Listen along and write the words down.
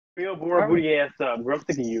Real board Oh, booty ass up. Girl, I'm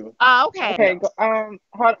sick of you. Oh, okay. okay. Go,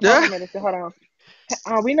 hold on a minute. Hold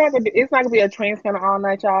on. We not gonna. It's not gonna be a train scanner all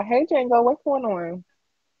night, y'all. Hey, Django, what's going on?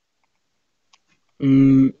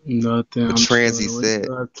 Nothing. The I'm transy chilling. What said.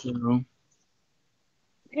 you up to?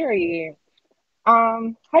 Period.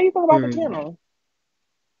 How you feel about the Period. panel?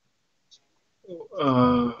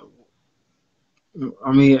 Uh,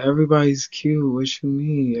 I mean, everybody's cute. What you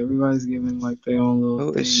mean? Everybody's giving like their own little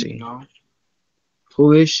Who is thing, you she? know?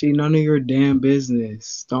 Who is she? None of your damn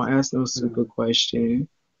business. Don't ask no stupid question.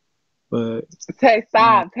 But Tay, yeah,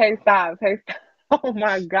 stop. Tay, stop. Tay, stop. Oh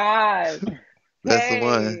my God. That's the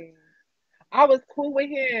one. Tay. I was cool with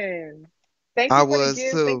him. Thank I you for the was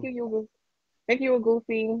gift. too. Thank you,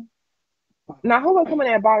 Goofy. Now who will come in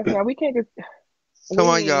that box now? We can't just Come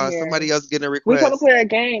on, Willie in y'all. here. Somebody else getting a We trying to request. play a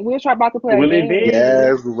game. We was trying about to play a Will it be? game.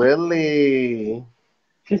 Yes, Willie.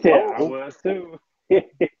 She said I Oh, Oh, was too.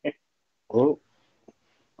 oh,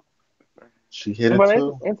 she hit it well, let's,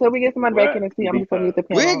 too. until we get somebody back in What? the seat, I'm just gonna mute Because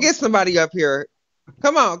the We'll panel. get somebody up here.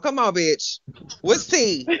 Come on, bitch. What's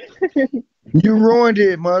T? You ruined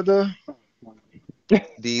it, mother. DZ.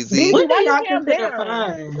 DZ, When do why you y'all calm consider down?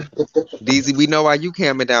 fun? DZ, we know why you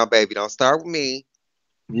calming down, baby. Don't start with me.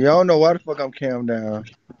 You don't know why the fuck I'm calm down.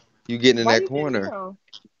 You getting in Why that you calm corner. down?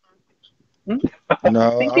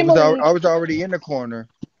 No, See, Kimberly, I was already in the corner.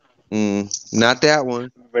 Not that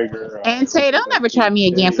one. big girl, And what Tay, you don't gonna ever try do me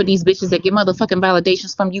again for today? these bitches that get motherfucking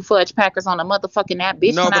validations from you fudge packers on a motherfucking app,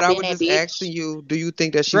 bitch. No, When but I I been was that just bitch. asking you, do you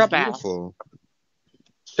think that Girl, she's bye. beautiful?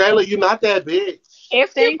 Shayla, you not that bitch.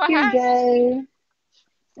 It's cute thank for you, her. Jay.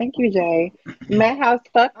 Thank you, Jay. Madhouse,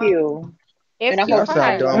 fuck you. It's And I cute Y'all hope for you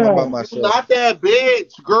sound find her. dumb. I'm by love. myself. You not that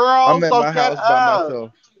bitch, I'm girl. at So my shut house by up.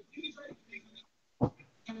 myself.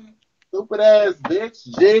 Stupid ass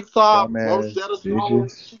bitch. Jigsaw, Dumbass Rosetta Stone,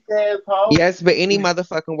 bitches. cheap ass hoe. Yes, but any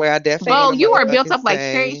motherfucking way, I definitely Bo, want to you are built motherfucking up like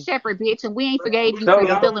Sherry say. Shepherd, bitch, and we ain't forgave you Shut for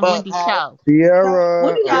the stealing fuck Wendy's up. show. Sierra,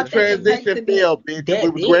 When do Your y'all think it takes transition to be failed, bitch. We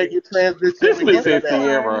that was ready to bitch? transition This and you bitch What's did said this that. one?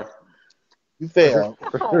 Sierra. You failed.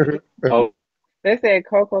 Oh, They said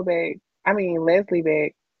Coco bag. I mean Leslie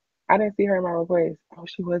bag. I didn't see her in my request. Oh,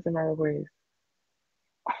 she was in my request.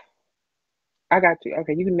 I got you.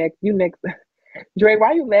 Okay, you next. You next. Dre,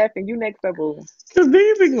 why you laughing? You next, up, boo. because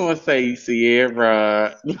these are gonna say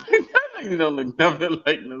Sierra. That lady don't look nothing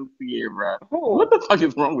like no Sierra. What Who? the fuck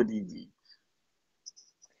is wrong with DZ?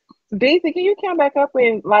 Daisy, can you come back up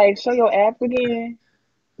and like show your abs again?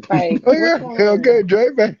 Like, Oh what's yeah, going okay.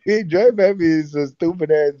 on? Dre baby is a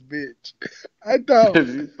stupid ass bitch. I thought,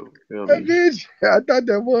 She's so that silly. bitch. I thought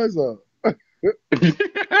that was her.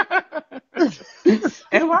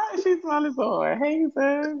 And why is she smiling so hard? Hey,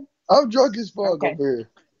 sis. I'm drunk as fuck Okay. over here.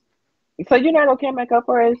 So you're not gonna come back up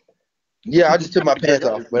for us? Yeah, I just took my pants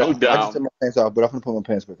Girl off, is but so I just took dumb. my pants off, but I'm gonna put my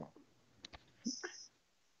pants back on.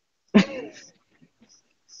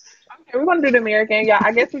 Okay, we're gonna do the mirror game, y'all.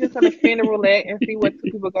 I guess we're just gonna spin the roulette and see what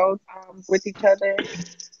two people go with each other,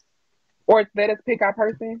 or let us pick our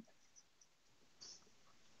person.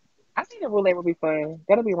 I think the roulette will be fun.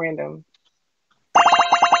 That'll be random.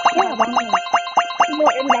 Yeah, why not? We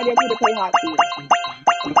want everybody up here to play hot seat.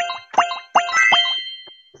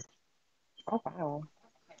 Oh wow.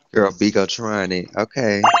 Girl, Bigo trying it.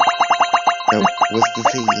 Okay. What's the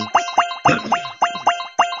tea?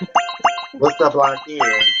 What's up, block in?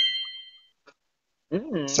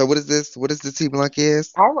 Mm. So what is this? What is the tea blank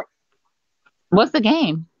is? All right. What's the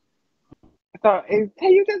game? So Tay,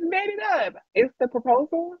 you just made it up. It's the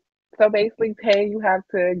proposal. So basically, Tay, you have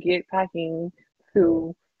to get Taking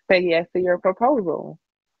to say yes to your proposal.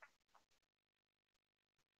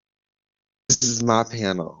 This is my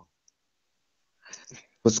panel.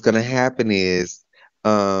 What's gonna happen is,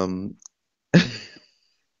 um,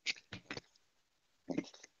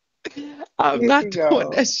 I'm Here not she doing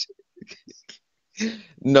go. that shit.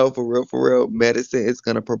 No, for real. Medicine is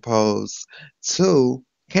gonna propose to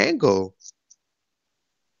Kango.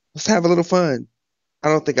 Let's have a little fun. I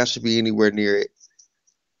don't think I should be anywhere near it.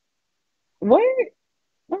 What?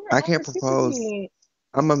 What I can't propose. opportunity?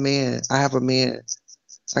 I'm a man. I have a man.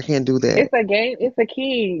 I can't do that. It's a game. It's a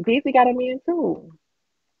key. DC got a man too.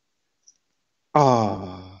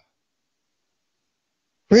 Oh,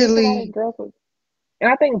 There's a lot of really? girls with, and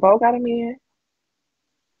I think Bo got a man.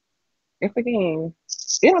 It's a game.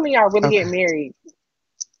 It don't mean y'all really get Okay. married.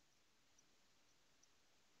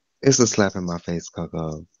 It's a slap in my face,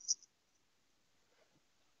 Coco.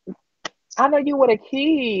 I know you with a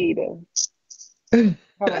kid.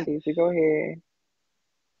 Hold on, DC. Go ahead.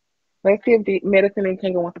 Let's see if Medicine and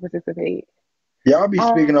Kinga want to participate. Y'all be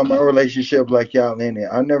speaking on my Um, relationship like y'all in it.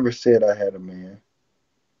 I never said I had a man.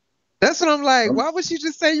 That's what I'm like. I'm Why would she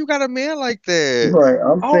just say you got a man like that? right.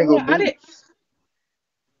 I'm Oh single yeah, I didn't. boots.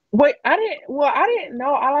 Wait, I didn't. Well, I didn't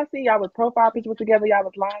know. All I see y'all was profile picture together. Y'all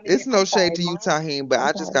was lying It's again. no I'm shade sorry, to you, mom. Tahim, but I'm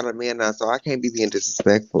I just sorry. got a man now, so I can't be being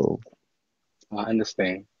disrespectful. I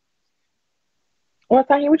understand. Well,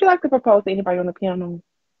 Tanya, would you like to propose to anybody on the piano?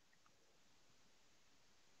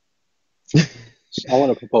 I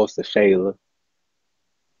want to propose to Shayla.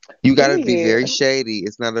 You gotta be very Period. shady.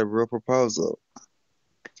 It's not a real proposal.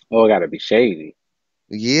 Oh, it gotta be shady.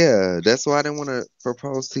 Yeah, that's why I didn't want to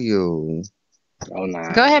propose to you. Oh,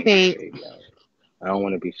 nah, Go it ahead, ain't babe. shady. I don't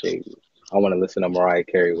want to be shady. I want to listen to Mariah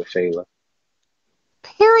Carey with Shayla.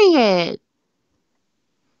 Period.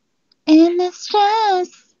 And it's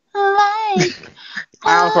just like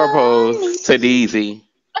I'll honey. propose to DZ.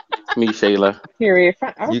 Me, Shayla. Period.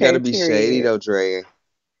 You gotta Okay. be shady Period. though, Dre.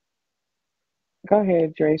 Go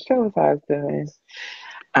ahead, Dre. Show us how it's done.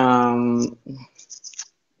 Um, I'm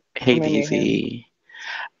hey gonna meet him. DZ.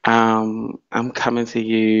 I'm coming to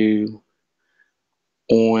you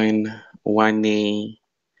on one knee,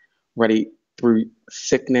 ready through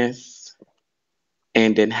sickness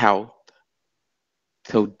and in health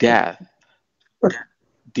till death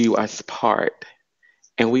do us part.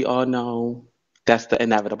 And we all know that's the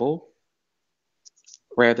inevitable,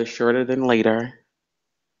 rather shorter than later.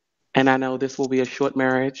 And I know this will be a short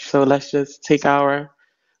marriage, so let's just take our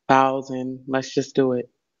vows and let's just do it.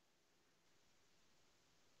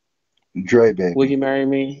 Dre, Will baby, you marry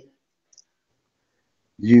me?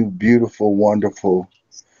 you beautiful, wonderful,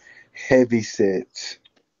 heavy set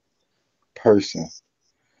person.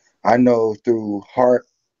 I know through heart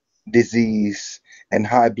disease and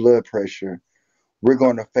high blood pressure, we're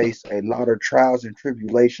going to face a lot of trials and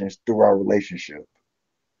tribulations through our relationship.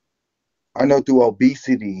 I know through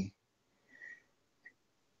obesity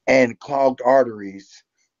and clogged arteries,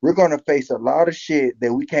 we're going to face a lot of shit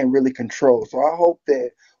that we can't really control. So I hope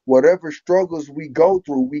that whatever struggles we go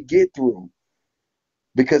through, we get through.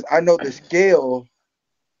 Because I know the scale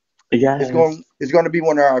Yes. is going to be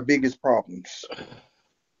one of our biggest problems.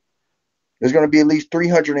 There's going to be at least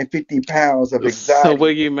 350 pounds of So will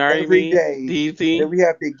anxiety you marry every me, day that DZ? we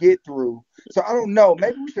have to get through. So I don't know.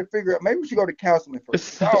 Maybe we should figure out. Maybe we should go to counseling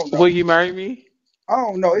first. Because I So don't will know. you marry me? I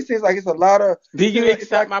don't know. It seems like it's a lot of. Do It seems you like it's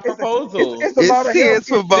accept like my proposal? it's a lot It's of health tens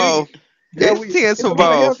for Do issues you, both. that It's we. tens It's for a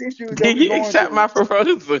lot of both. health issues do that we're you going accept my through.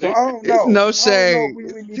 proposal? So I don't It's know. no I don't know if shade. we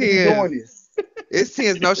It's need to be doing tens. this. It's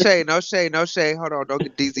tens. No shade. No shade. No shade. Hold on. Don't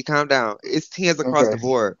get DZ. Calm down. It's tens across the Okay.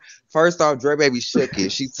 board. First off, Dre Baby shook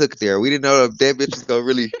it. She took it there. We didn't know if that bitch was gonna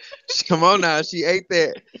really. Come on now. She ate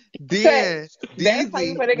that. That Then that's how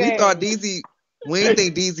you DZ. play the We thought game. DZ. We didn't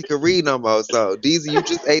think DZ could read no more. So DZ, you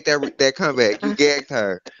just ate that comeback. You gagged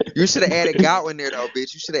her. You should have added gout in there though,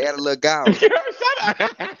 bitch. You should have added a little gout. Girl, shut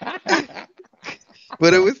up.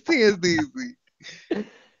 But it was tens, DZ.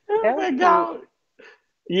 Oh That was my cute. God.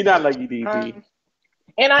 You're not lucky, DZ. Um,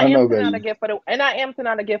 and I I am know, sending out a baby. gift for the and I am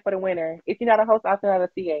sending out a gift for the winner. If you're not a host, I'll send out a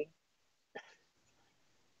CA.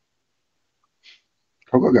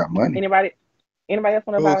 Coco got money. Anybody? Anybody else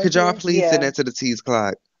want to Oh, could y'all volunteer? please send Yeah. that to the T's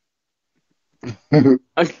clock?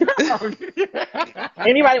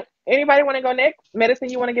 Anybody want to go next? Medicine,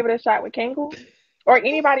 you want to give it a shot with Kangu? Or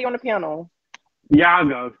anybody on the piano? Yeah, I'll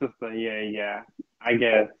go, sister. Yeah, yeah. I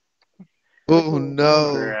guess. Oh Mm-hmm. Oh,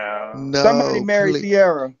 no, girl. Somebody no, marry please.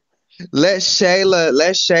 Sierra. Let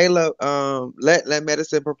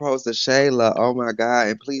Medicine propose to Shayla. Oh my God,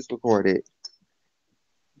 and please record it.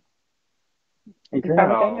 You fine with that,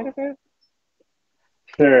 Girl. Medicine?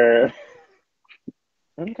 Sure.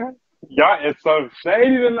 Okay. Y'all is so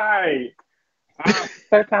shady tonight. Um,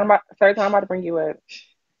 Third time about to bring you up.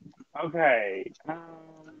 okay.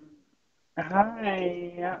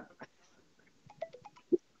 Hi.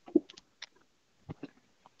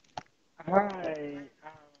 Hi.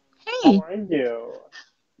 How Hey, are you?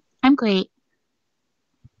 I'm great.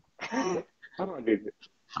 How do I do this?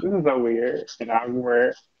 This is so weird and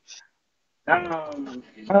awkward. Um,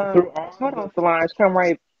 Um, through all hold the on, Solange. Come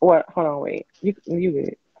right. What? Hold on, wait. You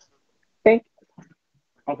good? Thank.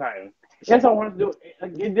 okay. Yes, I wanted to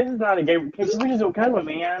do. This is not a game. Can we just do a kind of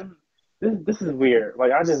man? This is weird.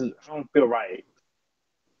 Like I don't feel right.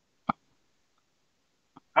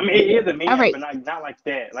 I mean, it is a All man, right. but not like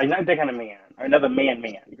that. Like not that kind of man. Another man.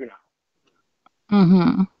 You know.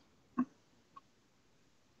 Mm-hmm.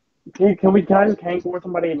 Can I just hang for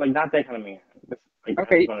somebody like not that kind of man? Just, like I just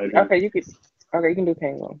Okay. want to do. Okay. You could. Okay. You can do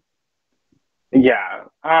Kangu. Yeah.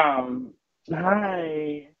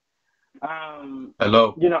 Hi.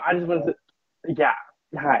 Hello. I just wanted to. Yeah.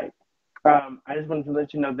 Hi. I just wanted to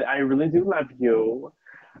let you know that I really do love you.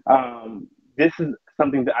 This is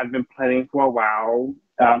something that I've been planning for a while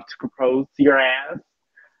to propose to your ass.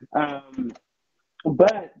 Um,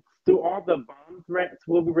 but through all the bomb threats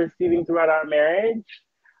we'll be receiving throughout our marriage,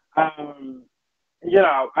 um,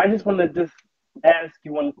 I just want to just ask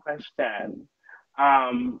you one question.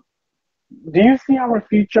 Um, do you see our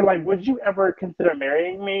future? Like, would you ever consider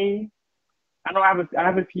marrying me? I know I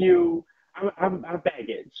have a few. I have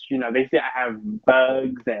baggage. They say I have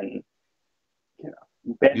bugs and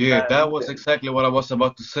bed Yeah, that bugs was and. exactly what I was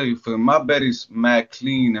about to say. You feel me? My bed is mad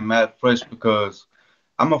clean and mad fresh because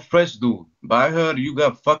I'm a fresh dude. But I heard you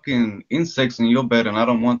got fucking insects in your bed and I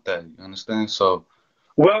don't want that. You understand? So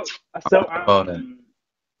Well, so about that.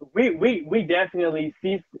 we definitely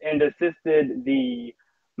ceased and desisted the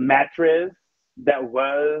mattress that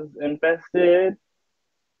was infested.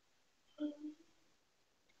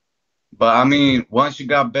 But I mean, once you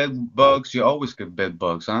got bed bugs, you always get bed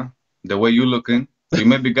bugs, huh? The way you looking, you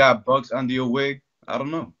maybe got bugs under your wig. I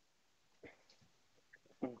don't know.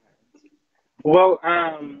 Well,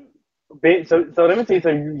 so let me tell you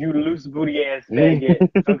something, you loose booty ass faggot.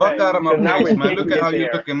 Fuck Okay, out of my because now face, we're man. getting Look at it how you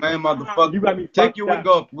there. looking, man, motherfucker. You got me Take fucked your wig up.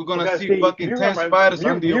 off. We're gonna Because see see, fucking 10 spiders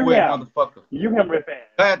under your wig, motherfucker. mute him real fast.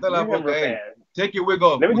 Cállate la Mute him boca, real hey. fast. Take your wig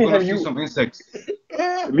off. Let me We're tell you gonna something. see some insects.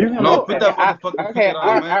 Mute him No, real Oh, put okay. that fast. motherfucking cricket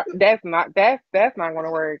out, man.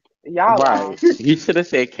 Y'all Right. off. You should have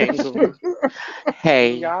said kangaroo.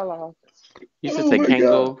 Hey, Y'all off. you should Oh say my god.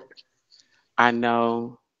 kangaroo. I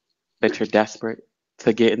know that you're desperate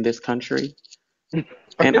to get in this country,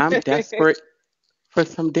 and I'm desperate for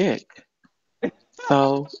some dick.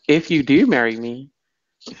 So if you do marry me,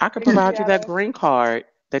 I could Nigga be provide you out that of. green card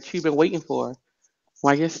that you've been waiting for.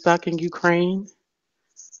 While you're stuck in Ukraine,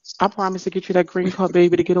 I promise to get you that green card,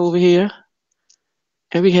 baby, to get over here.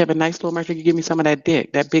 And we have a nice little merchant. You give me some of that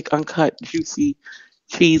dick, that big, uncut, juicy,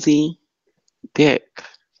 cheesy dick.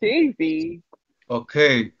 Cheesy.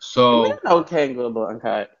 Okay, I mean, so I know kangaroo a little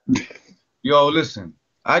uncut. yo, listen.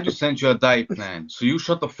 I just sent you a diet plan. So you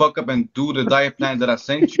shut the fuck up and do the diet plan that I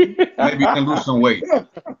sent you. Maybe you can lose some weight.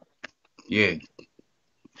 Yeah.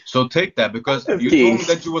 So take that because That's you told key. me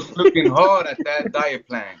that you was looking hard at that diet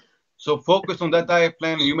plan. So focus on that diet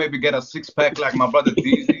plan and you maybe get a six pack like my brother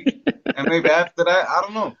DZ. And maybe after that, I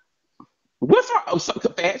don't know. What's wrong? Oh, so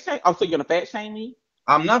fat shame? Oh, so you're gonna fat shame me?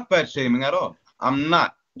 I'm not fat shaming at all. I'm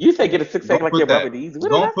not. You say get a six pack Don't like your put brother that. D's.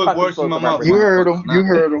 What is Don't that put fucking words in supposed my to mouth, You represent? heard motherfucker. him. You Nah.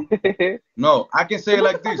 heard him. No, I can say it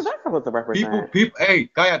What the like fuck is this. that supposed to People, represent? hey,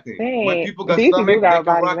 cállate. When Dang, people got DC do stomach, they got a can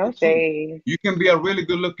body, rock no it too. shade. You can be a really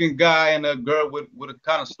good looking guy and a girl with a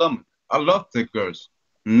kind of stomach. I love thick girls.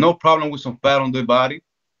 No problem with some fat on their body.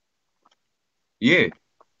 Yeah.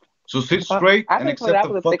 So sit straight I and just wanted accept I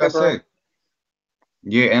the was a fuck I thicker girl. said.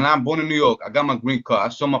 Yeah, and I'm born in New York. I got my green card. I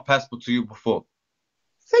showed my passport to you before.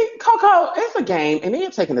 See, Coco, it's a game, and then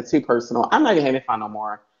you're taking it too personal. I'm not even having fun no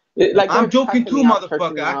more. Like I'm you're joking cussing too, me out,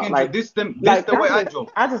 cursing motherfucker. me I out. can joke. Like, This like the way I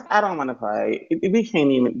joke. I don't want to play. We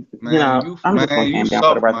can't even. I'm just Man, gonna you calm down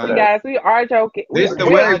for the soft, rest of You man. this. guys, we are joking. This We the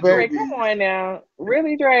way really, Dre I Dre, joke. come baby. on now.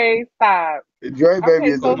 Really, Dre, stop. Dre baby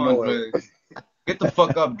Okay, is so Come on, annoying. Dre. Get the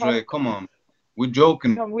fuck up, hold Dre. Come on. We're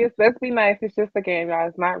joking. on, let's be nice. It's just a game, y'all.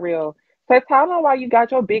 It's not real. So tell them why you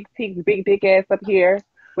got your big teeth, big dick ass up here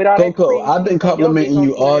with all that Coco, cream I've cheese been on your dick complimenting on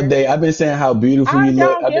you all Twitter. day. I've been saying how beautiful I you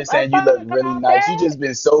look. don't I've give been a saying you look fuck really about nice. that.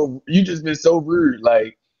 You just been so rude.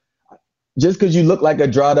 Like just because you look like a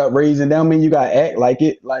dried up raisin, don't mean you gotta act like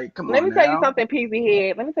it. Like, come Let on me tell you now. something, Peasy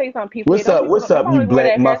Head. Let me tell you something, Peasy Head. What's up? What's up, you Nobody wear black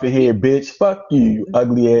that hair muffin to keep. head bitch? Fuck you, you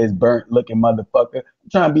ugly ass burnt looking motherfucker. I'm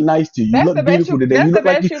trying to be nice to you. You That's the look best beautiful you. today. That's You the look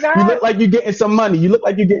like best you you got. look like you're getting some money. You look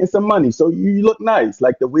like you're getting some money. So you look nice.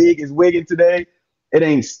 Like the wig is wigging today. It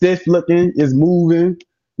ain't stiff looking. It's moving.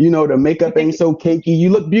 The You makeup think? ain't so cakey. You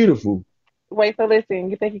look beautiful. Wait. So listen.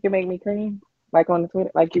 You think you can make me cream? Like on the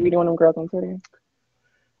Twitter, like you be doing them girls on Twitter.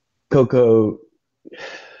 Coco,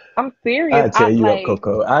 I'm serious. I I tear you up, like.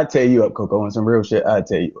 Coco. I tear you up, Coco. On some real shit, I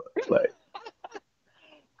tear you up. Like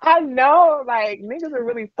I know, like niggas are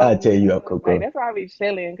really I fuck tear me you up, up. Like Coco. that's why I be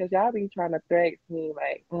chilling, cause y'all be trying to threaten me.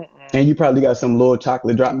 Like, And you probably got some little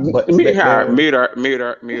chocolate drop butts Mute back her, there. mute her, mute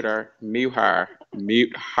her, mute her, mute her,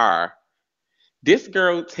 mute her. This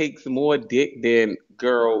girl takes more dick than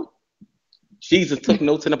girl. Jesus took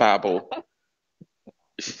notes in the Bible.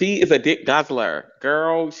 She is a dick guzzler,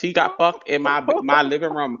 girl. She got fucked in my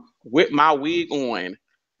living room with my wig on.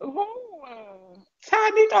 who?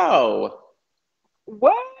 Tiny though.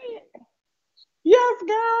 What? Yes,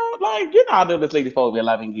 girl. Like I know this lady for over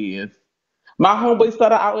 11 years. My homeboy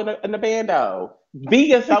started out in the band though. Be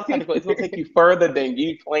yourself, technical. It's gonna take you further than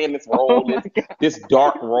you playing this Oh role, my this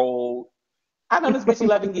dark role. I know this bitch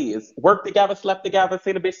 11 years. Worked together, slept together,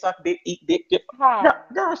 seen a bitch suck dick, eat dick. god.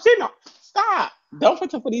 Girl, she know. Stop. Don't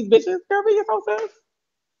pretend for these bitches. Girl, be yourself, sis.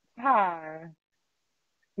 Hi.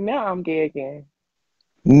 Now I'm gay again.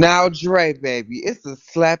 Now, Dre, baby, it's a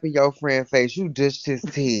slap in your friend face. You dished his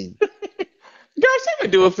team. Girl, she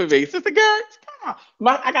been doing for me. Sister girl, come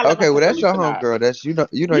on. I gotta let my Okay, well sister that's your loosen up. homegirl. That's you know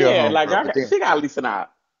your Yeah, like homegirl. But then she gotta loosen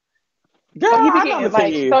up. Girl, So he be I know getting listen to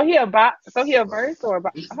like, you. so he a verse or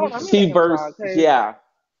hold on, let me let She him verse, talk, cause yeah.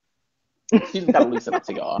 She just gotta loosen up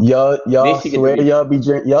to y'all. Y'all, Then y'all she get to swear be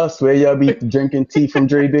y'all swear y'all be drinking tea from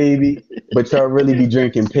Dre Baby, but y'all really be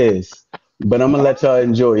drinking piss. But I'm gonna let y'all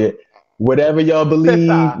enjoy it. Whatever y'all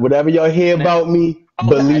believe, sister. whatever y'all hear about me, Okay.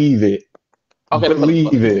 believe it. Okay, let me put up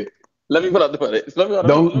the Believe footage. it. Let me put up the footage. Let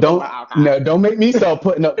Don't me go to my don't archive. no don't make me start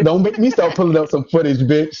putting up don't make me start pulling up some footage,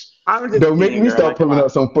 bitch. I'm just Don't make kidding, me girl. start Like, come pulling on.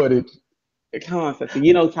 up some footage. Come on, sister.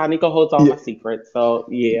 You know, Tanika holds all Yeah. my secrets. So,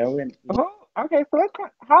 yeah. oh, okay, so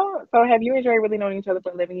how so have you and Dre really known each other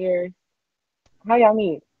for 11 years? How y'all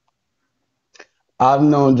meet? I've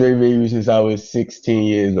known Dre Baby since I was 16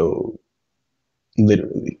 years old.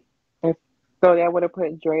 Literally. And so that would have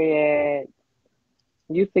put Dre at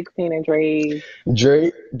you 16 and Dre.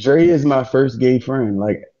 Dre is my first gay friend.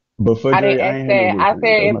 Like before I Dre, didn't I ask ain't had no that. gay I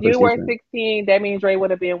friends. That said was if my you first gay were friend. 16, that means Dre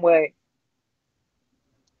would have been what?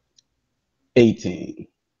 18.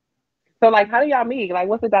 So like, how do y'all meet? Like,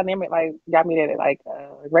 what's the dynamic? Like, y'all meet at like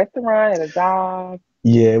a restaurant, at a job,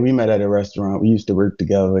 Yeah, we met at a restaurant. We used to work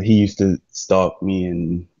together. He used to stalk me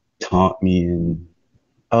and taunt me and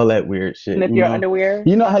all that weird shit, sniff you your know. underwear.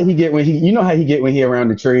 You know how he get when he around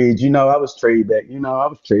the trades. I was trade back. I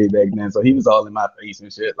was trade back then. So he was all in my face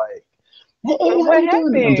and shit like, So "Hey, how what you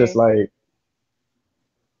doing?" And I'm just happened? like,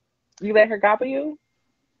 You let her gobble you?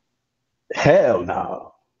 "Hell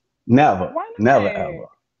no. Never. Why Never not? ever.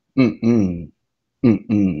 Mm-mm.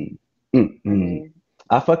 Mm-mm. Mm-mm." Okay,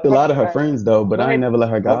 I fucked a hold lot on, of her guys. friends though, but Go I ain't ahead. never let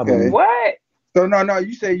her gobble Okay. me. What? So no,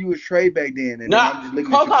 you say you was trade back then, and then No, I'm just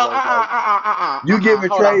looking at you Coco, like uh, you giving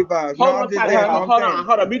hold on. trade vibes. No, Hold I'm on, just saying. Tanika. No, Uh-huh. I'm Hold on, saying.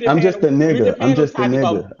 hold on. Mute the I'm just panel. a Mute the nigga. I'm panel, just a Tanika.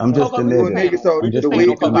 nigga. I'm just a Coco, mute You the a nigga. nigga, panel. so I'm Mute the just the a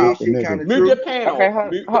panel, wig, the I'm wig just Coco. a shit kind nigga. of Mute the true. Okay, panel.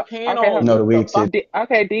 Mute the okay, panel. hold No, on. the wig The shit.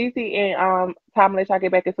 Okay, DC and Tom, let y'all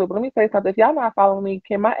get back into it. But let me say something. If y'all not following me,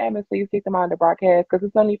 can my admin please kick them out of the broadcast? Because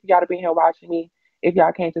there's no need for y'all to be in here watching me if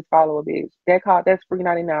y'all can't just follow a bitch. That's free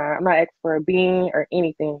 99. I'm not asking for a bean or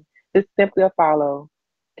anything. Just simply a follow.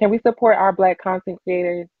 Can we support our black content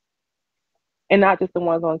creators and not just the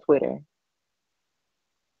ones on Twitter?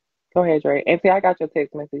 Go ahead, Dre. And see, I got your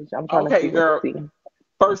text message. I'm trying to see Okay, what to girl. see.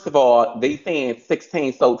 First of all, they saying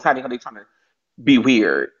 16, so Tanika, they trying to be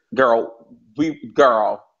weird. Girl.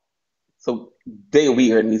 So they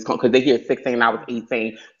weird in these because they hear 16, I was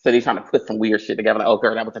 18, so they trying to put some weird shit together. Like, oh,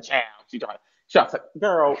 girl, that was a child. She trying to,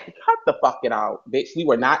 girl, cut the fuck it out, bitch. We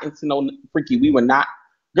were not into no freaky. We were not,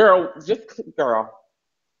 girl. Girl.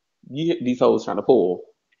 These hoes trying to pull,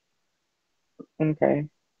 Okay.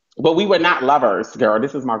 but we were not lovers, girl.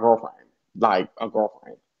 This is my girlfriend, like a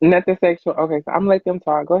girlfriend. Nothing sexual. Okay, so I'm gonna let them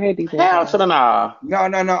talk. Go ahead, DJ and Hell, Tom. should have. No.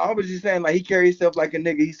 I was just saying like he carry himself like a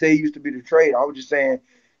nigga. He say he used to be the trade. I was just saying,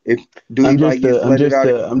 if do he I'm like just get a I'm slutted just out?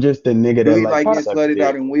 a I'm just a nigga Do that he like like to Hold get suck slutted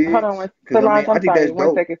out dick. in hold on wigs? one Because Solange, I I'm think sorry. that's One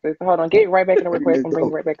dope. second, sis. Hold on. Get right back in the I think request. that's I'm bringing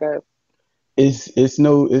you dope. right back up. It's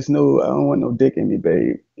no I don't want no dick in me,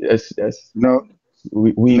 babe. That's No,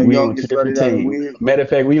 we you don't on get two different slutted out in teams. wigs. Matter of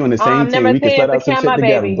fact, we on the same team. Number We can 10, slut out some secure shit my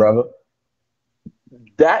together, baby. brother.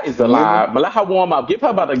 That is a Some women. lie. But let her warm up. Give her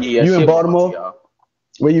about a year. You in She'll warm up to Baltimore? y'all.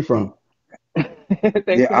 Where you from?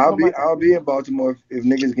 Thank Yeah, you so much. I'll be in Baltimore if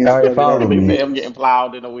niggas getting All right, slutted out follow in They say me. I'm wigs. getting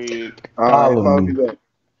plowed in a wig. All right, Follow follow me me. back.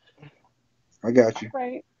 I got All you.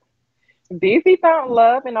 right. DC found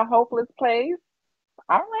love in a hopeless place.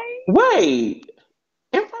 All Wait,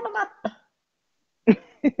 in front of my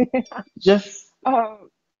right. just um,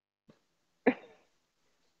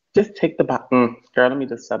 just take the box. Girl, let me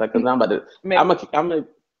just shut up because I'm about to. Meg, I'm gonna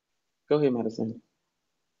go ahead, Madison.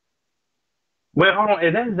 Wait, hold on.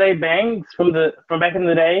 Is that Jaybz from back in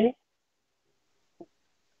the day?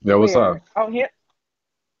 Yo, what's up? where? Oh, here.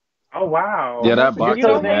 Oh Yeah, wow. that Mm-hmm. You're box You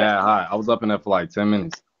still was know a thing. what? mad hot. I was up in there for like 10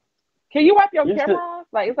 minutes. Can you wipe your You're camera still. off?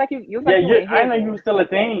 Like it was Yeah, like you you. in I know you were heaven. still a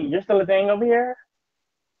thing. You're still a thing over here.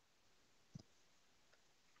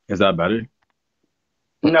 Is that better?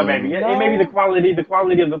 No, baby. It may be the No. quality. The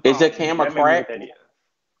quality of the Is your phone. camera That may be what cracked? that is.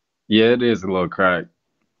 Yeah, it is a little cracked.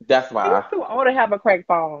 That's You why. too old to have a cracked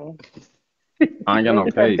phone. I ain't got Well, no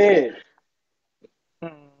it's a case. bit.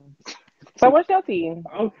 Mm. So what's your team?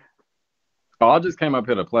 Oh, Oh, I just came up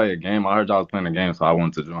here to play a game. I heard y'all was playing a game, so I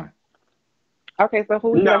wanted to join. Okay, so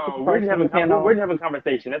who would you like to no, we're propose just from the having we're panel? just having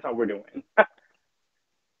conversation. That's all we're doing.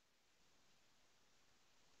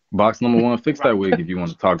 Box number one, fix Right. that wig if you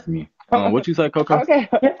want to talk to me. What you say, Coco? Okay,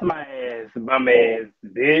 Kiss my ass, bum ass,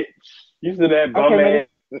 bitch. You see that okay, bum ass?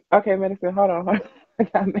 medicine. Hold on. I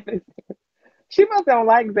got medicine. She must don't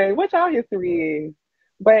like Zay. What y'all history is?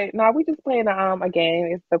 But no, we just playing a game.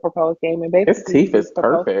 It's the proposed game, and His basically teeth you is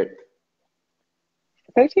propose. perfect.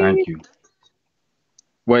 Say Thank cheese. you.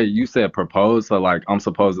 Wait, you said propose, so like I'm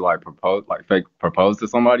supposed to like propose, like fake propose to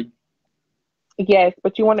somebody? Yes,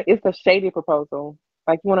 but you want to. It's a shady proposal.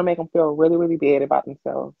 Like you want to make them feel really, really bad about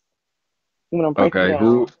themselves. You want to break them Okay,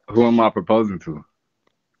 who down. who am I proposing to?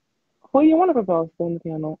 Who you want to propose to on the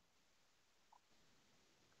piano?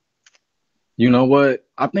 You know what?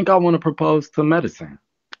 I think I want to propose to medicine.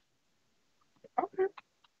 Okay.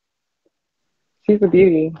 She's a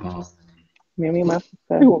beauty. Um, Me and my He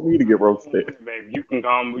sister. want me to get roasted. Baby, you can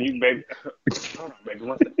go. You baby. Hold on, baby.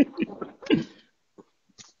 One second.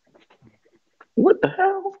 What the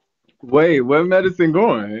hell? wait, where medicine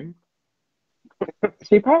going?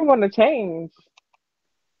 She probably want to change.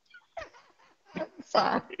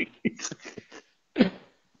 Sorry.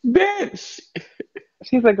 Bitch.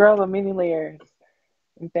 She's a girl of many layers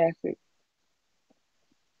and facets. I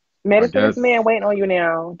Medicine, this guess man waiting on you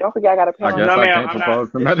now. Don't forget, I got a I pound guess No, I on ma'am, can't I'm not.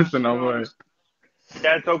 propose to medicine no No, more.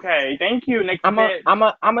 that's okay. Thank you. Next I'm a, bitch. I'm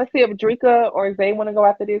a, I'm gonna see if Drika or Zay want to go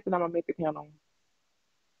after this, and I'm gonna make the panel.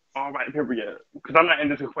 All right, period. Because I'm not in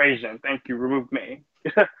this equation. Thank you. Remove me.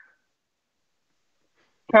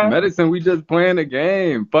 Huh? Medicine, we just playing a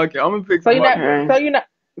game. Fuck it, I'm gonna pick So you're not, somebody else. Okay. so you're not,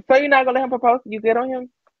 so you're not gonna let him propose? You good on him?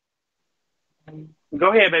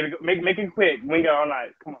 Go ahead, baby. Make it quick. We ain't got all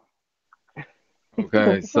night. Come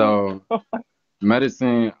Okay, so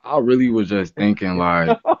medicine, I really was just thinking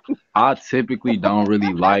like I typically don't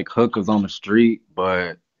really like hookers on the street,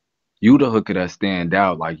 but you the hooker that stand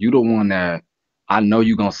out. Like you the one that I know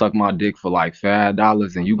you gonna suck my dick for like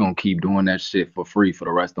 $5 and you gonna keep doing that shit for free for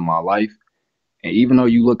the rest of my life. And even though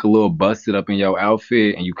you look a little busted up in your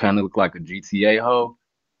outfit and you kind of look like a GTA hoe,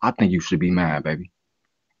 I think you should be mad, baby.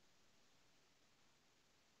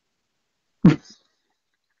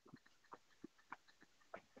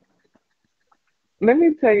 Let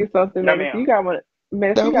me tell you something, on. No, Medicine. ma'am. You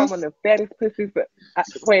That got one was of the fattest pussies.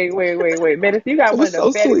 Wait. Medicine, you got that one was of the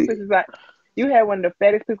so fattest sweet. pussies. You had one of the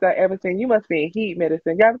fattest pussies I ever seen. You must be in heat,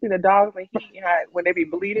 Medicine. You ever seen the dogs in heat and how when they be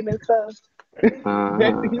bleeding and stuff?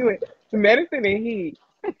 Medicine, Uh-huh. medicine in heat.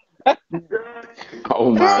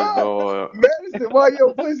 Oh my Ah, God. medicine, why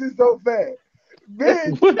your pussy so fat?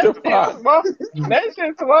 Bitch. What That the shit fuck? small. That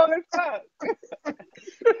shit small as fuck.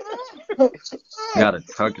 Gotta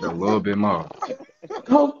tuck it a little bit more.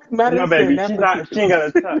 Coke No, medicine. baby. That She's pussy not. She is ain't got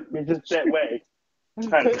a so tuck. It's just that way,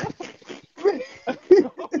 honey.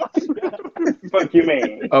 Fuck you,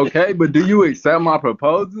 mean? Okay, but do you accept my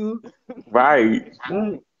proposal? right.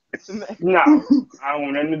 Mm, no, I don't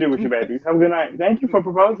want nothing to do with you, baby. Have a good night. Thank you for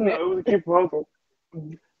proposing. It was a cute proposal.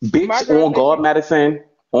 My Bitch, girl on said God she. medicine.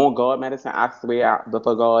 On God medicine, I swear out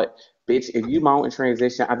before God. Bitch, if you mount in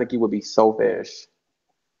transition, I think you would be so fish.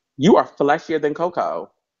 You are fleshier than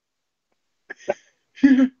Coco.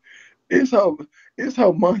 it's her it's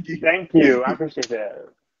her monkey. Thank you. I appreciate that.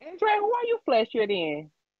 Andre, who are you flashier than?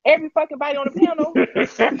 Every fucking body on the panel. You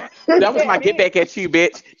That was that my get back bitch. at you,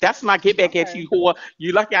 bitch. That's my get back at Okay. you, whore.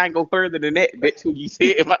 You lucky I ain't go further than that, bitch. Who you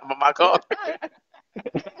said in my car.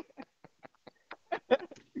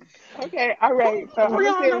 Okay. All right. So I'm gonna see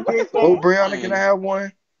if Brianna, what is Oh, Drika. Brianna, can I going on? have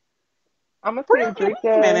one? I'm gonna see if Brianna, wait a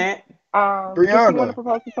Drika. minute. Drika, you want to Brianna.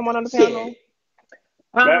 propose to someone on the panel? Shit.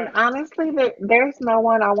 But Honestly, there's no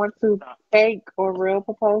one I want to fake or real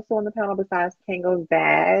propose to on the panel besides Kango's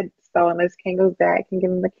dad. So unless Kango's dad can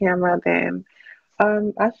give him the camera, then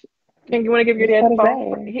I King, you want to give your Just dad go the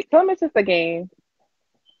to phone? Zay. Tell him it's just a game,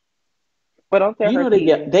 but don't tell You her know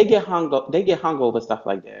kids. they get hung over stuff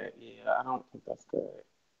like that. Yeah, I don't think that's good.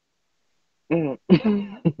 Mm.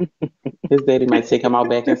 His daddy might take him out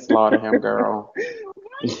back and slaughter him, girl.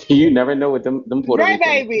 You never know with them Puerto Dre Ricans.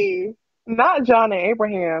 baby, not John and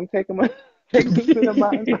Abraham. Take him to the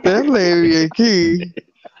bottom. That lady a key.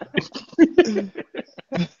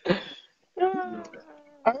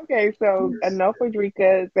 Okay, so enough for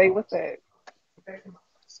Drika. Say what's that?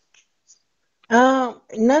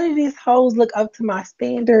 None of these hoes look up to my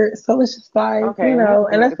standards, so it's just like, Okay, enough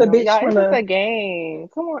unless the medicine. bitch Y'all, it's just wanna. a game.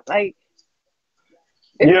 Come on, like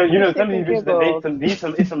you it's know, just for some shits of and these bitches that they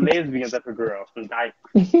giggles. it's some lesbians up for girls. Some dyke.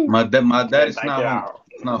 My You dad gotta is dyke not it home. out.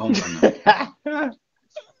 It's not home right now.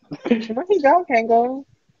 Where he go, Kango?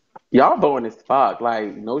 Y'all boring as fuck.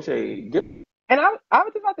 Like, no shade. And I was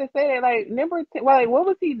just about to say that, like, number well, like, what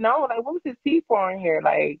was he known? Like, what was his T for in here?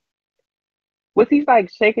 Like, was he like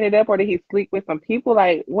shaking it up, or did he sleep with some people?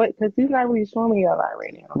 Like, what? Because he's not really showing me a lot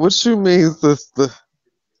right now. What you mean, sister?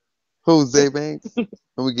 Who's Zay Banks?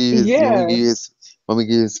 Let me give you his. Let me give Yeah. you his. Let me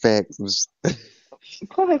give you his facts.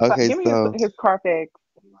 Okay, Give me so his Carfax.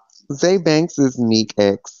 Zay Banks is Meek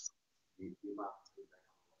ex.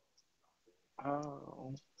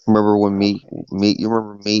 Oh, Remember when okay. You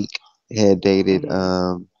remember Meek had dated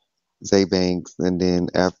Mhm. Zay Banks, and then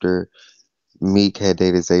after Meek had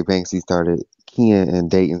dated Zay Banks, he started keying and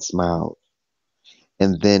dating Smile,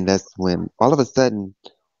 and then that's when all of a sudden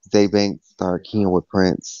Zay Banks started keying with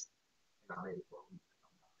Prince,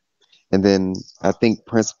 and then I think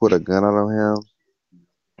Prince put a gun out on him.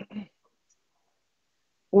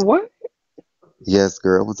 What? Yes,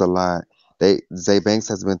 girl, it was a lot. Zay Banks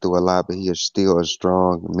has been through a lot, but he is still a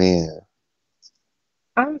strong man.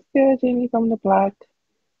 I'm still Jimmy from the block.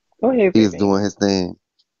 Go ahead, He is doing Vivian. his thing.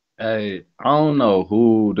 Hey, I don't know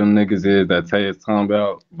who them niggas is that Tay is talking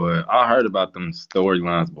about, but I heard about them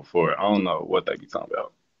storylines before. I don't know what they be talking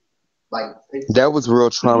about. That was real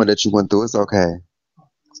trauma that you went through. It's okay.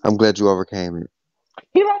 I'm glad you overcame it.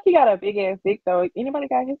 He got a big ass dick though. Anybody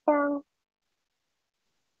got his phone?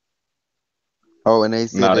 Oh, and they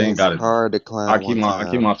said Nah, that they ain't his got it. car declined one I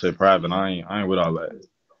keep time. my shit private. I ain't with all that.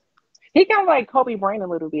 He got like Kobe Bryant a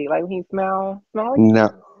little bit. Like when he smelly. No,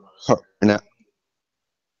 no.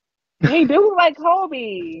 He do like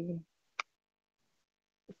Kobe.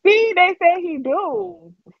 See, they say he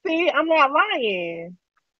do. See, I'm not lying.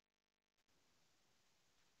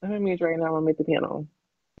 Let me right now. I'm at the piano.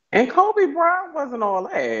 And Kobe Bryant wasn't all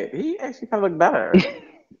that. He actually kind of looked better.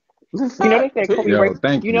 The You know they fuck, said Kobe Yo, too. worked.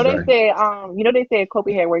 thank you, Zay. You know they said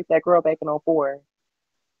Kobe had worked that girl back in '04.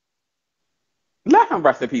 Let him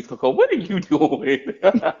rest in peace, Coco. What are you doing?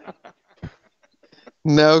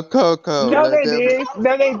 No, Coco. No, Let they them. did.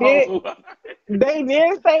 No, they did. Coco. They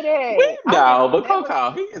did say We that. I know, mean, but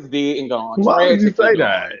Coco, he is dead and gone, Why would you tragically say gone.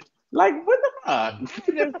 that? Like, what the fuck? I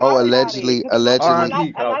was just Oh, talking about it allegedly, because allegedly.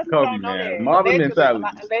 R.I.P. a lot of people Kobe, don't know man. that. Marvin mentality.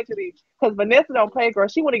 Allegedly, because Vanessa don't play, girl.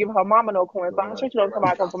 She want to give her mama no coins, so I'm sure she don't come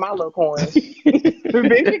out come for my little coins.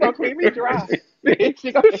 Bitch, she gonna clean me dry. Bitch,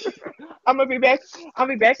 she gonna. I'm gonna be back. I'll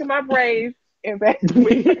be back in my braids and back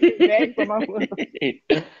with bags on my little.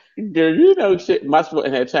 Girl, you know shit much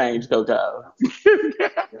wouldn't have changed, Coco.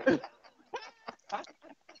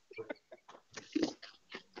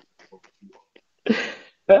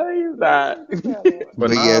 No, he's not. But But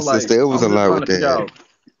now, yeah, like, sister, it was I'm a just lot trying with to figure that. out.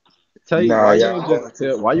 Tay, Nah, y'all going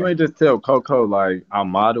too why you far. ain't just tell Coco like I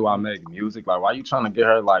model, I make music? Like, why you trying to get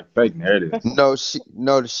her like fake narrative? No,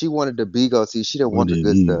 she wanted the Bigo. See, she didn't What want the did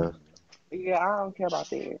good he? stuff. Yeah, I don't care about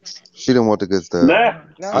that. She didn't want the good stuff. Nah,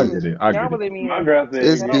 Not I really. get it. I Not get it. really my mean. girl It's said,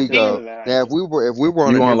 That yeah, don't none Bigo. of that. Now, if we were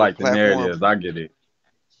on You a want different like the platform, narratives? I get it.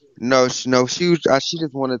 no, she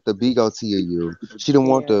just wanted the Bigo tea of you. She didn't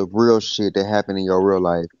want yeah. the real shit that happened in your real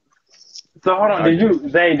life. So hold on, I get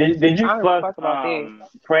it. Did you I don't give a plus fuck about that.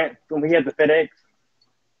 Prince when he had the FedEx?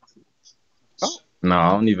 Oh, No,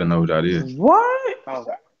 I don't even know who that is. What?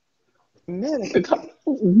 Okay. medicine.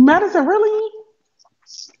 Madison, really?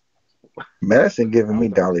 Madison giving I'm me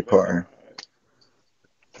sorry. Dolly Go Parton.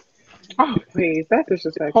 Oh, please, that's Hold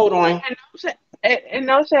disrespectful. on. And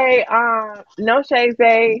no shade, no shade,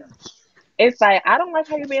 Zay. It's like I don't like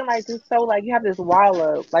how you being like this. So like you have this wall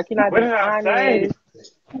up, like you're not What being did I say? honest.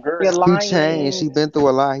 You're Girl. He changed. lying. He been through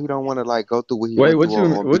a lot. He don't want to like go through what he Wait, went through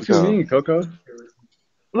on what you Bigo. mean, Coco?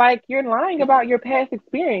 Like you're lying about your past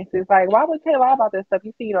experiences. Like why would you lie about this stuff?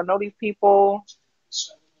 You see, you don't know these people.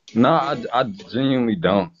 No, I genuinely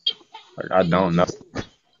don't. Like, I don't know.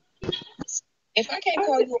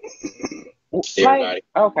 Like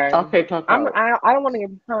okay, Okay, Coco. I don't want to get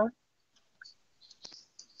huh.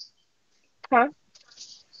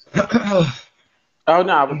 Oh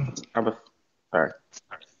no, I was sorry.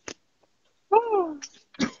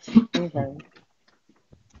 Okay.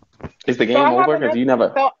 Is the So game I have over? Because another. you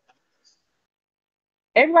never. So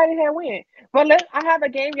everybody had win. But I have a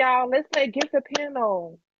game, y'all. Let's play Get the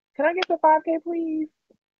Panel. Can I get the 5K, please?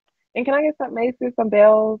 And can I get some maces, some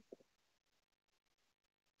bells?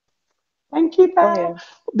 Thank you, Go pal. ahead.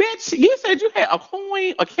 Bitch, you said you had a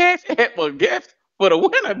coin, a cash app, or a gift for the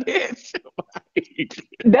winner, bitch.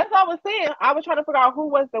 That's what I was saying. I was trying to figure out who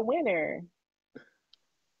was the winner.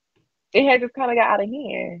 It had just kind of got out of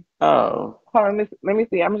hand. Oh. Hold on, let me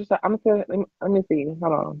see. Let me see.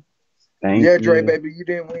 Hold on. Thank Yeah, Dre, you. baby, you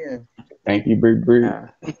didn't win. Thank you, Big Brig. Uh,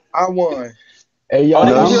 I won. Hey oh, y'all,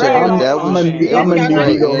 they No said we Dre shade. won. That I'm was Yes, a that was new y'all.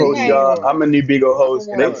 Dre Bigo and host, You y'all. D. won. I'm a new Bigo I host,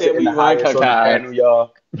 and They I'm won. said sitting we the won, highest on the Coco. panel,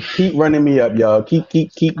 y'all. Keep running me up, y'all.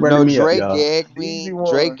 Keep running No, me up, Dre y'all. gagged Deezy me.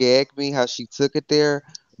 Dre won. gagged me how she took it there,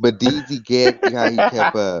 but DZ gagged me how he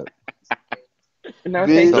kept up. No shade.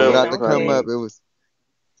 Big. So That was without No the come funny. up, shade. it was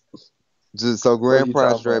just so What grand you prize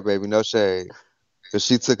talking Dre, about? baby. No shade. Cause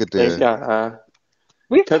she took it Thank there. y'all.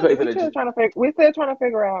 We Coco still is we in a still trying to figure we still trying to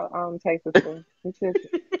figure out Texas too. We still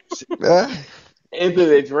Ah, is it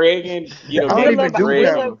a dragon? You know, I don't we're a games little even with do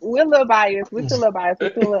dragons. cameras. we're a little biased. We're still a little biased.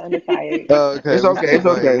 We're still a little undecided. okay, It's we okay. still It's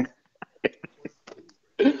okay. biased.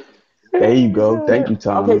 There you go. Thank you, Okay,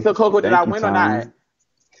 Tommy. so Coco, did I Thank you, win or not? Tommy.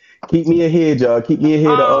 Keep me ahead, y'all. Keep me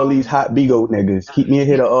ahead of all these Um hot Bigo niggas. Keep me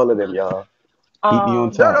ahead of all of them, y'all. Keep me on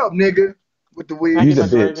um Shut top. up, nigga, with the Can I wig get Use a my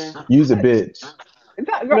shit. bitch. dragon? Use a bitch.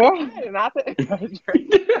 girl, No. I did not say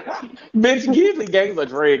Bitch, give me games of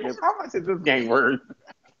dragons. How much is this game worth?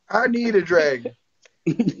 I need a dragon.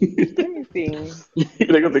 let me see.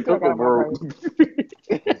 They're gonna Let me say see what I got Coco in my broke. purse.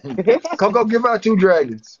 Coco, give out 2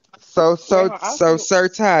 dragons. So, Wait, so, hold on, I'll so, see Sir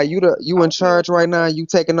Ty, you in I'll see charge what's in my right now? purse. You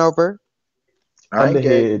taking over? I I'm ain't the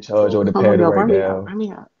gay. head charge or the Hold on, paddle y'all. right Run me out. now. Run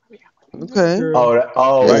me out. Okay.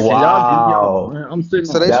 Oh, Right, can y'all give y'all? wow. Man, I'm sitting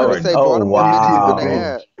So on a they That butt trying was, to right say now. oh, Baltimore bitches Yeah, win the man.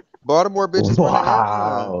 wow. ad. Baltimore bitches win the ad,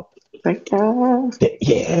 huh? Wow. Thank you.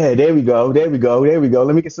 Yeah, there we go. There we go. There we go.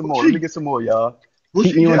 Let me get some Who more. Let me she? get some more, y'all. Who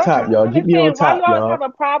Keep she me on But got? I top, don't y'all. Keep me on understand why you top, always have y'all. a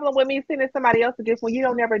problem with me sending somebody else a gift when you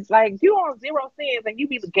don't never like you on 0 cents and you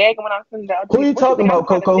be gagging when I'm sending the other Who people. you What you talking think I'm about,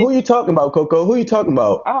 trying to Coco? send? Who you talking about, Coco? Who you talking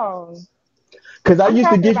about? Oh, Because I I'm used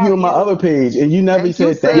to talking gift you about on my other you. page, and you never Thank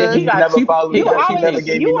you, said Yeah, thank you. he sis. You got never cheap. followed He me You got back. You cheap always never dates.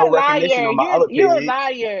 gave me you no a recognition liar. on my other You're a page.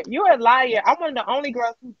 liar. You're a liar. I'm one of the only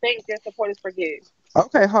girls who think their support is for gifts.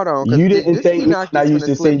 Okay, hold on, because You didn't this thank tea me knock when I is used finna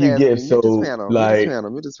to slip send you past me. gifts. Mute this So, panel. Mute this like, panel.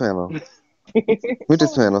 Mute this panel. Mute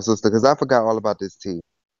this panel, sister, because I forgot all about this tea.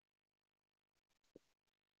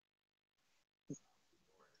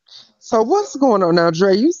 So what's going on now,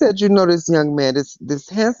 Dre? You said you know this young man, this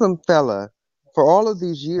handsome fella, for all of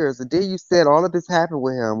these years, and then you said all of this happened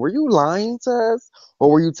with him. Were you lying to us, or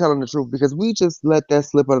were you telling the truth? Because we just let that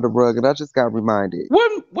slip under the rug, and I just got reminded.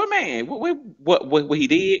 What man? What he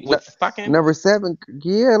did N- was fucking. Number 7,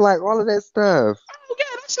 yeah, like all of that stuff. Oh yeah,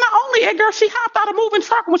 that's not only it, girl. She hopped out of moving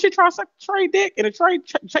truck when she tried to suck Trey dick, and the Trey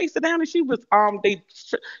chased her down, and she was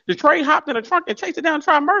the Trey hopped in the trunk and chased her down, and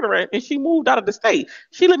tried to murder her, and she moved out of the state.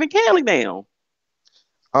 She live in Cali now.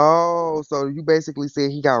 Oh, so you basically said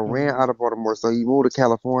he got ran out of Baltimore, so he moved to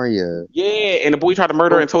California. Yeah, and the boy tried to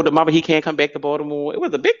murder her Oh, and told the mother he can't come back to Baltimore. It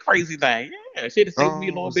was a big crazy thing. Yeah, she had to stay with me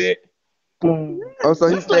a oh, little bit. oh, so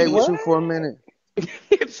he This stayed lady, with What? you for a minute.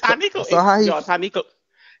 So, Tanika, so how he, y'all, Tanika,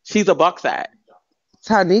 she's a Buckside. She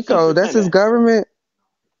Tanico, that's his pretending. government.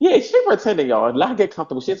 Yeah, she pretending, y'all. Let her get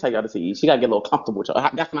comfortable. She'll tell y'all to see. She gotta get a little comfortable with y'all.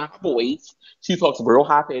 That's not her voice. She talks real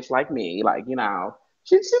high pitched like me. Like,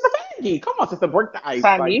 she's a faggy. Come on, sister, break the ice.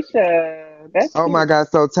 Like, Tanisha. That's Oh my cute. God,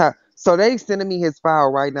 so they sending me his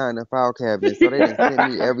file right now in the file cabinet. So they done sent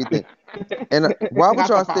me everything. And why would not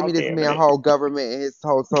the y'all send file me this man cabinet. whole government and his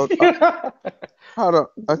whole hold on.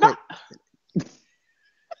 Not Okay.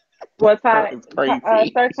 Well, her is crazy. Sir Ty,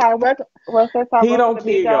 Sir Ty, He welcome don't to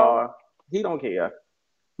care, Bigo. y'all. He don't care.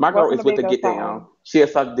 My girl Welcome is to with the Bigo, get Ty. down. She'll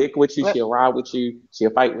suck dick with you. What? She'll ride with you. She'll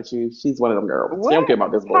fight with you. She's one of them girls. She don't care What?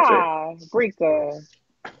 about this bullshit. Ty, Brika.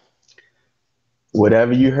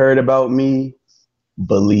 whatever you heard about me,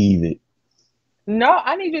 believe it. No,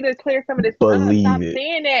 I need you to clear some of this up. Believe Stop it.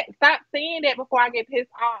 saying that. Stop saying that before I get pissed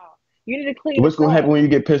off. You need to clean What's this gonna happen up. when you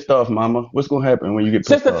get pissed off, mama? What's gonna happen when you get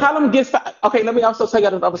pissed Sister, off? tell him gets. Okay, let me also tell you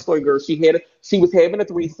this other story, girl. She was having a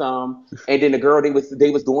threesome, and then the girl they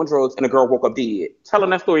was doing drugs, and the girl woke up dead. Tell him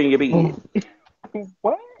that story in your bed.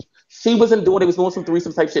 What? She wasn't doing. They was doing some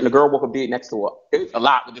threesome type shit, and the girl woke up dead next to her. It's a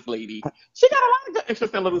lot with this lady. She got a lot of good,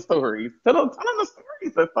 interesting little stories. Tell him the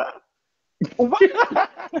stories, What?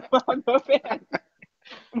 sister.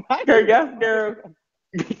 My Girl, goodness. yes, girl.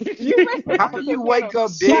 You made How it do to the you wake panel.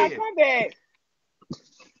 up Ty, dead? come back.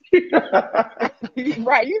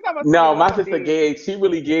 Right. You talking about somebody No, woke my up sister dead. gigs. She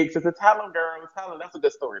really gigs. Sister, tell him, girl. Tell him. That's a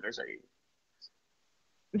good story, to shade.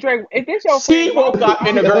 Drake, if this your She friend, why woke would you up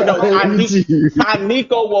and the always girl. No, why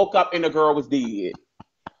Tanico woke up and the girl was dead.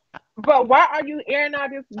 but why are you airing out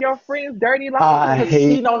your friend's dirty I laundry? Cause she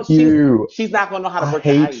hate know you. she's not gonna know how to I break the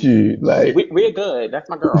hate ice. you. Like, We're good. That's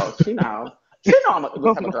my girl. She knows. She know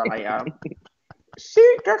what type of girl I am.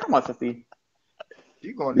 Girl, come on, sissy.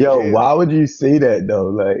 You going to yo, jail. why would you say that though?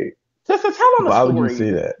 Like, Sister, tell them the why would you story.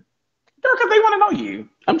 say that? Girl, cause they want to know you.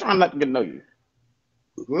 I'm trying not to get to know you.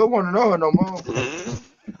 We don't want to know her no more.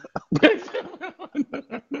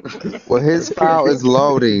 Well, his file is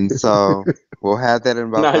loading, so we'll have that in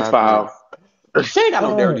about Nice 5 minutes. foul. She ain't got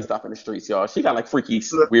no dirty Oh. stuff in the streets, y'all. She got like freaky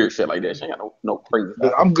Look, weird shit like that. She ain't got no crazy look,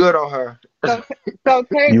 stuff. I'm good on her. So so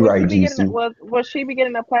Terry, You will right, she be getting Juicy. will she be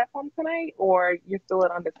getting a platform tonight or you're still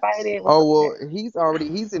undecided? What's Oh up with well, that?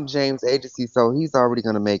 he's in James' agency, so he's already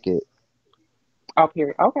gonna make it. Oh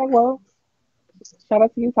period. Okay, well, shout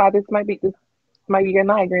out to you, Todd. This might be this Might be your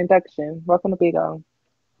night, your induction. Welcome to Bigo.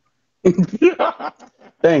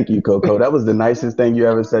 Thank you, Coco. That was the nicest thing you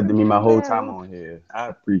ever said to me my whole time Yeah. on here. I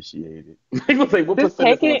appreciate it. He gonna say what Just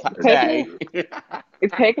percent is on take it, today?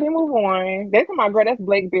 take it and move on. That's my girl. That's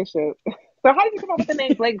Blake Bishop. So how did you come up with the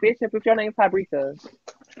name Blake Bishop if your name's Fabrica?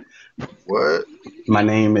 What? My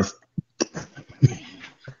name is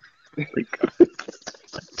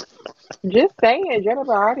Just saying,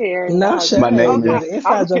 Jennifer out here. No, Nah, shut my just up. name You got is an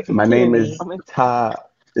I'm inside joke for my name is Kenny. I'm Ta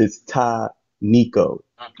Ty Nico.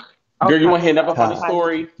 Girl, you okay. want to hear another funny Ty Okay.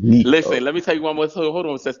 story? Listen, Nico. let me tell you one more. So, hold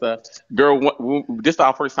on, sister. Girl, this is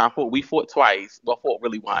our first time fought. We fought twice. Well, fought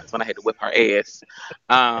really once when I had to whip her ass.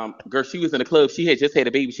 Girl, she was in the club. She had just had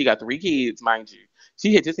a baby. She got 3 kids, mind you.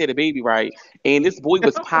 She had just had a baby, right? And this boy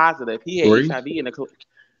was positive. He had Three? HIV in the club.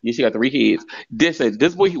 Yeah, she got 3 kids.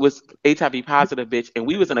 This boy he was HIV positive, bitch. And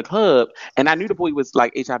we was in a club, and I knew the boy was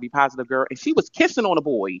like HIV positive, girl. And she was kissing on the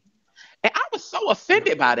boy. And I was so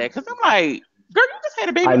offended by that because I'm like, girl, you just had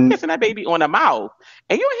a baby. You I kissing that baby on the mouth.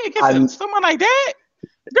 And you ain't here kissing I someone like that?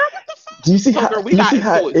 Girl, what the fuck? do you see So, how girl, we got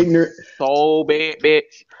into it ignorant so bad,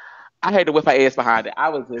 bitch. I had to whip her ass behind it. I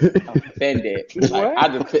was just offended. Like, What? I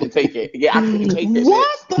just couldn't take it. Yeah, I couldn't take it, bitch.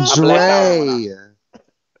 What the I blacked out on fuck? her. Dre.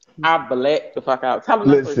 I blacked the fuck out. Tell him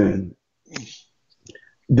that story, Drake. listen,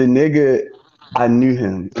 the nigga I knew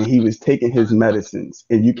him and he was taking his medicines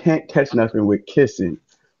and you can't catch nothing with kissing.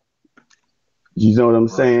 You know what I'm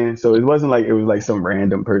saying? So it wasn't like it was like some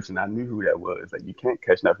random person. I knew who that was. Like you can't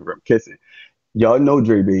catch nothing from kissing. Y'all know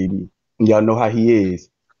Dre baby. Y'all know how he is.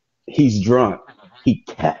 He's drunk. He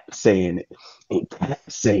kept saying it and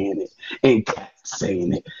kept saying it and kept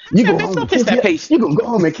saying it. You Man, go bitch, home don't and kiss kiss that your, patient. you gonna go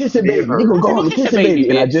home and kiss your Did baby. You her. gonna I go said, home don't and kiss kiss that your baby, baby.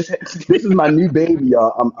 And I bitch. just this is my new baby,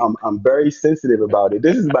 y'all. I'm very sensitive about it.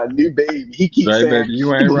 This is my new baby. He keeps Dre, saying, baby, you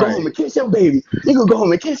you ain't gonna go right. home and kiss your baby. You gonna go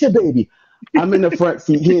home and kiss your baby. I'm in the front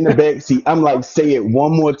seat, he in the back seat. I'm like, say it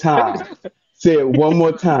one more time. Say it one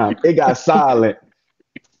more time. It got silent.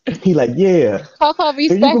 He like, yeah. Coco,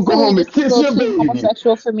 And you gonna go respectfully, home this and is a kiss little your too baby.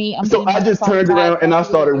 homosexual for me. I'm So getting I the just fuck turned out around and of I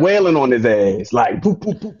started here. wailing on his ass, like poop,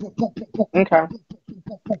 poop, poop, poop, poop, poop, poop, poop, Okay. poop, poop, poop, poop,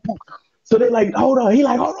 poop, poop, poop. So they like, hold on. He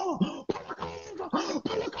like, hold on.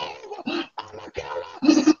 Pull the cover.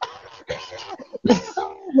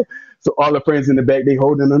 So all the friends in the back, they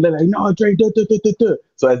holding him. They're like, no, Drake, duh, duh, duh, duh, duh.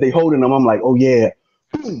 So as they holding him, I'm like, oh yeah.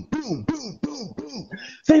 Boom, boom, boom, boom, boom.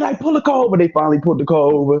 So they like, pull the car over. They finally pulled the car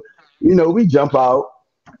over. You know, we jump out.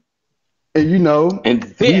 And And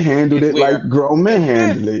we this handled is it where, like grown men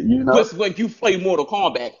and this handle it. was when you play Mortal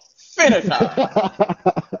Kombat. Finish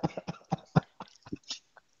her,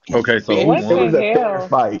 Okay, so who What It bitch. was the won? a fair hell?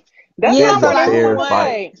 fight. That's It what Yeah, I'm was so a saying. like Who who fair won?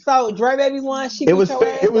 fight. won? So Dre Baby won, she It beat was your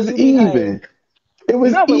fair. ass, It or was you beat her ass? even. It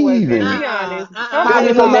was No, it wasn't. Be even. honest. It I was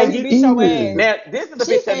didn't know my Baby, she like hands. beat your ass. even. Now, this is the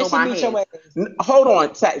She bitch that said know she my beat your hands. ass. Hold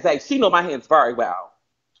on, Zach. She know my hands very well.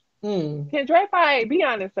 Hmm. Can Dre fight? Be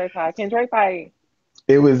honest, Sir Ty. Can Dre fight?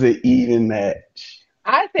 It was an even match.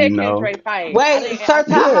 I You said, can know. Dre fight? I Wait, didn't. I Sir said, Ty,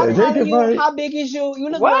 can how Yeah, Dre tall Drake are can fight? you? fight. How big is you? You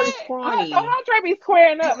look What? very So scrawny. how Dre be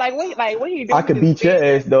squaring up? What he do? I He could just beat your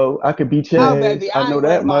ass though. I could beat your Oh, ass. baby, I I know ain't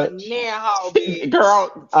worried that about much. near how, bitch.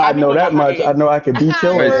 Girl, I I be know worried that about her much. I ass. know I could beat I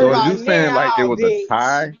your ain't Wait, worried so ass. is about you near saying like it how, was a bitch.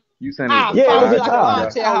 tie? You saying it was I'll a Yeah, it fight was you tie a like a between tie. y'all?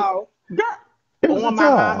 armchair hoe. Girl, It was a on my tie.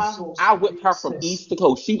 mama, I whipped her from east to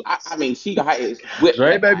coast. I mean, she got her ass whipped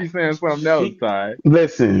Dre that baby night. saying something else, She, tie.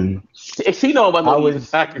 Listen, she know about no I even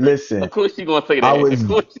was time, girl. listen. Of course she gonna say I that. Of was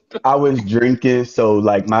course. I was drinking, so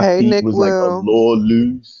like my Hey, feet Nick was like a Will. little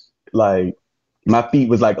loose. Like my feet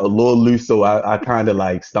was like a little loose, so I kind of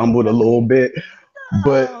like stumbled a little bit.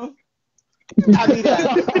 But Oh, she got beat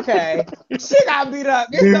up. It's okay. She got beat up.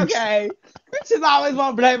 It's okay. Bitches always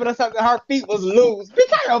want to blame it on something. Her feet was loose.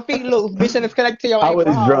 Bitch, how your feet loose? Bitch, and it's connected to your I ankle.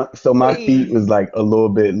 was Hoe. drunk, so my feet Please. was like a little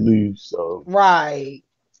bit loose. So Right.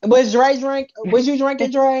 Was Dre drink? Was you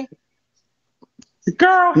drinking, Dre?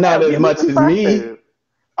 Girl, not hell as yeah, we much was as me. festive.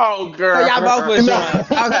 Oh, So y'all both was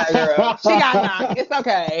drunk. Not, Okay, girl. She got knocked. It's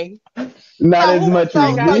okay. not So as who? much Dre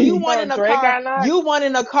as got So you me. won so in a Dre car. got knocked. You won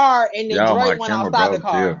in a car, and then Yo, Dre my went camera outside the broke too.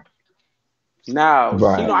 car. No,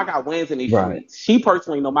 she know Right, I got wins in these right. streets. She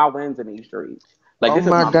personally know my wins in these streets. Like Oh this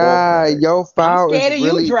is my my God, birthright. your I'm foul is scared of you,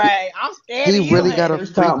 really. Dre. I'm scared He of you, really The got a honey.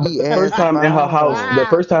 first time, but freaky the first ass time in her house, foul. the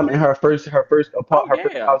first time in Oh her first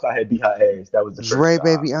yeah. house, I had beat her ass. That was the first Dre, time.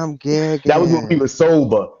 baby, I'm That was when we gagging. was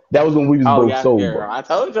sober. That was when we was Oh both yes, sober. girl. I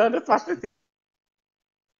told you this fucking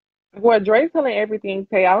Well, Dre's telling everything.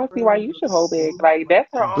 Tay, I don't see why you should hold back. Like that's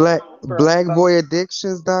her own girl. So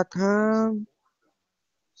Blackboyaddictions.com.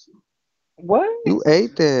 what? You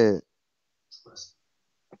ate that.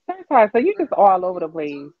 Certified. So you just all over the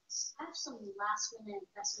place.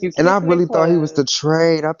 You And I kissing in really thought he was the clubs.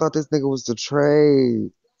 trade. I thought this nigga was the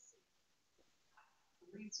trade.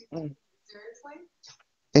 Mm.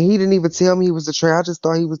 And he didn't even tell me he was the Trey. I just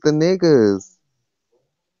thought he was the niggas.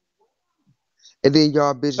 And then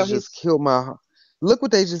y'all So bitches he's just killed my. Look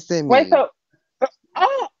what they just sent wait. me. So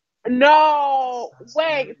oh no,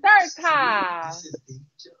 wait, third time.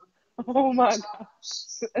 Oh my god,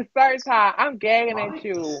 third time. I'm gagging at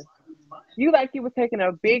you. You like you was taking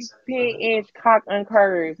a big 10-inch cock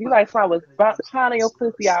uncurved. You like I was pounding your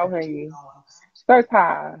pussy out, honey. Third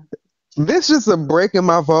time. This just a break in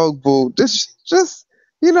my Vogue boo. This just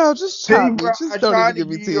just See, chop me. bro, I Just don't even tried to give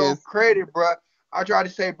me give you your tears. credit, bro. I tried to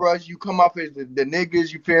say, bro, you come off as the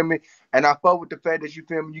niggas, you feel me? And I fuck with the fact that you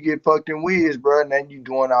feel me, you get fucked in wigs, bro, and then you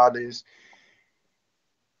doing all this.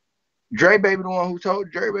 Dre Baby, the one who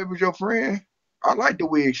told Dre Baby was your friend. I like the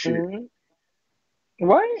wig shit. Mm-hmm.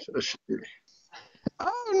 What? So, shit.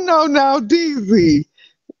 Oh no, DZ.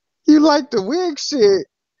 You like the wig shit.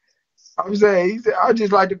 I'm saying, he said, I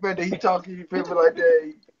just like the fact that he talking, you feel me, like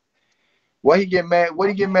that. Why he get mad? What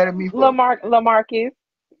he get mad at me for? Lamarcus.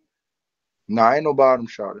 Nah, I ain't no bottom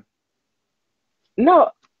shorter. No,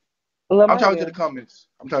 I'm talking to the Lamarcus. comments.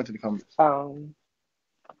 I'm talking to the comments. All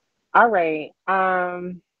right.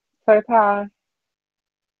 Third time.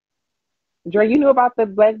 Dre, you knew about the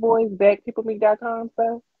Black Boys Back PeopleMeet.com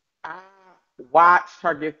stuff? I watched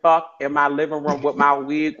her get fucked in my living room with my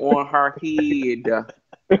wig on her head.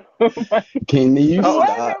 Can you Oh,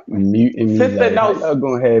 stop muting me? sister, Like, how no, y'all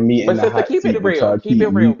gonna have me in but the sister, hot keep seat, it but real. y'all Keep keep it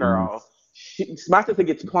real, muting me? girl. My sister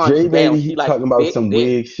gets Dre plunged down. baby, She he like talking about big some dick.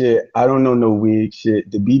 wig shit. I don't know no wig shit.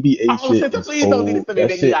 The BBA Oh, shit sister, is please don't do this old. to me. That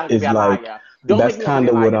Make me shit out to be is a like liar. Don't make me out to be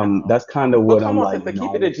a liar now. that's kind of But what come I'm on, like sister,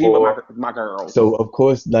 keep it a known G with for. my girls. So of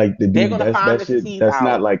course, like the They're BB, gonna that's find that the shit. teeth That's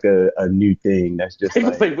not out. like a new thing. That's just They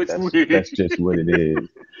gonna like say which that's wig. just what it is.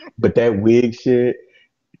 But that wig shit,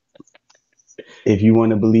 if you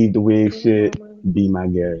want to believe the wig shit, be my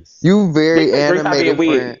guest. You They very say Dre stop being animated,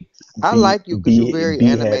 friend. wig. I Be like you because you be very be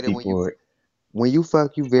animated happy for it. when you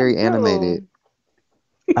fuck. You I very animated. do.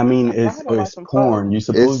 I mean, I don't like it's some fuck. porn. You're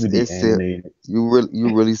supposed It's to be it's it. animated. You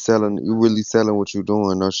really selling what you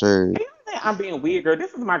doing. No shade. And I think I'm being weird, girl.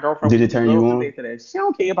 This is my girlfriend. Did We it be turn you love to on? bed to that. She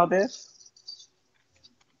don't care about this.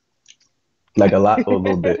 Like a lot or a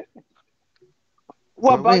little bit?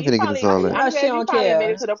 Well, Girl, we but ain't you finna get into finally, all How you that. know I'm she glad you don't finally made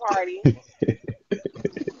care? it to the party.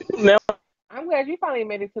 No, I'm glad you finally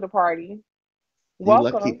made it to the party. You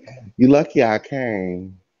lucky. Welcome. You lucky I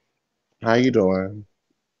came. How you doing?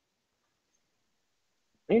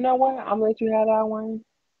 You know what? I'm gonna let you have that one.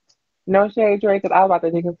 No shade, Drake, because I was about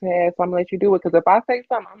to take his ass, so I'm gonna let you do it. Because if I say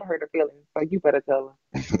something, I'm gonna hurt her feelings. So you better tell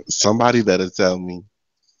her. Somebody better tell me.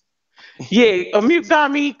 yeah, mute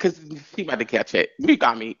got me because she about to catch it. Mute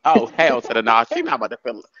got me. Oh hell to the no, she not about to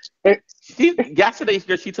feel it. She yesterday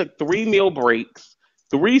she took 3 meal breaks,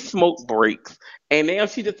 3 smoke breaks, and now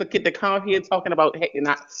she just get to come here talking about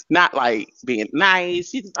not like being nice.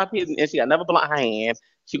 She just up here and she got another blunt in her hand.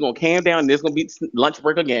 She gonna calm down. There's gonna be lunch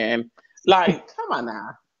break again. Like, come on now,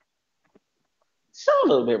 show a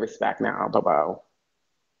little bit of respect now, Bobo.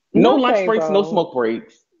 No No lunch shade, breaks, no bro. smoke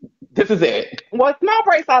breaks. This is it. Well, small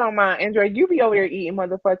breaks, I don't mind. And Dre, you be over there eating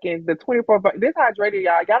motherfucking the 24. This how Dre do,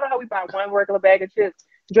 y'all. Y'all know how we buy one regular bag of chips?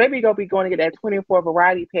 Dre be gonna be going to get that 24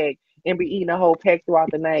 variety pack and be eating a whole pack throughout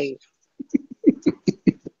the night.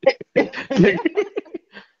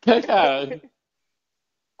 Okay.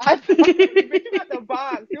 I told you, bitch, you got the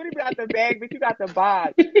box. You don't even got the bag, bitch. You got the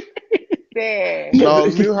box. There. No,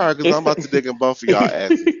 mute her because I'm about to dig in both of y'all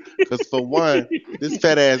asses. Because for one, this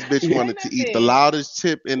fat ass bitch Say wanted to eat the nothing. loudest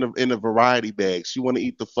chip in the variety bag. She want to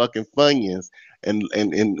eat the fucking Funyuns and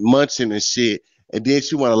munching and shit. And then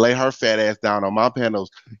she want to lay her fat ass down on my panels.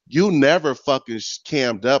 You never fucking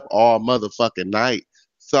cammed up all motherfucking night.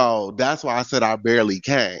 So that's why I said I barely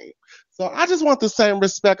came. So I just want the same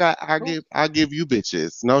respect I give you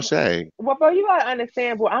bitches. No shade. Well, bro, you gotta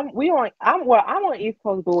understand, boy. I'm on East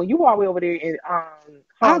Coast, boy. You all the way over there in I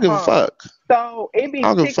don't Hong give a Kong. fuck. So it I be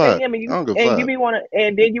don't give a 6 fuck. a.m. I don't give a and you fuck. be wanna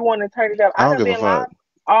and then you wanna turn it up. I I don't done give a been live fuck.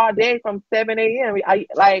 all day from 7 a.m. I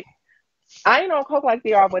ain't on coke like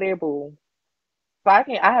they are over there, boo. So I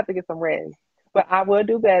have to get some rest. But I will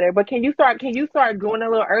do better. But can you start going a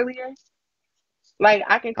little earlier? Like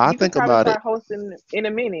I you can think probably about it. start hosting in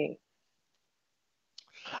a minute.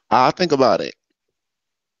 I think about it.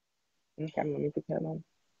 Okay, let me put that on.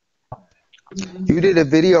 You did a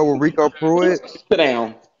video with Rico Pruitt. Sit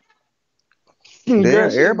down. Girl, Damn, she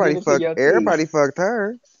was everybody digging through fucked. your teeth. Everybody fucked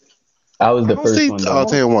her. I was I the don't first see. one I'll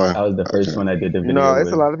though. tell you one. I was the first Okay. one that did the No, video it's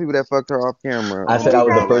with a him. lot of people that fucked her off camera I on said I was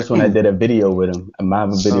the TikTok. first one that did a video with him. My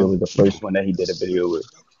video Oh. was the first one that he did a video with.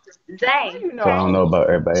 How you So I don't know know? about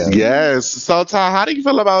everybody else. Yes. So Ty, how do you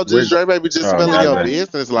feel about just We're Dre baby just oh spilling never your mind.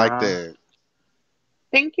 business like that?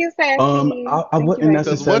 Thank you, Sassy. I Thank you, wouldn't baby.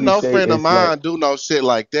 Cause when necessarily no say friend of it's like mine do no shit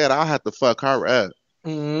like that, I'll have to fuck her up.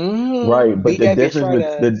 right, but Beat that bitch right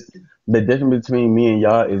up. the difference between me and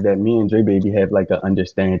y'all is that me and Dre Baby have like an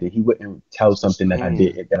understanding. He wouldn't tell something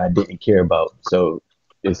Mm. that I didn't care about. So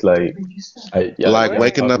it's like Like y'all What?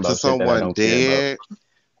 waking talking up to about shit that I someone don't care about. dead.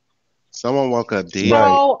 Someone woke up dead.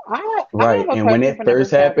 Right. So I Right. have a And when question it for number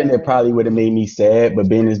first happened, it 7. probably would have made me sad. But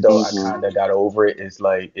being as though I Hmm. kind of got over it, it's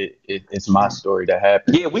like it's my story that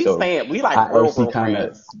happened. Yeah, So we like I real, actually real kind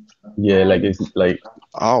of, friends. yeah, like it's like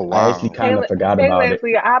Oh I actually wow. Hey, kind of forgot hey, about it.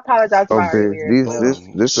 Leslie, I apologize for Oh, my bitch, earlier this stuff. this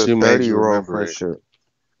this a She made you 30-year-old remember it. friendship.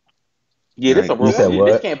 Yeah, this a You real said Yikes. friendship.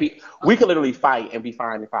 This what? can't be. We could literally fight and be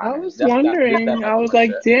fine in I 5 minutes. was That's that wondering. type I of was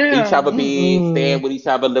like, friendship. Each other damn. bed, staying Mm-mm. with each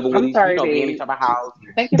other, living with I'm each, sorry, being in each babe. other's house.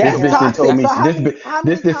 Thank you for This That's bitch sharing. that told toxic. me So How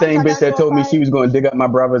this many the times same y'all bitch got that into a told me she fight? was going to dig up my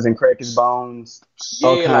brothers and crack his bones.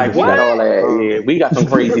 All yeah, kinds like of we got shit. all What? that. Yeah, we got some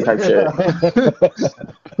crazy type shit.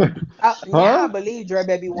 Now I Huh? believe Dre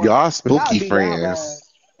Baby wanted. Y'all Y'all spooky be down bad.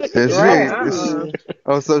 friends. And Right? she, Uh-uh.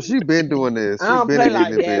 oh, so she been doing this. I She don't been play getting like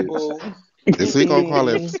the that, bitch. boo. Is we gonna call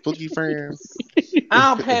it Mm-mm. spooky friends? I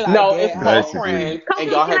don't play like No, it's that, called ho. Basically. friends, and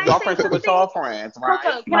Coco, y'all can have I y'all say friendship with something? y'all friends, right?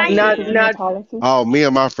 Coco, can I Not, say not, something? not. Oh, me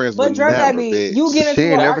and my friends would But Dre never, Baby, you get bitch. She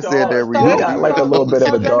into ain't a never said that, so You Rio. so got like a so little bit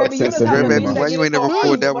of so a Dre dark Baby, you sense the of type Dre of baby, bitch humor. that why get you ain't into never an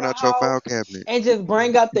pulled argument that with one a out your hoe file cabinet? and just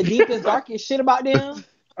bring up the deepest, darkest shit about them.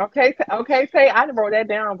 Okay, okay, say I done wrote that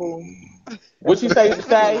down, boo. That's What for you say? sure.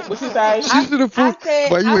 Say what you say? She should have pulled.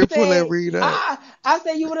 Why you I ain't pull that said, read up? I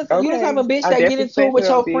said you the type Okay, of bitch I that get definitely into it stand with up,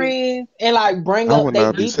 your bitch. friends and like bring I up will they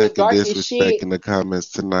not be deepest, taking darkest disrespect shit. in the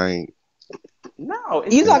comments tonight. No,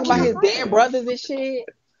 it's You just talking Thank we about just his you. dead friends. brothers and shit.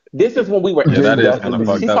 This is when we were. Yeah, Just that is kind of definitely.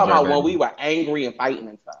 fucked She's up, talking Dre about when Baby. we were angry and fighting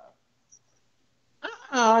and stuff.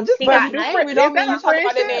 Just He because got you Do angry is don't angry. mean that you a talk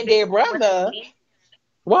about that friendship? man A big dead with a brother. kid.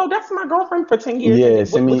 Well, that's my girlfriend for 10 years. Yeah,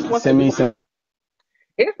 What you want to send say? me some.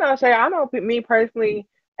 It's not Shay. I know me personally.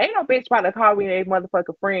 Ain't no bitch about to call me a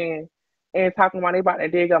motherfucking friend and talking about they about to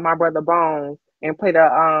dig up my brother bones and play the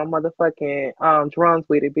motherfucking drums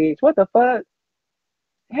with it, bitch. What the fuck?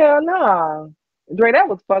 Hell no. Dre, that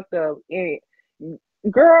was fucked up. And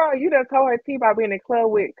girl, you done told her T about being in the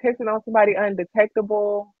club with kissing on somebody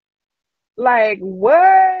undetectable. Like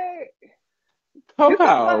what? You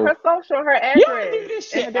can pull up Coco, her social, her y'all do address,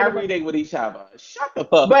 this and shit her date of every birth. day with each other. Shut the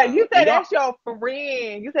fuck But you up. And said y'all, that's your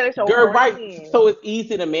friend. You said that's your girl, right? friend. So it's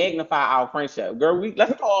easy to magnify our friendship, girl.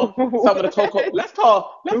 Let's call some of the Coco. What? Let's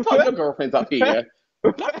call What? your girlfriends up here.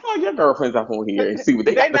 Let's call your girlfriends up on here and see what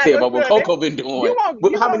they They got to not say about what listen. Coco been doing. You won't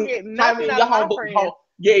get How nothing many out your of my friends.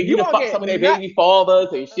 yeah, you You done won't fuck get some of their not. baby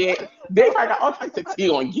fathers and shit. They probably got all types of tea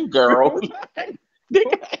on you, girl. They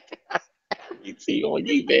got every tea on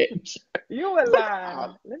you, bitch. You a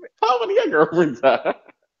lie. How many of your girlfriends are?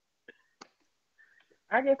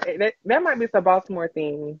 I guess that might be some Baltimore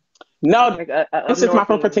thing, No, like a up it's just my north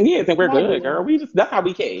friend for 10 thing. years and we're Might good, be. girl. That's how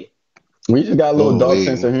we came. We just got a little Oh, dark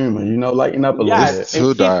sense of humor. Lighten up a little Yes, it's bit. and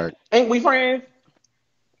too she dark. ain't we friends?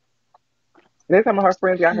 That's some of her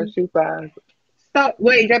friends got her shoe size. So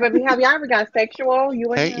wait, JB, have y'all ever got sexual?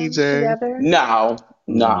 You and Hey, him EJ. together? No,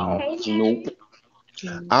 no, No, Hey, nope. Jay.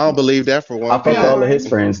 I don't believe that for I one fucked bit. all of his Corn.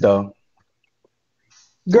 friends though.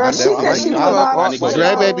 Girl, I she never Well, I said know like she you was You like I fuck about all. honest Wait a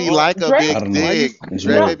Dre minute. baby No, like a Drake. I big don't know. are you dick.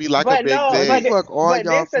 Dre No, Dre, baby like a but big no, You dick. fuck all but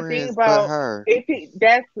y'all this the thing friends but about her.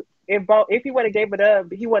 if he would have gave it up,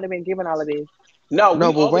 he wouldn't have been given all of this. No, No,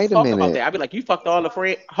 we but always wait a talk about minute. that. I'd be like, you fucked all the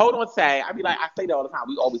friends. Hold on, say. I'd be like, I say that all the time.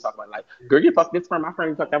 We always talk about it. Like, girl, you fucked this friend, my friend,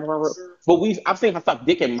 you fucked that friend. But I've seen her suck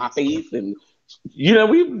dick in my face, and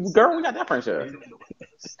we got that friendship.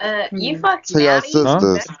 You Hmm. fucked So y'all Natty. Huh?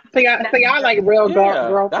 sisters. That's So y'all like real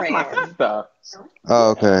Yeah, that's my girlfriends. sister.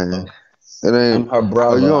 Oh, Yeah, okay. It ain't. I'm her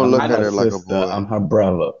Oh, you brother. don't I'm look not I at her know. her like a sister. boy. I'm her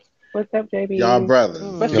brother. What's up, Y'all JB?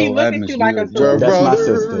 But brothers. she Yo, look at Agnes, you you like a a you a We're That's sister. my female?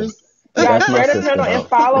 sister. brothers. Y'all That's my share the sister channel and though.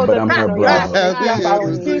 follow But the I'm her channel, y'all. brother. Make sure y'all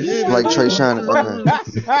following Champions, me. give Like me Trey a Shine. Okay.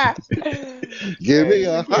 give me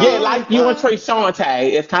a Yeah, high like you and Mm-mm. Trey five.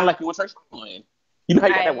 Shante. It's kind of like you and Trey Sean. You know how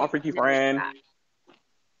you got that I one freaky never knew friend? that.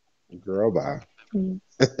 Girl, bye.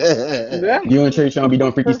 Yeah. You and Trey Sean be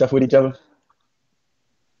doing freaky stuff with each other?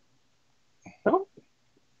 Oh,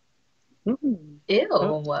 Mm.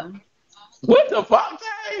 oh. Ew. What the fuck,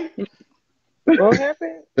 Tay? What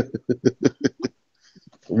happened?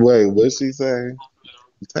 Wait, what'd she say?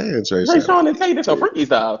 Tay and Trey Trey Shot. Sean and Tay did some freaky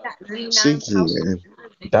stuff. That She 99 pound can.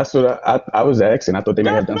 That's what I was asking. I thought they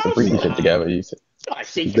may have Girl, done some no, she freaky shit not. together. You said, Like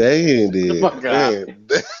she can. They ain't Shut the did. fuck up.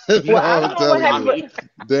 Man, Well, I no, don't I'm know what telling happened, you. but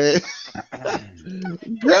They,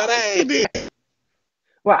 girl, they ain't did.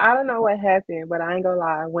 well, I don't know what happened, but I ain't gonna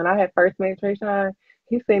lie. When I had first met Trayshawn,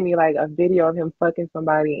 he sent me like a video of him fucking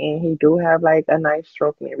somebody, and he do have like a nice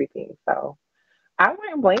stroke and everything. So I went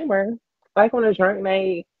can't blame her. Like on a drunk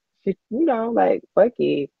night, she, like fuck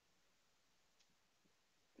it,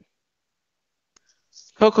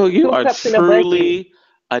 Coco, you two are cups in a bucket. truly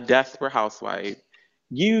a desperate housewife.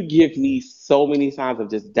 You give me so many signs of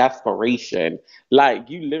just desperation. Like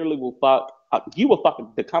you literally will fuck. You will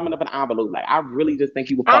fuck the coming of an envelope. Like I really just think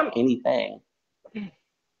you will fuck I'm anything.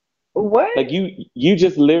 what? Like you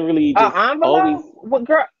just literally A just always envelope? What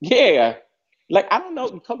girl? yeah. Like I don't know,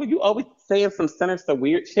 Coco. You always saying some sinister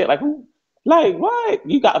weird shit. Like who? Like what?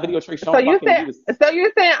 You got a video of Trey So Sean you fucking. said, You was. so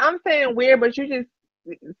you're saying I'm saying weird, but you just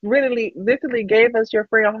really literally gave us your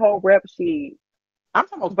friend a whole rep sheet. I'm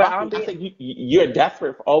talking about But I'm fucking. I being think you're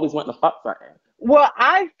desperate for always wanting to fuck something. well,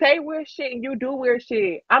 I say weird shit and you do weird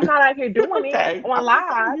shit. I'm not out here doing it Okay, on I'm just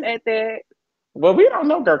telling live you. at that. Well, we don't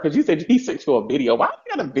know, girl, because you said he sent you a video. Why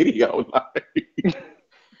you got a video?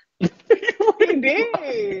 He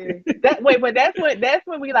did. That wait, but that's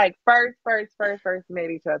when we like first met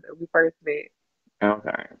each other. We first met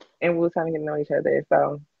Okay. and we were trying to get to know each other.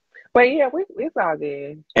 So, but yeah, it's all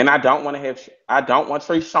good. And I don't want to have. I don't want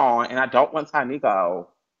Trey Sean, and I don't want Tynico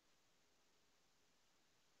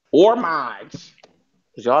or Maj,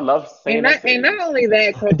 because y'all love saying And those not things. only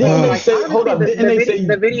that, Didn't Coco. they Like say? Hold honestly, up. Didn't they say?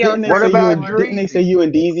 the video Didn't they What say turned you me about and? on. Didn't they say Dreezy? you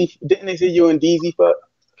and Deezy? Didn't they say you and Deezy fuck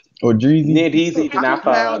or Dreezy? Ned Easy did I not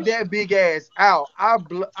found fudge. that big ass out. I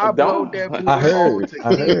blowed that Don't. I booty hole heard. to I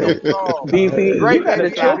Kingdom heard. Come. I DC, heard. you Drake gotta and The truth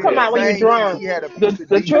stop Bianca come it. out when you sang that drunk. he had a piece of The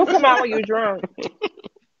D. truth come out when you drunk.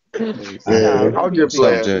 I No, heard. leave I'm just DC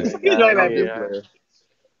playing. alone. Subject. I'm just Yeah. playing.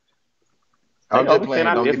 They I'm just always saying playing.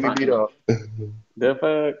 I Don't did get me beat something. up. The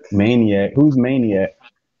fuck? Maniac. Who's Maniac?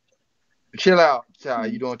 Chill out,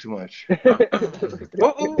 child. You doing too much. Oh,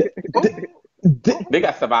 oh, They, oh, they, oh, They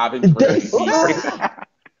got surviving they Dreezy. said.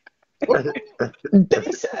 oh.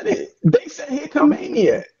 They said it. They said here come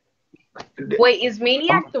Maniac. Wait, is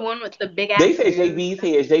Maniac the one with the big They ass said boobs? JB's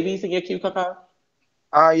here. Is JB's in your queue, Coco?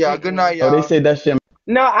 Yeah. Good Mm-mm. night, Oh, they y'all. said that shit.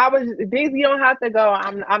 No, I was Daisy. You don't have to go.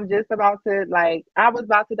 I'm just about to like. I was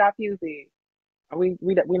about to diffuse it. We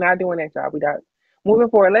not doing that, y'all. We not moving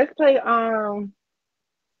forward. Let's play. I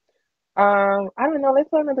don't know. Let's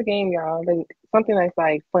play another game, y'all. Like something that's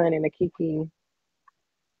like fun and a kiki.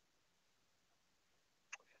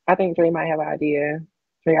 I think Dre might have an idea.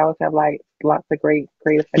 Dre always have like lots of great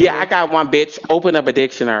creative Yeah, I ideas. got one, bitch. Open up a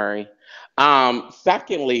dictionary.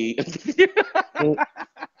 Secondly, Mm,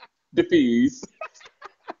 diffuse.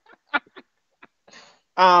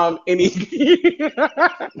 Any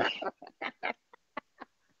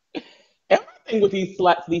everything with these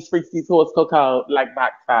sluts, these freaks, these whores, Coco, like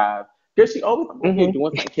back five. Girl, she always come over here mhm.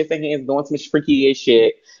 doing something, kissing hands, doing some freaky ass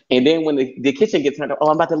shit. And then when the kitchen gets turned up, oh,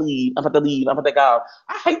 I'm about to leave, I'm about to leave, I'm about to go.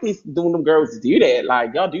 I hate these doing them girls do that.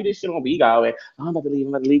 Like, y'all do this shit on Bigo and oh, I'm about to leave,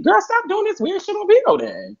 I'm about to leave. Girl, stop doing this weird shit on Bigo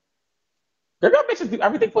then. Girl, y'all bitches do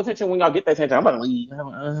everything for attention when y'all get that attention. I'm about to leave.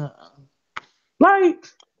 Like,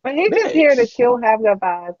 But he's just here to bitch. chill, have good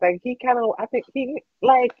vibes. Like he kind of, I think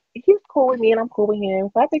he's cool with me and I'm cool with him.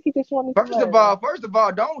 So I think he just want me some love. First of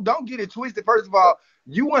all, don't get it twisted. First of all,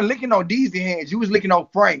 you weren't licking on Deezy hands. You was licking on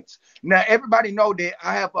Frank's. Now everybody know that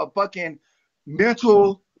I have a fucking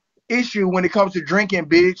mental issue when it comes to drinking,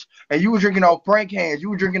 bitch. And you was drinking on Frank hands. You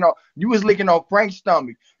was licking on Frank's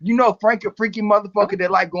stomach. You know Frank a freaky motherfucker that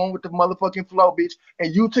like going with the motherfucking flow, bitch.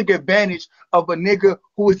 And you took advantage of a nigga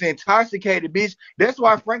who is intoxicated, bitch. That's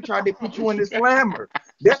why Frank tried to put you in the slammer.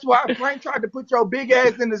 That's why Frank tried to put your big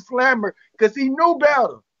ass in the slammer, because he knew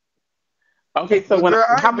better. Okay, so But when girl,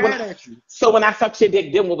 I how ain't when mad at you. so when I sucked your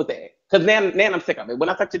dick, then what was that? Because now I'm sick of it. When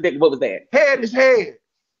I sucked your dick, what was that? Head is head.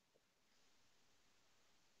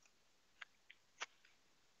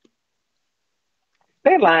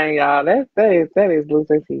 They lying, y'all. That is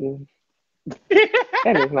loser tea.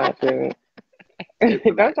 That is not true. Oh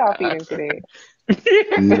my Don't y'all feed god. into that.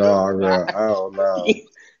 No, girl, I don't know.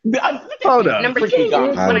 Look at Hold you, up. Number freaky two, It's I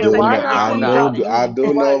when I gum. loser. do suck Why your know, dick, y'all I you feed drop know, into it. I it? do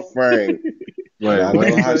know Right. Frank, and Wait, I what know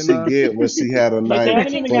you how say she now? get when she had a But they night haven't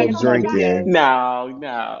Continue even full got your of into no story. drinking. Sorry. She no,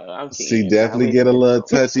 I'm kidding. I definitely really get a can't. little I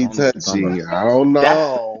touchy don't know what you're talking about. touchy. I don't That's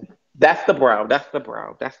know. that's the bro. That's the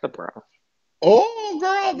bro. That's the bro. Oh,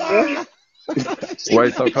 girl, Yeah. bye.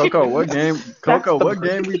 Wait, so Coco, what game? That's Coco, the what bro.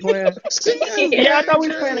 game we playing? She is Yeah, I thought we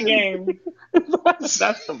was playing a dangerous. game.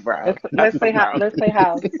 That's the bro. Let's That's the play bro. let's play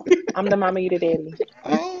house. I'm the mama, you the daddy.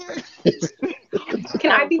 Oh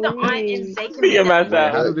Can I Oh be the aunt and please. Zay can Me be and the Wait,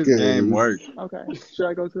 uncle? how myself. do my this game goodness. work? Okay. Should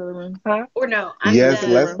I go to the other room? Huh? Or no, I'm Yeah, Yes, go to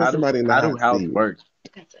the let's the. put room. somebody in the How do hot house seat. work?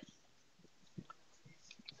 Gotcha.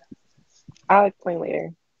 I'll explain later.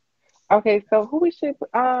 Okay, so who should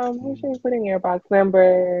we put in your box?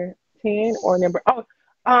 Number 10 or number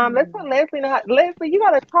let's put Leslie in the hot. Leslie, you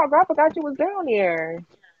gotta talk. I forgot you was down there.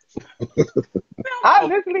 No, I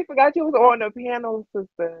literally forgot you was on the piano,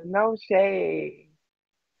 sister. No shade.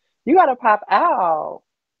 You gotta pop out.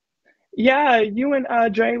 Yeah, you and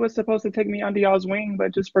Dre was supposed to take me under y'all's wing,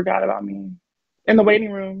 but just forgot about me in the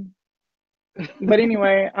waiting room. But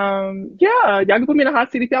anyway, yeah, y'all can put me in a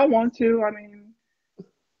hot seat if y'all want to. I mean,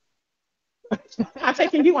 I'm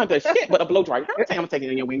taking you under shit with a blow dry. Don't say I'm taking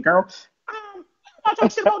you in your wing, girl. I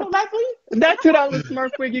thought shit about no Leslie. that $2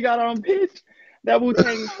 Smurf wig you got on, bitch. That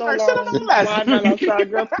Wu-Tang so Shit about long. Leslie. Why not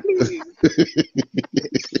outside, girl? Please.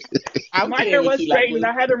 I'm My paying hair you, was too, straightened.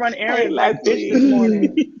 Leslie. I had to run Hey, errands like bitch this Leslie.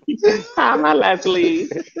 morning. Hi, my Leslie.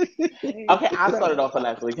 Hey, Okay, I so started off for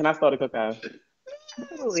Leslie. Can I start a cookout?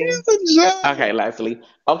 Absolutely. She's a joke. Okay, Leslie.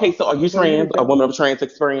 Okay, so are you go get a trans? A job. woman of trans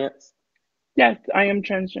experience? Yes, I am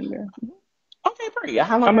transgender. Okay, pretty.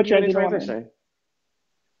 How long I'm a have you been in transgender woman. transition?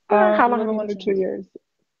 Yeah, how A long have little you been under in 2 years.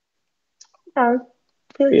 Okay,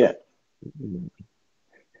 period.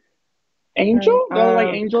 Angel? Right. Go like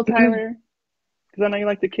Angel Tyler. Because I know you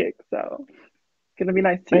like to kick, so gonna be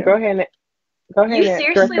nice to And go you. ahead and You stretch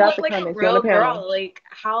seriously out look the like a comments. You on the real panel. girl. Like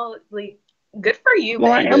how? Like good for you,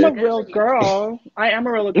 Well, I bitch. am a Good real for you. girl. I am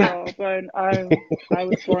a real girl, but I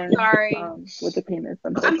was born Sorry. with a penis,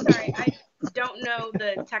 I'm unfortunately. sorry. I don't know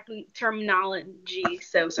the terminology,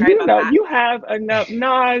 so sorry You about know, that. you have enough.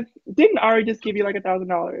 Nas didn't Ari just give you like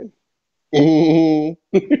 $1,000?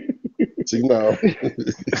 She know.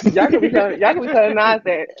 Y'all could be telling Nas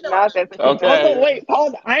that so she Also, Okay. wait,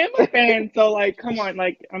 pause. I am a fan, so like, come on,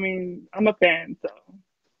 like, I mean, I'm a fan, so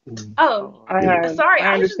Oh, sorry. I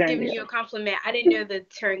I was just understand giving you. you a compliment. I didn't know the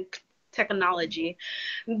term technology.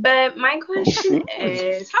 But my question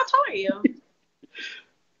is, how tall are you?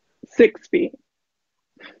 6 feet.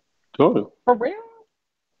 Cool. for real.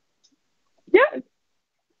 Yes,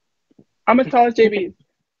 I'm as tall as Jaybz.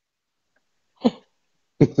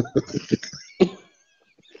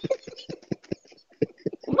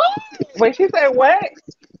 Wait, she said what?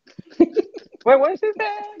 Wait, what she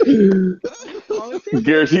said? Tall as Jaybz.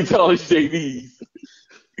 Girl, she told us JD's.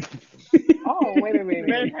 Oh, wait a Red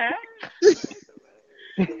minute. hat.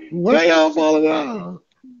 Why y'all falling off?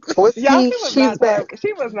 Well, Y'all, see, she's back.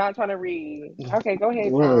 she was not trying to read. Okay, go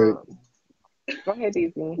ahead, Right. go ahead,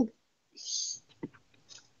 Disney.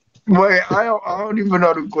 Wait, I don't even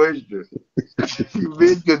know the question.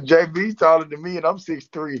 Because JB's taller than me and I'm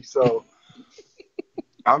 6'3", so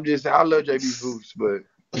I love JB's boots, but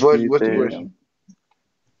Me what's the too. question?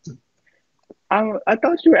 I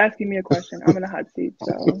thought you were asking me a question. I'm in a hot seat,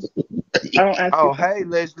 so I don't ask you Oh, hey,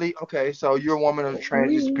 questions. Leslie. Okay, so you're a woman of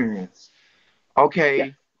trans Mm, experience. yes.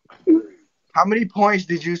 Okay, how many points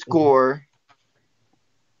did you score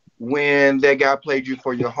when that guy played you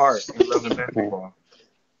for your heart in Love and Basketball?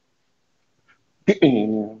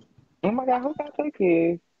 Oh my God, who got that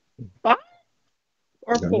kid? 5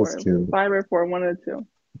 or That was 4? cute. 5 or 4, one of the two.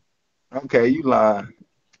 Okay, you lying.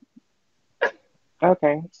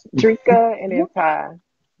 Okay, Drika and then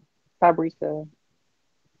Fabrica.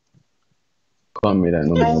 Call me that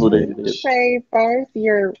no more, Who they bitch. Um, did. Say first,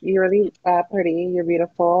 you're really pretty, you're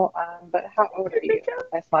beautiful. But how old are you?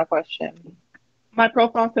 That's my question. My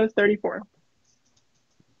profile says 34.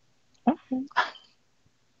 Okay. Oh,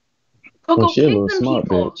 Coco, she a kick little them smart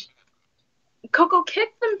people. bitch. Coco, kick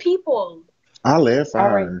them people. I live for All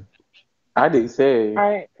right, her. I did say. all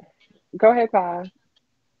right. Go ahead, Ty.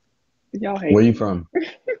 Y'all Where hate you me. from?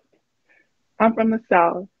 I'm from the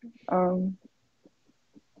South. Um,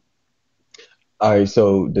 All right,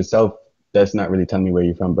 so the South, that's not really telling me where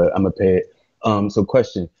you're from, but I'm a pay it. So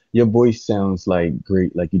question, your voice sounds like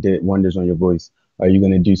great, like you did wonders on your voice. Are you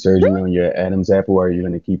gonna do surgery on your Adam's apple or are you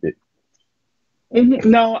gonna keep it?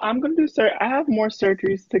 no, I'm gonna do I have more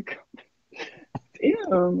surgeries to go.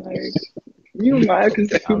 Damn, like you mad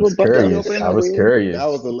because I people was busted me curious. open in I the was wig? That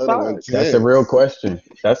was curious. a little Fuck. That's a real intense. question.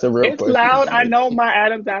 That's a real It's question. loud. I know my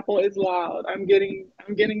Adam's apple is loud. I'm getting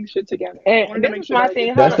shit together. I And wanted to this make is sure that my I get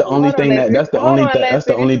thing. That's that the out. only Hold on, thing that Leslie. that's the only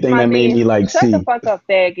Leslie. This is thing my that made me thing. like Shut the see. fuck up,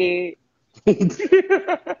 faggot.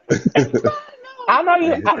 It's fine. I know No,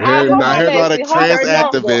 you. like Hold Now on, here go the Leslie. Hold trans on. very No,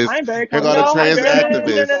 comfortable. activist. I'm very Here go the no, comfortable. I'm trans very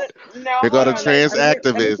activist. comfortable. no. Here go Hold the on, trans Let me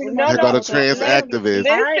Leslie. activist. tell you No, Here something, go the no. Coco. trans activist.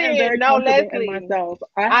 I am Listen, very no, comfortable in Leslie. myself.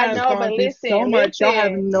 I I have know, gone but through so much. Y'all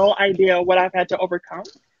have listen. no idea what I've had to overcome.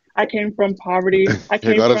 I came from poverty. I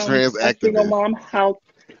Here came go the from trans a single activist. mom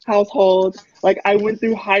household. Like I went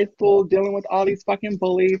through high school dealing with all these fucking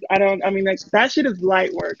bullies. I mean, like that shit is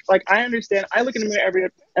light work. Like I understand. I look in the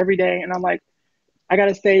mirror every day and I'm like, I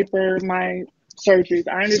gotta save for my surgeries.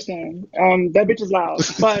 I understand. That bitch is loud.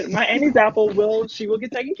 But my Annie's apple will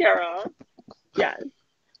get taken care of. Yes.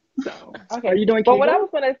 So are Okay, you doing but what I Kegels? was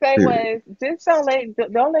gonna say Period. was just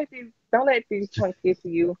don't let these points get to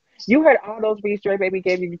you. You heard all those reads Dre Baby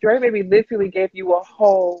gave you. Dre Baby literally gave you a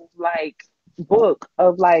whole like book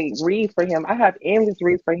of like reads for him. I have endless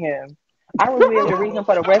reads for him. I will be able to read him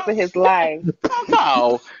for the rest of his life.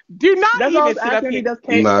 Coco, do not That's why I even was sit up asking when he here. does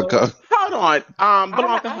Nah, Kango. Hold on,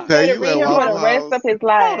 Blanca. I will be hey, able to you read at him for the Waffle rest of House? his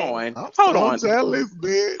Hold life. on, I'm hold so on, jealous,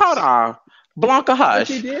 hold bitch. on. Blanca, But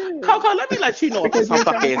you hush. did. Coco, let me let you know about Because you some were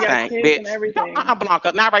fuck telling us ass he has thing, kids and bitch. Don't, everything.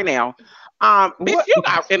 Blanca, not right now. Bitch, What? you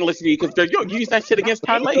got endless view because you'll use that shit against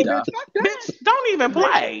her Kango, later. bitch, fuck that. Bitch, don't even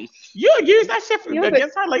Bitch, play. You'll use that shit You was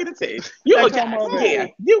against her later too. that You'll come just, over. yeah,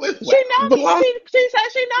 you as She well. know me. Blanc. She said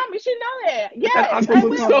she know me. She know that. That Yes, I octopus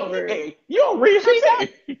come will. So, over. yeah, you'll read her She know.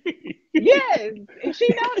 too. Yes, she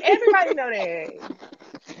know. Everybody know that.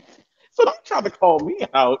 So don't try to call me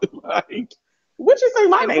out. Like, what you say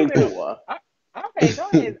my And name put it. for? Okay, go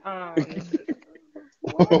ahead.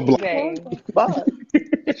 Blanc. Zay. Fuck.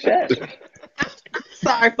 Shit.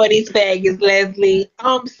 Sorry for these faggots, Leslie.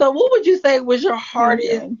 So what would you say was your Thank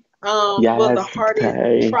hardest, you. was the Yes, hardest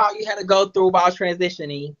okay. trial you had to go through while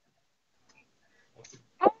transitioning?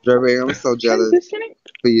 Jerry, I'm so jealous Transitioning?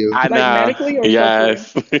 for you. I Like know. medically or socially?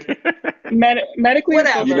 Yes. Medically or You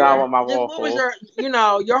know I socially? Whatever. want my Just what was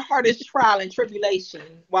waffles. your hardest trial and tribulation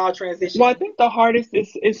while Well, I transitioning? think the hardest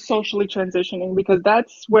is socially transitioning because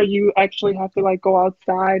that's where you actually have to like go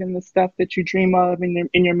outside and the stuff that you dream of in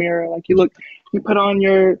your mirror. Like you put on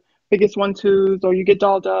your biggest one twos or you get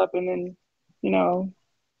dolled up and then, you know,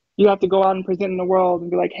 you have to go out and present in the world and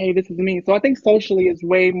be like, hey, this is me. So I think socially is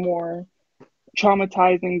way more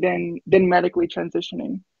traumatizing than medically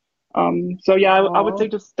transitioning. So yeah, I would say Oh,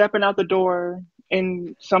 just stepping out the door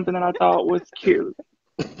in something that I thought was cute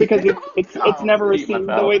because it's I'm never repeating received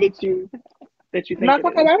the myself. way that you think no, it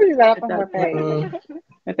Coco, is. why would you laugh If on that her face?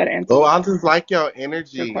 if that Oh, answers I just like your your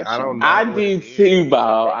energy. I don't question. know I what it do is. too, Bo.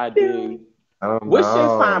 Thank I you. do. I don't What's your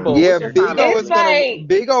sign, Boo? know. What's Yeah, your sign, It's Leslie? like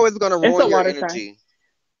Bigo is gonna It's ruin a your water sign. energy.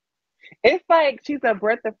 she's a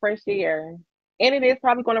breath of fresh air, and it is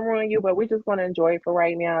probably going to ruin you, but we're just going to enjoy it for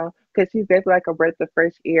right now because she's definitely like a breath of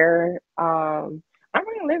fresh air. I'm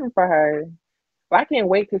really living for her. But I can't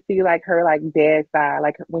wait to see like her like dead side,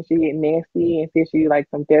 like when she get nasty and see she like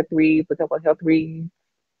some death reads, a couple of health reads.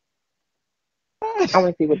 I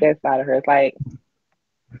want to see what that side of her is like.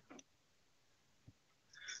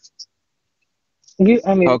 You,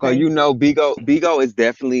 I mean to Coco, say. you know Bigo is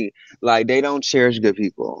definitely like they don't cherish good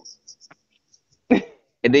people.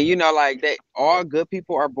 And then like they all good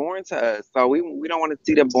people are born to us. So we don't want to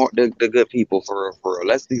see the good people for real, for real.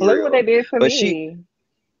 Let's be Look what real. they did to But she me.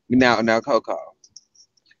 now Coco.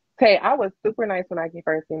 Okay, I was super nice when I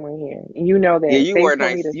first came in here. You know Yeah, that. you They were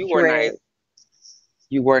told me nice. to You were nice. shred.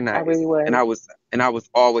 You were I nice. really And was. I was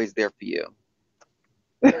always there for you.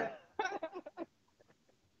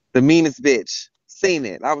 The meanest bitch. Seen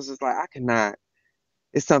it. I was just like, I cannot.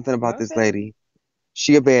 It's something about this Okay. lady.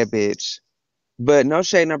 She a bad bitch. But no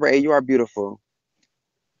shade number 8, you are beautiful.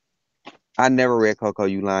 I never read Coco,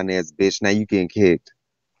 you lying ass bitch. Now you getting kicked.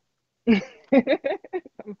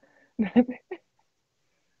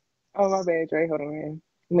 Oh my bad, Dre. Hold on, man.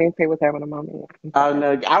 Let me say what's happening to my man. I'm Oh sorry.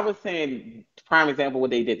 no, I was saying prime example what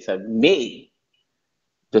they did to me.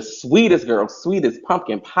 The sweetest girl, sweetest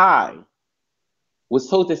pumpkin pie, was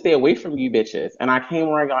told to stay away from you bitches, and I came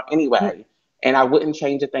around y'all anyway. And I wouldn't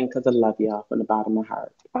change a thing because I love y'all from the bottom of my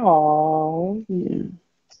heart. Oh, Yeah.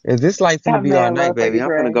 If this light finna that be all man night, love for baby, you, I'm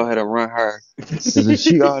finna Dre. go ahead and run her. Cause if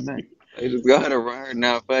she all night, I just go ahead and run her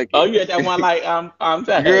now. Fuck Oh, it. you had that one like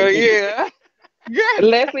Girl, say. yeah. Girl.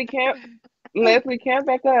 Leslie can't. Leslie can't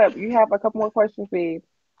back up. You have a couple more questions, please.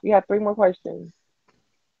 You have three more questions.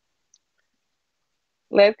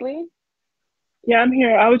 Leslie. Yeah, I'm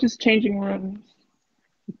here. I was just changing rooms.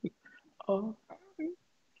 Oh.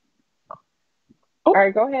 All Oh.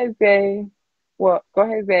 right, go ahead, Zay. Well, go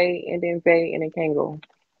ahead, Zay, and then Zay, and then Kango.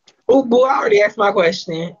 Oh boy, I already asked my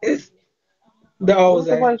question. It's the What was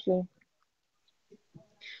the Jose. question?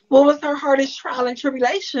 What was her hardest trial and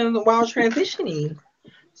tribulation while transitioning?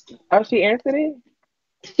 Oh, she answered it.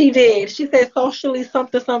 She did. She said socially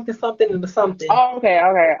something, something, something, into something. Oh, okay,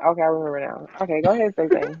 okay, okay. I remember now. Okay, go ahead,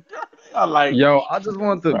 Zay. I like. Yo, I just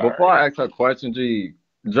want to before Sorry. I ask her question, G,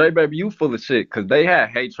 J baby, you full of shit, cause they had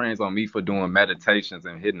hate trains on me for doing meditations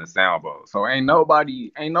and hitting the sound bowl. So ain't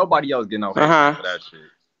nobody else getting no Uh hate train huh. for that shit.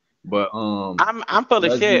 But I'm full of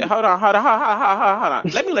let's shit. be Hold on.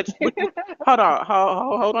 Let me let you. Hold on,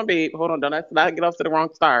 hold on, babe. Hold on. Don't let not get off to the wrong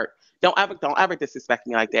start. Don't ever disrespect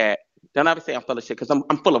me like that. Don't ever say I'm full of shit because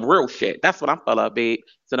I'm full of real shit. That's what I'm full of, babe.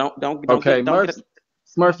 So okay. don't get Murph, it.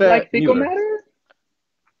 Smurfette, Like fecal mute her. matter?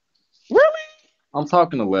 Really? I'm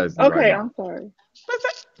talking to Leslie right Okay, now. I'm sorry.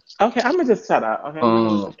 Okay, I'm gonna just shut up. Okay, I'm gonna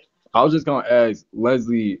Um, listen. I was just gonna ask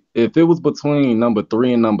Leslie, if it was between number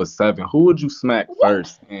 3 and number 7, who would you smack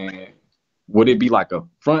first? And would it be like a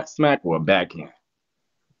front smack or a backhand?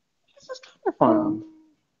 From.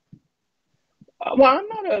 Well, I'm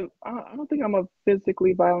not a. I don't think I'm a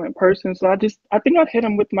physically violent person, so I think I'd hit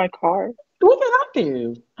him with my car. What did I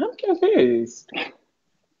do? I'm confused.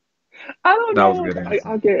 I don't That was a know. good answer.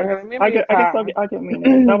 Remember I your guess car. I'll get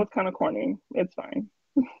mean. That was kind of corny. It's fine.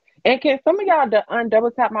 And can some of y'all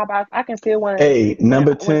undouble tap my box? I can feel Hey,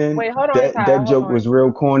 number when 10, wait, hold on, that Ty, hold joke on. was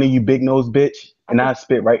real corny, you big nose bitch. And I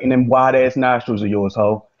spit right in them wide ass nostrils of yours,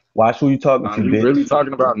 ho. Watch who you talking to, You really bitch.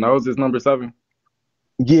 talking about noses number 7?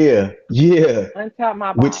 Yeah. Untap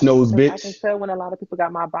my Witch box. nose 'Cause I can bitch. tell when a lot of people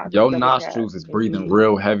got my box Your double tap. nostrils is breathing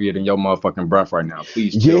real heavier than your motherfucking breath right now.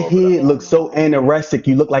 Please chill Your over there. head looks so anorexic,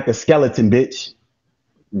 you look like a skeleton, bitch.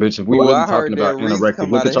 Bitch, if we Ooh, really I heard talking that about Reese anorectic,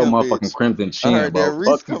 come look out at of your him, motherfucking bitch. crimson I chin, heard that bro. Reese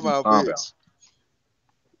Fuck is come you out, talking about? bitch.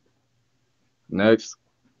 Next.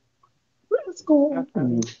 What's going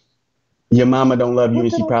on? Your mama don't love you What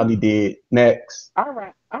and did she I do? probably did. Next. All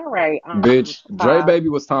right. Bitch, Dre Ty. Baby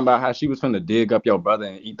was talking about how she was finna dig up your brother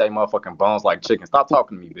and eat they motherfucking bones like chicken. Stop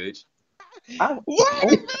talking to me, bitch. Wait a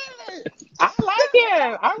minute. I like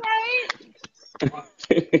him. All right.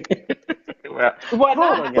 Well, Hold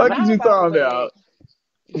not on, y'all. Fuck is not you about the talking leg. about?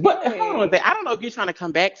 Go But hold on a ahead. second. I don't know if you're trying to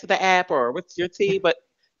come back to the app or what's your tea, but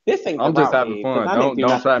this ain't the I'm just route, having babe, because fun. I didn't do Don't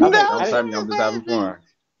nothing. try me. Okay, No, Don't I try didn't. me. I'm just having shit, baby. fun.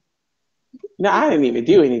 No, I didn't even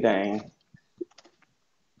do anything.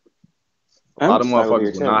 A lot I'm of just over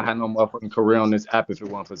here motherfuckers would not chilling. have no motherfucking career on this app if it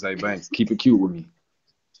weren't for Zay Banks. Keep it cute with me.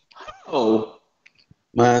 Oh,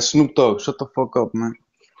 Man, Snoop Dogg, shut the fuck up, man.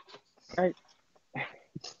 All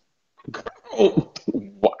oh,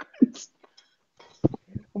 what?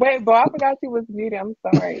 Wait, boy, I forgot you was muted. I'm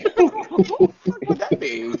sorry. Who the fuck would that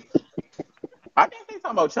be? I think he's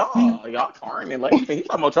talking about y'all. Y'all Tarn and Lace. He's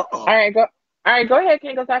talking about All y'all. right, go. All right, go ahead,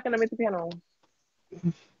 King. Go talk in the Mr. Panel.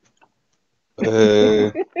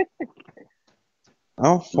 Uh,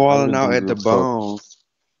 I'm I falling really out don't at give the a fuck. bones.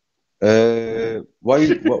 Why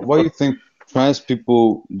you think trans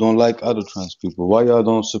people don't like other trans people? Why y'all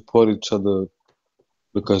don't support each other?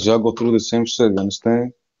 Because y'all go through the same shit, you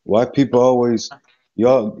understand? Why people always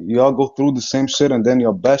y'all go through the same shit and then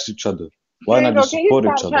y'all bash each other? Why not Kango, just can you support each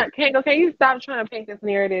stop other? trying? Kango, can you stop trying to paint this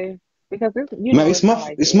narrative? Because this, Man, it's not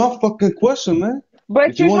like it's this. my fucking question, man. But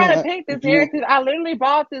If you you're wanna trying to paint this if you want narrative. I literally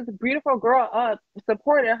brought this beautiful girl up,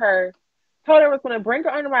 supported her, told her I was going to bring her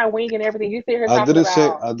under my wing and everything. You sit here talking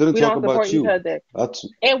about I didn't we talk don't support about each you. other, That's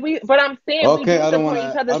and but I'm saying we okay, do support each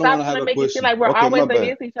other. I don't Stop wanna trying have to a make it seem question. like we're Okay, my always bad.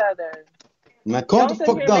 against each other. Man, calm the Don't sit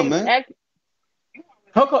fuck here and down, make man. act.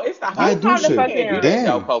 Coco, it's the I You do calm the holidays. You fuck shit. can't do down. that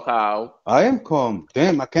though, Damn. Coco. I am calm.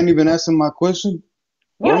 Damn, I can't even answer my question. You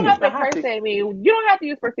Well, don't it's have Damn. the to curse holidays. at me. You don't have to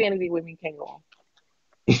use profanity with me, Kango.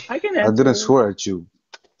 I can I didn't answer. swear at you.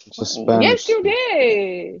 It's a Right. Yes, Spanish you thing.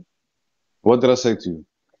 did. What did I say to you?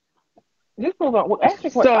 Just move on. Well, ask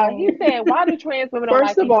your question. So, He said, "Why do trans women don't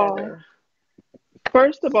first like of each all, other?"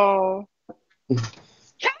 first of all,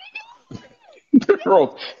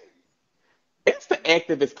 Girl, it's the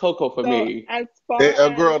activist Coco for so me. as far A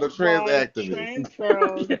as girl, the trans why activist. trans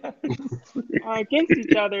girls Yes. are against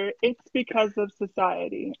each other, it's because of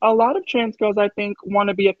society. A lot of trans girls, I think, want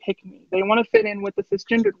to be a pick me. They want to fit in with the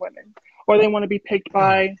cisgendered women, or they want to be picked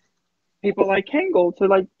by people like Kangle to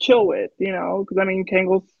like chill with, because I mean,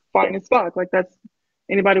 Kangle's fine as fuck. Like, that's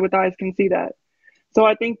anybody with eyes can see that. So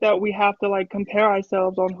I think that we have to like compare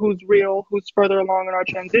ourselves on who's real, who's further along in our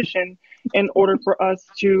transition in order for us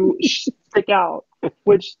to stick out,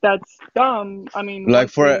 which that's dumb. I mean,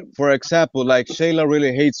 Like once we, for example, like Shayla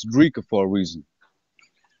really hates Drika for a reason.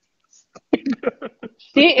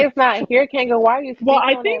 She is not here, Kango. Why are you well, speaking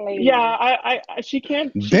I on that think, yeah, lady? she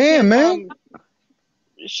can't, Damn, man.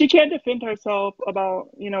 she can't defend herself about,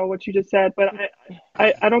 what you just said, but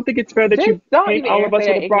I don't think it's fair that Just you don't paint even all of us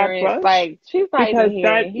answer with a that broad ignorant. brush Like she's not even because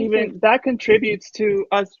here, and he just that contributes to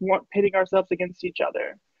us pitting ourselves against each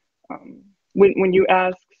other. When you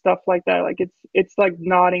ask stuff like that, like it's like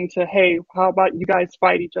nodding to, hey, how about you guys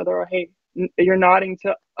fight each other, or hey, you're nodding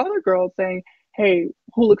to other girls saying, hey,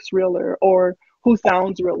 who looks realer or who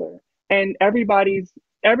sounds realer, and everybody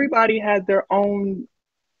has their own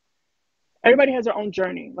everybody has their own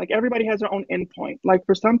journey. Like everybody has their own endpoint. Like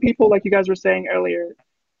for some people, like you guys were saying earlier,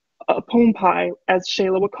 a poom pie, as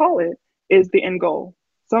Shayla would call it, is the end goal.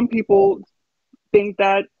 Some people think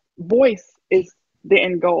that voice is the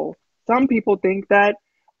end goal. Some people think that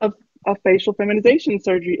a facial feminization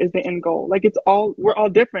surgery is the end goal. Like we're all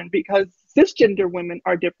different because cisgender women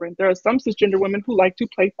are different. There are some cisgender women who like to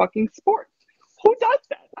play fucking sports. Who does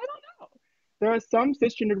that? I don't know. there are some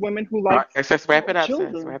cisgendered women who All like right, let's just wrap it up, sis.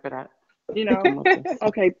 children. Wrap it up. You know. Come on, sis.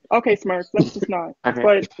 Okay, okay, Smurf. Let's just not. Okay.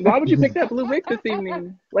 But why would you pick that blue wig this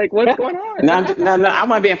evening? Like, what's going on? No, no, I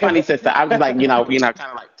wasn't being funny, sister. I was just like, kind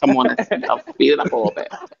of like, come on, let's, speed it up a little bit.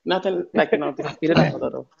 Nothing like, just speed it up a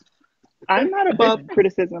little. I'm not above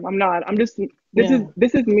criticism. I'm not. I'm just Yeah.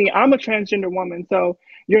 this is me. I'm a transgender woman, so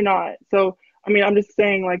you're not. So I mean, I'm just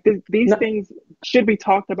saying like these No, things should be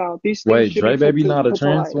talked about. These things Wait, should Dre be Baby not a put to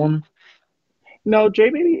trans light. woman? No, J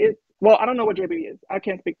Baby is well. I don't know what J Baby is. I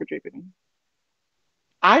can't speak for J Baby.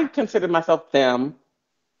 I consider myself them.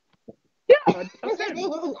 Yeah, a femme.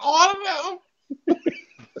 All of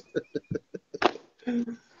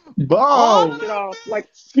them. All Bomb. this shit off. Like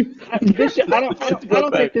this shit. I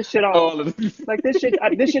don't take this shit off. All of them. Like this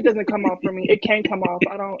shit doesn't come off for me. It can't come off.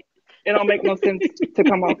 I don't. It don't make no sense to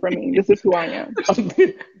come off for me. This is who I am.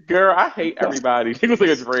 Girl, I hate everybody. He was like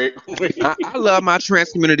a drag queen. I love my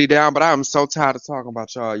trans community down, but I'm so tired of talking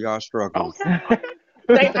about y'all struggles. Okay.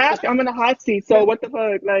 They ask. I'm in the hot seat. So what the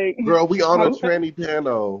fuck? Like, Girl, we on a how, tranny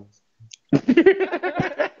panel.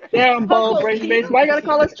 damn, bold brace bitch. Why you gotta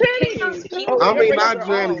call us trannies? Oh, I mean, everybody not got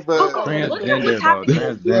their tranny, own. but Transgender,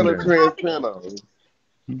 though. we on a Transgender. trans panel.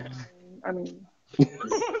 I mean,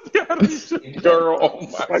 Girl, oh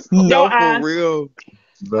my like, No, y'all for ask. real.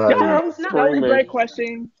 Y'all God, I'm ask. That was a screaming. great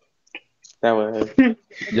question. That was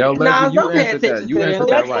Yo, Nah, Leslie, you don't pay answered that. attention You to answered them.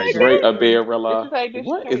 that Let's right, play a though. Dre a game. bear This is Rilla. like,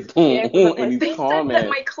 What can is we going answer the on in these They question? said that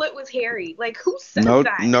my comments? clit was hairy. Like, who said No,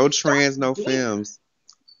 that? no trans, no God damn. films.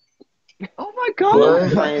 Oh my No god.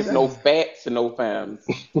 What? trans, no fats, no femmes.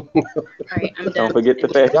 All right, I'm Don't done. forget the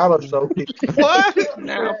fat. Y'all are so picky. What?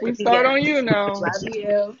 Now, if we start Yes. on you now. Love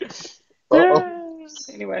you. Uh-oh.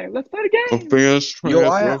 Anyway, let's play the No game. films, trans, no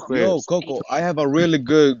Yo, films. Coco, I have a really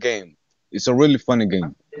good game. It's a really funny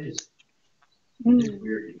game.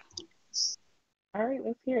 All right,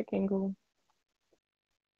 let's hear it, Kingle.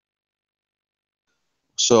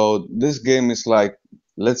 So this game is like,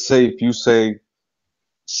 let's say if you say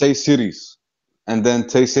cities, and then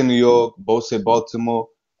Tay say New York, both say Baltimore,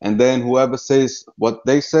 and then whoever says what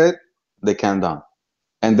they said, they count down.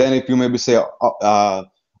 And then if you maybe say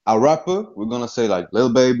a rapper, we're gonna say like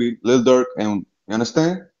Lil Baby, Lil Durk, and you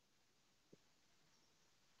understand?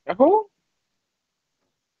 Who?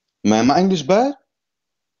 Man, my English bad?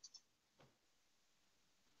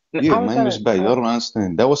 Yeah, I was my trying English to. bad. Y'all don't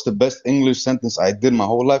understand. That was the best English sentence I did my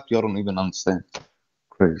whole life. Y'all don't even understand.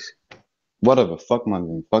 Crazy. Whatever. Fuck my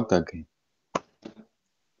game. Fuck that game.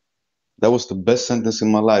 That was the best sentence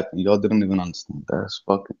in my life, and y'all didn't even understand. That's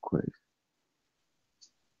fucking crazy.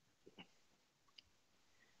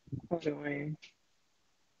 Hold on.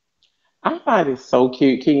 I find it so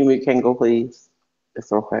cute. Can you mute Kango, please?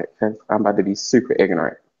 It's real quick because I'm about to be super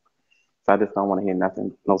ignorant. So I just don't want to hear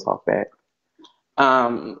nothing, no talk back.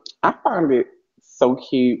 I find it so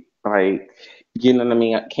cute, like, you know what I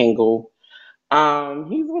mean, Kango.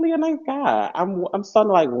 He's really a nice guy. I'm starting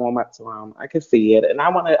to like warm up to him. I can see it, and I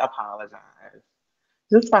want to apologize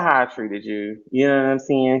just for how I treated you. You know what I'm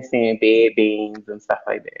saying? Saying bad things and stuff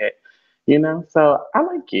like that. So I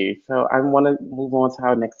like you. So I want to move on to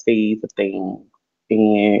our next phase of things,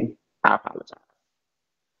 and I apologize.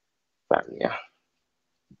 So yeah,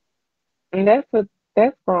 And that's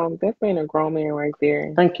being a grown man right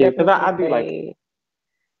there. thank you, Stepping because up to I the do like plate.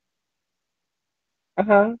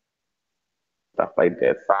 Uh-huh. stuff like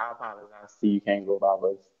that. So I apologize. See, you can't go. I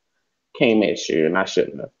was came at you, and I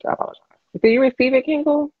shouldn't have. I apologize. Do you receive it,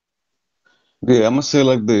 Kingle? Yeah, I'm gonna say it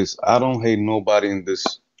like this. I don't hate nobody in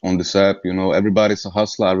this on this app. You know, everybody's a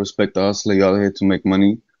hustler. I respect the hustler. Y'all here to make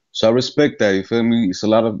money, so I respect that. You feel me?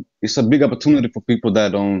 It's a big opportunity for people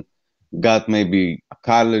that don't got maybe a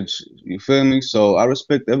college. You feel me? So I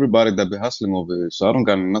respect everybody that be hustling over here. So I don't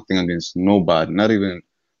got nothing against nobody, not even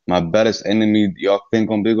my baddest enemy. Y'all think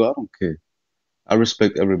I'm big? I don't care. I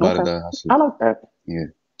respect everybody Okay, that hustling. I like that. Yeah,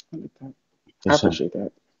 I like that. for I sure. appreciate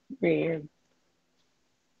that. Yeah.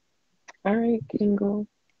 All right, Kingle.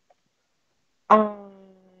 Um,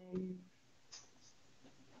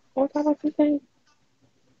 what was I about to say?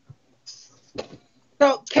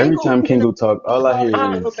 So Every Kango time was saying Kingo talk, all I about hear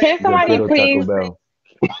is Can Lil somebody Baby. Gordito Taco please? Bell.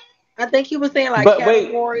 I think he was saying like But wait,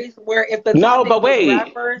 categories where if the no, topic but was wait.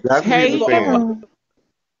 rappers, That's what he we was Hey, go off saying. of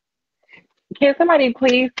Can somebody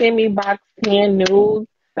please send me box 10 nudes?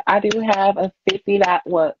 I do have a 50 that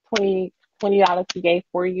what $20 gave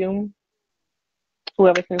for you.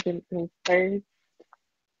 Whoever sends it to me first.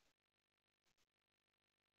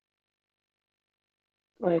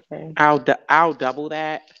 Listen. I'll double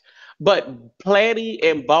that. But Platty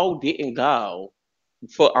and Bo didn't go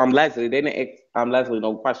for Leslie. They didn't ask Leslie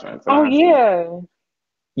no questions, and Oh I see yeah.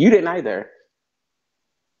 you didn't either.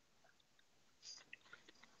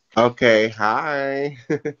 Okay, hi.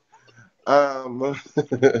 um,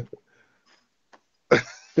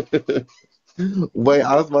 wait,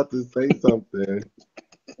 I was about to say something.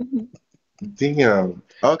 Damn.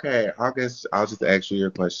 Okay, I guess I'll just ask you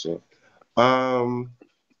your question. Um,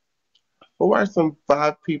 who are some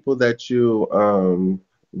five people that you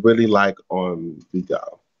really like on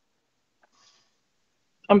Bigo?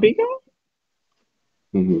 Bigo?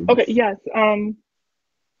 Hmm. Okay, yes.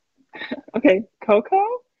 Okay, Coco.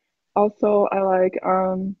 Also, I like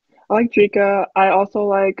Drika. I also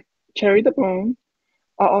like Cherry the Boom.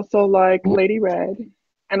 I also like Lady Red,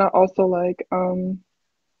 and I also like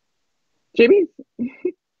Jaybz.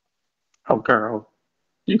 Oh, girl,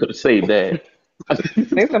 you could have saved that.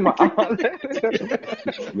 These are my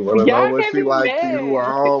You want to know y'all what can't she be like? See who her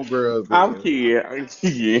mad. homegirls I'm is. kidding. I'm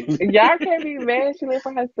kidding. Y'all can't be mad. She live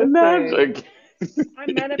for her No, I'm sister. joking.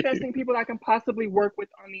 I'm manifesting people that I can possibly work with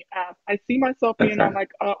on the app. I see myself being on like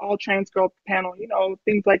a all trans girl panel,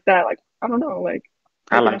 things like that. Like I don't know, like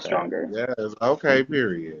I making like us that. stronger. Yes. Okay.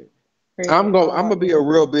 Period. I'm Period. gonna All I'm right, gonna be a man.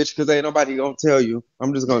 real bitch because ain't nobody gonna tell you.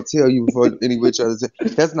 I'm just gonna tell you before any bitch other.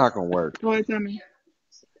 That's not gonna work. Go ahead, tell me.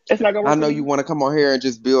 It's not gonna I work for know you me. want to come on here and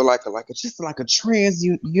just build like a trans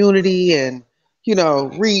unity and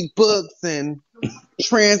read books and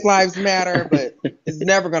trans lives matter, but it's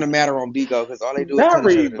never gonna matter on Bigo because all they do is Not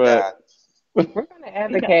tell each other read, to die. but We're gonna No,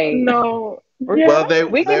 advocate. no, Well, yeah.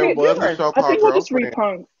 We can there be was a sure. show I called think we'll just read Girlfriend.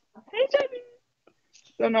 punks. Hey, Jamie.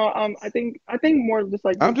 So no, I think more just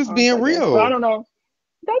like I'm read just punks, being I guess. But I real. don't know.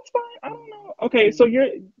 That's fine. I don't know. Okay, so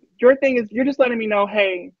your thing is you're just letting me know,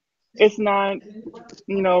 hey, it's not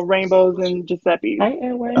rainbows and Giuseppe's. Hey,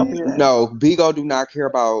 I'll Edwin. be right. No, Bigo do not care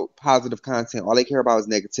about positive content. All they care about is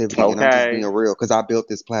negativity, and I'm just being okay. real because I built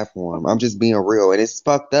this platform. I'm just being real, and it's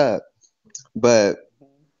fucked up, but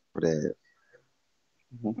for that.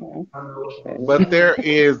 But there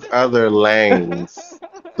is other lanes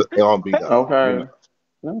on Bigo. Okay.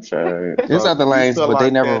 No shade. There's So if other you lanes, feel but they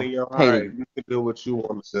like that never in your pay heart, to. you can do what you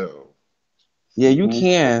want to do. Yeah, you Mhm.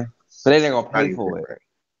 can, but they ain't gonna pay Everybody's for it. different.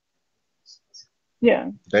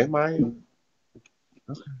 Yeah. They might.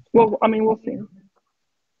 Well, I mean, we'll see.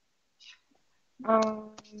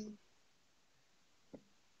 Um,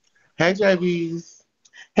 Hey, JB's.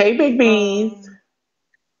 Hey, Big B's. um,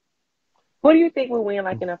 who do you think would win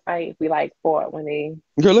like in a fight if we like fought when they?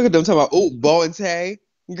 Girl, look at them talking about Bo and Tay.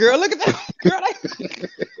 Girl, look at that. Girl,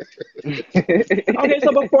 Okay,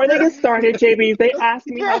 so before they get started, JBs, they asked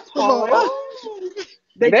me girl, how come tall I on. was. Oh,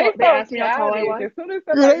 They they told they so asked me how tall I childish. was. As soon as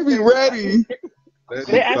Girl, they somebody be say ready. That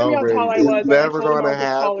They is asked me so how tall ready. I It's was, and I never told them I gonna was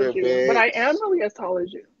as tall as happen, you. But I bitch. am really as tall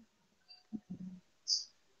as you.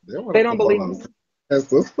 They want They to don't come on believe our me.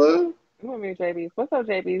 sister. come on, here, JB's. What's up,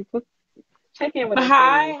 JB's? What's check in with us,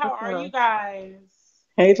 Hi, JB's. how What's are going you on? guys?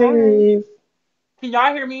 Hey, Hi. JB's. Can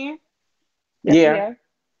y'all hear me? Yes, we Yeah. are.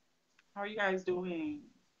 How are you guys doing?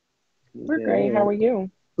 We're great. How Good. are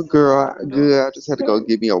you? Girl, good. I just had to go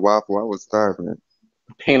get me a waffle. I was starving.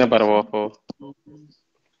 Peanut butter waffle.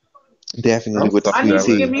 Definitely I'm with the so I sweet need to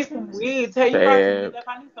jealous. give tea. me some weed. Tell you guys to meet Fab. up.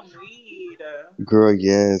 I need some weed. Girl,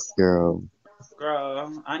 yes, girl.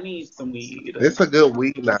 Girl, I need some weed. It's a good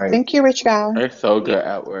week night. Thank you, rich guy. It's so good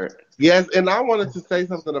at work. Yes, and I wanted to say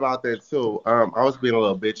something about that too. I was being a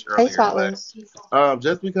little bitch Hey, earlier, but Spotless.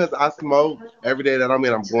 just because I smoke every day, that don't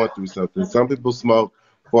mean I'm going through something. Some people smoke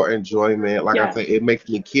for enjoyment. Like I Yeah. say, it makes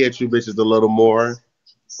me kid you bitches a little more.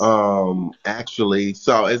 Actually,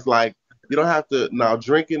 so it's like you don't have to now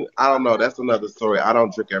drinking. I don't know. That's another story. I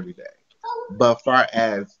don't drink every day, but far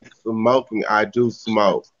as smoking, I do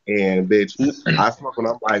smoke. And bitch, I smoke when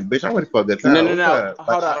I'm like, bitch, I'm ready for a good No, time. no, What's no. up? Like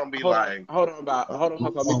Hold I on. don't be Hold on. like, Hold on. Hold on,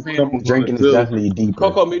 Coco. Meet the what panel. I'm gonna Drinking is do. definitely deeper.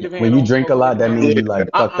 Coco, meet the When you panel. drink a Coco, meet lot, the that means panel. you Yeah. like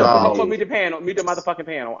fucked up in the Coco, So meet head. the panel. Meet the motherfucking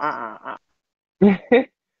panel.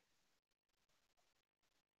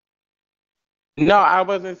 No, I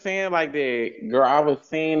wasn't saying like that, girl. I was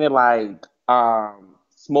saying it like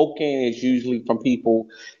smoking is usually from people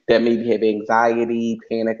that maybe have anxiety,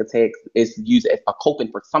 panic attacks. It's used as a coping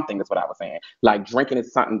for something. Is what I was saying. Like drinking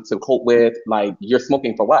is something to cope with. Like you're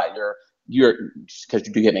smoking for what? You're because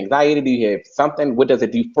you do have anxiety. Do you have something? What does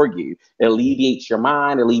it do for you? It alleviates your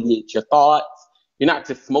mind, alleviates your thoughts. You're not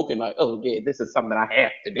just smoking like, oh yeah, this is something I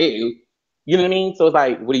have to do. You know what I mean? So it's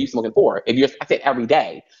like, what are you smoking for? If you're, I said every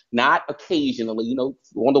day, not occasionally,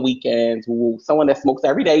 on the weekends. Someone that smokes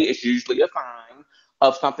every day is usually a sign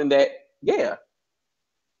of something that, yeah.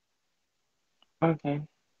 Okay.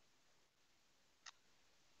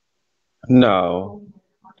 No,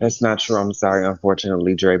 that's not true. I'm sorry,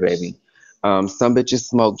 unfortunately, Dre baby. Some bitches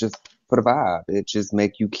smoke just for the vibe. It just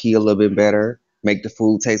make you key a little bit better. make the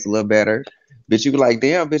food taste a little better. Bitch, you be like,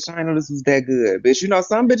 damn, bitch, I didn't know this was that good. Bitch, you know,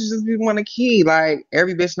 some bitches just be want to key. Like,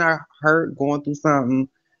 every bitch not hurt, going through something.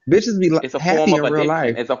 Bitches be It's a form happy of in real addiction.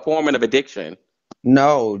 life. It's a form of addiction.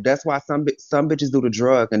 No, that's why some bitches do the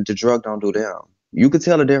drug and the drug don't do them. You could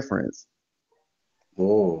tell the difference.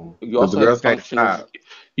 Oh, You because the also have girls can't functional. stop.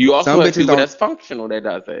 You also Some have bitches people don't. that's functional that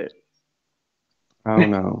does it. I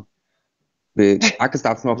don't know. Bitch, I could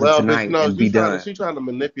stop smoking Well, bitch, tonight no, and be done. she trying to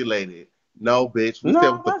manipulate it. No, bitch, we said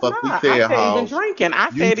No, what the that's fuck we not. I said, said even hoes. drinking. I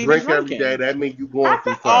You said even drink every day, drinking. that means you I going said,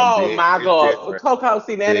 through something, oh bitch. my It's God, different, Coco.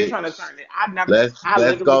 See, now they trying to bitch. turn it. I never. I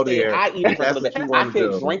Let's literally go said there. I eat a If that's regular. what you I want to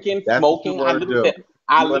said do. drinking, That's what you smoking. I want to literally said. do.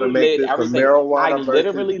 I You want to literally make laid this a everything. I marijuana versus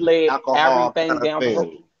literally laid alcohol everything kind of down for her.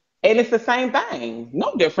 thing. And it's the same thing.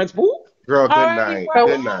 No difference, boo. Girl, good Alrighty, night. well,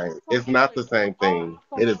 So Good night. It's not the same thing.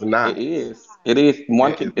 It is It not. is. It is.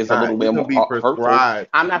 One It can is is a little not. You bit can more be hurtful. prescribed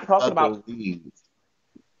I'm not talking other about. weeds.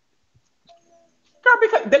 Girl,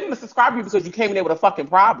 because they're gonna subscribe you because you came in there with a fucking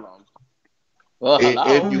problem. Well, If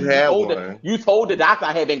hello. you You had told one. the doctor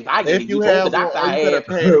I have anxiety. If You you told the have one, doctor or you better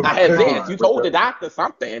pay the I have this. fucking You told the doctor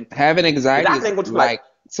something. Having The anxiety doctor is ain't going to be like, like,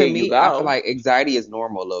 to here you me, I feel go. like anxiety is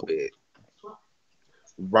normal a little bit.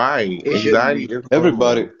 right. It should Anxiety be. is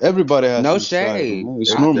Everybody, normal. everybody has No anxiety, shade. man.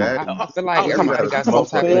 It's normal. Exactly. Oh, I feel like I'm And you talking everybody about, gotta got I'm talking some about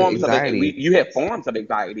type smoke of that forms shit. of it. anxiety. You have forms of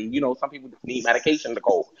anxiety. You know, some people need medication to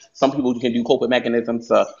cope. Some people can do coping mechanisms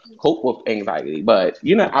to cope with anxiety. But,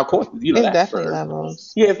 you know, of course, you know, it's that's definitely for,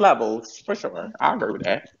 levels. yeah, it's levels, for sure. I agree with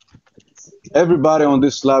that. Everybody on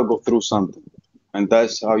this slab go through something, and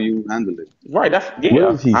that's how you handle it. Right, that's, What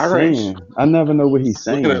yeah, is he I agree. saying? I never know what he's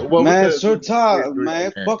saying. We Man, could Sir we Todd, agree on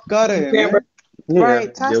man, that. fuck out of here, man. Yeah,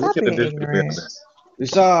 Right, Ty, yeah, we stop can being disagree on ignorant. that.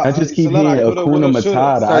 I just It's a keep lot hearing of coulda, Akuna woulda,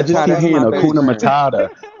 shoulda. Matata. I Sir just Ty, keep that's hearing my best Akuna friend. Matata.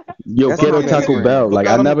 Yo That's Fuck quiero my out of best my Taco face. Bell. friend. Fuck Like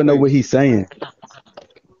I out of my never know what face. he's saying.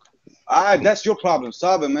 Alright, that's your problem.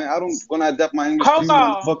 Sorry, man. I don't gonna adapt my English to you,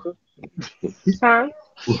 Coco. motherfucker. Huh?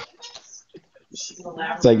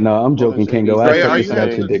 It's like, no, I'm What joking, is Kango. JB I Dre, accept are saying? your you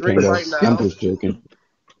having submission, a Dick drink Kango. right I'm now? just joking.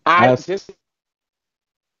 I I just,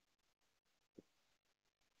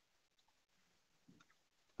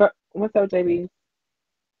 What's up, JB?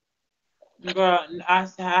 Girl, I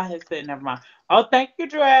had said never mind. Oh, thank you, Mm.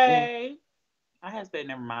 Dre. I had said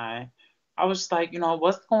never mind. I was just like,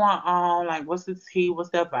 what's going on? Like, what's the tea? What's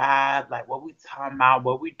the vibe? Like, what we talking about?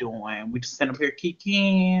 What we doing? We just sitting up here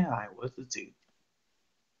kicking. Like, what's the tea?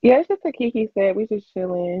 Yeah, it's just like Kiki said. We just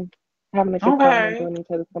chilling, having a good time, Okay. enjoying each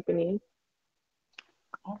other's company.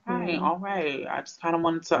 All right. Yeah. All right. I just kind of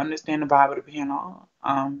wanted to understand the vibe of the panel.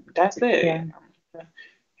 That's Yeah. it.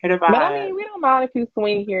 Hear the But I vibe. mean, we don't mind if you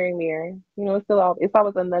swing here and there. You know, it's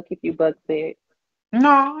always a nuck if you buck it. No,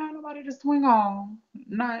 I ain't nobody to swing on.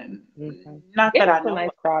 Not, Okay. not It that is I a know nice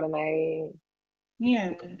of. crowd tonight.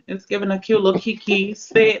 Yeah, it's giving a cute little kiki.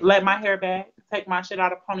 Sit, let my hair back, take my shit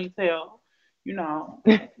out of ponytail. You know,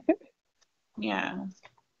 yeah.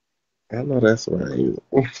 I know that's right.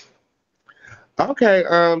 Okay,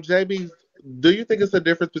 JB, do you think it's a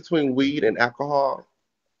difference between weed and alcohol?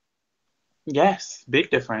 Yes, big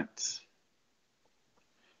difference.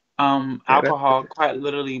 Okay, that's Alcohol quite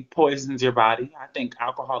literally poisons your body. I think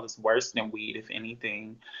alcohol is worse than weed, if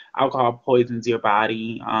anything. Alcohol poisons your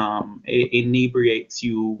body. It inebriates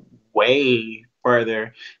you way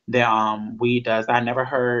further than weed does. I never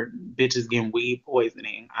heard bitches getting weed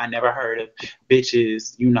poisoning. I never heard of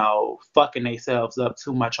bitches, fucking themselves up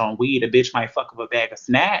too much on weed. A bitch might fuck up a bag of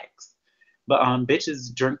snacks. But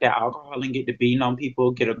bitches drink that alcohol and get to beating on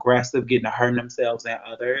people, get aggressive, getting to hurting themselves and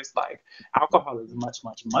others. Like alcohol is much,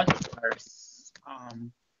 much, much worse.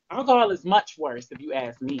 Alcohol is much worse if you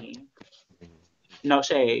ask me. No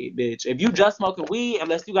shade, bitch. If you just smoking weed,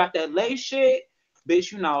 unless you got that lay shit,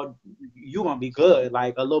 bitch, you gonna be good.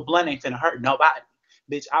 Like a little blunt ain't finna hurt nobody.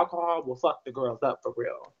 Bitch, alcohol will fuck the girls up for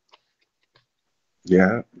real.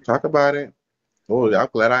 yeah. Talk about it. Oh, I'm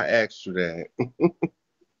glad I asked you that.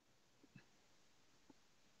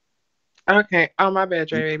 Okay. Oh, my bad,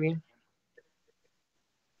 Dre, baby.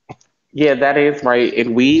 yeah, that is right.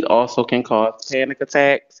 And weed also can cause panic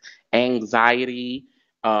attacks, anxiety,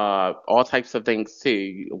 all types of things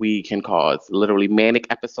too. Weed can cause literally manic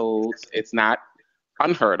episodes. It's not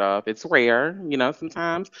unheard of. It's rare,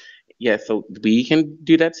 sometimes. Yeah, so we can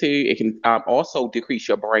do that too. It can also decrease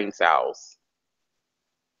your brain cells.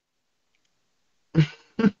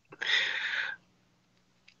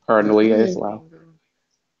 Paranoia as well.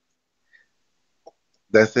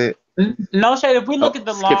 That's it. No shade. If we look Oh, at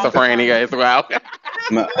the long term, schizophrenia as well.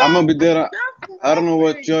 Man, I'm gonna be there. I don't know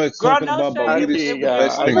what you're girl, talking no about, but shade. I weed If is did, if the if y'all.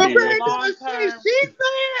 best we I thing. look at the did. long term, She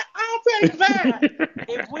said, I'll take that.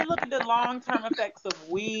 if we look at the long-term effects of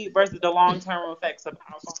weed versus the long-term effects of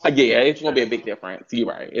alcohol. Yeah, it's gonna be a big difference. You're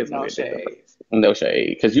right. It's gonna No be a big difference. shade. No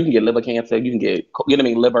shade, because you can get liver cancer, you can get, you know what I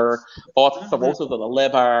mean, liver, all cirrhosis of the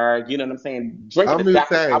liver. You know what I'm saying? Drinking I'm is just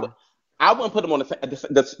definitely. saying. I wouldn't put them on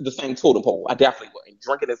the same totem pole. I definitely wouldn't.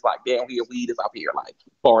 Drinking is like down here, weed is up here, like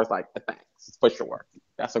as far as like effects for sure.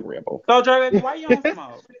 That's agreeable. So, Dre, baby, why you don't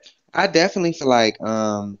smoke? I definitely feel like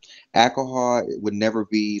alcohol would never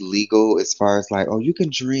be legal as far as like, oh, you can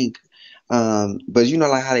drink. But you know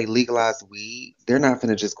like how they legalize weed? They're not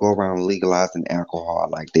gonna just go around legalizing alcohol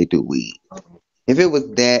like they do weed. If it was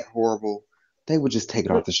that horrible, they would just take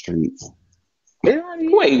it off the streets. It already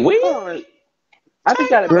Wait, is. weed? Hold on. I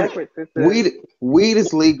think got it Girl, backwards, sister. weed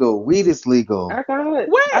is legal. Weed is legal. Alcohol.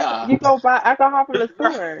 Where? You go buy alcohol from the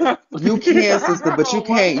store. You can, sister, but you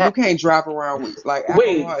can't drive around with like alcohol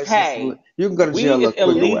Wait, is just hey, you can go to jail a weed is little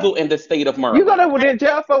quicker way. illegal in the state of You Maryland. go to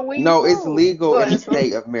jail for weed No, it's too. legal in the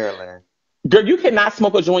state of Maryland. Girl, you cannot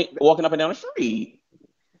smoke a joint walking up and down the street.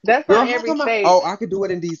 That's Girl, not how every come state. oh, I could do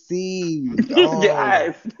it in DC. Oh,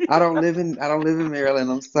 Yes. I don't live in Maryland.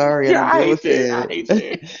 I'm sorry, I Yeah, don't I deal hate with you. I it. hate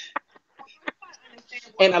you.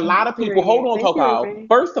 And a lot of people, hold Period. on, Thank you, Coco. baby.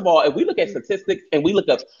 First of all, if we look at statistics and we look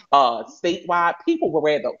up statewide, people would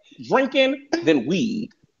rather drinking than weed.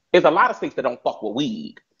 There's a lot of states that don't fuck with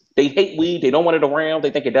weed. They hate weed. They don't want it around.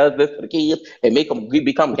 They think it does this to the kids and make them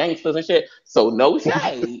become gangsters and shit. So no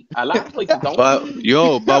shade. A lot of places don't. But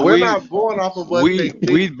We're weed, not going off of what they weed,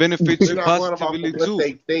 think. weed benefits We're you not going off of positively what too.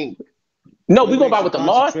 they think. No, we Weed go by makes you what the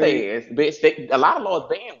law concentrate. says, bitch. A lot of laws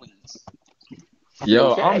ban weed. No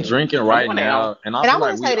Yo, I'm shade. drinking Come right on now. now, and I And I feel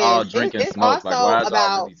want like to we say all this. drink and It's smoke. Like, also why is y'all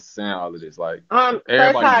about, really saying all of this? Like, Sir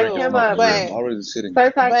everybody Ty, drink and come smoke up. in real. but I'm already sitting.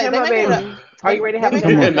 Sir Ty, but come they're up, making it a baby. Are you ready to they're have a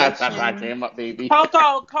making good it a Not that I conversation? came up, baby.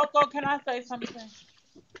 Coco, can I say something?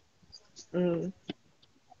 Mm.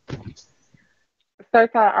 Sir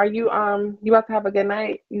Ty, are you about to have a good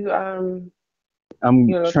night? I'm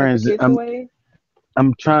Take the trans. kids away?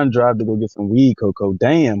 I'm trying to drive to go get some weed, Coco.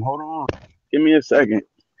 Damn, hold on. Give me a second.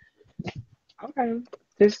 Okay.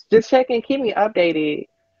 Just check and keep me updated.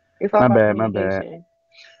 It's all My about bad, my bad. communication.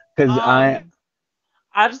 Cause I Um,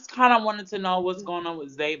 I just kind of wanted to know what's going on with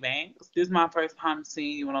Zay Banks. This is my first time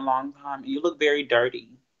seeing you in a long time. You look very dirty.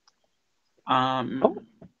 Oh, Um,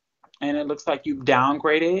 and it looks like you've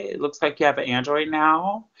downgraded. It looks like you have an Android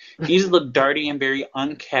now. You just look dirty and very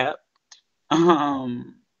unkept,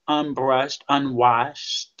 unbrushed,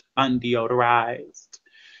 unwashed, undeodorized.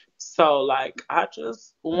 So, like, I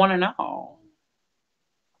just want to know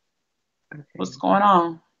what's okay. going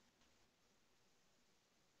on.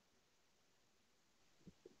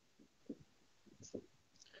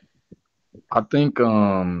 I think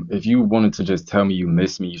if you wanted to just tell me you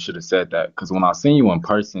miss me, you should have said that. Because when I seen you in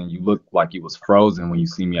person, you looked like you was frozen when you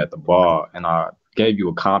see me at the bar, and I gave you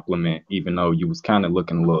a compliment, even though you was kind of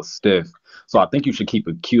looking a little stiff. So I think you should keep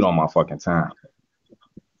it cute on my fucking time.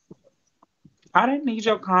 I didn't need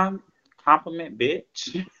your compliment,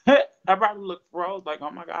 bitch. I probably look froze like,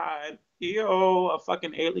 oh my god, ew, a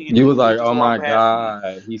fucking alien You was like, just oh walked my past me.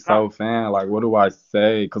 god, he's Did I, so fan. Like, what do I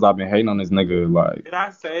say? Because I've been hating on this nigga. Like, did I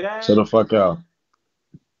say shut that? the fuck up.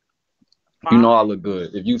 You know I Fine, look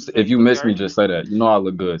good. but If you you look miss me, dirty. just say that. You know I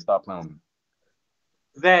look good. Stop playing with me.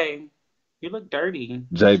 Zay, you look dirty.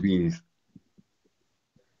 Jaybz.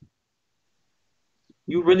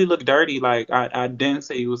 You really look dirty. Like I didn't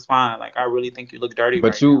say you was fine. Like I really think you look dirty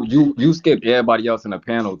But right you now. you you skipped everybody else in the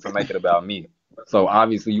panel to make it about me. So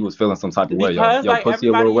obviously you was feeling some type of way. Because Yo, like pussy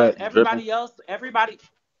a little wet. You dripping?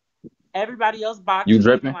 everybody else box You is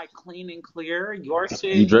looking dripping? like clean and clear. Your You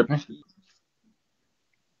shit, dripping?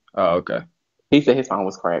 Oh, okay. He said his phone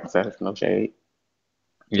was cracked, so that's no shade.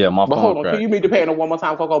 Yeah, my But phone hold on, can cracked. you meet the panel one more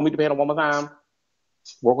time, Coco? Meet the panel one more time.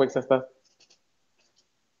 Real quick, sister.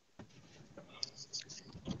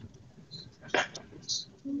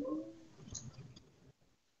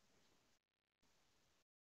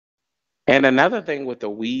 And another thing with the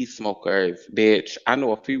weed smokers, bitch, I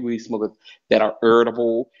know a few weed smokers that are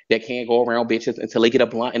irritable, that can't go around bitches until they get a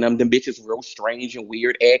blunt in them. Them bitches real strange and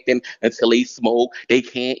weird acting until they smoke. They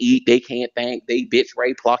can't eat, they can't think. They bitch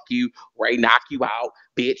Ray pluck you, Ray knock you out,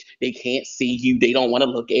 bitch. They can't see you, they don't want to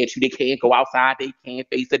look at you, they can't go outside, they can't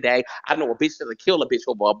face the day. I know a bitch that'll kill a bitch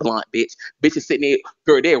over a blunt, bitch. Bitches sitting there,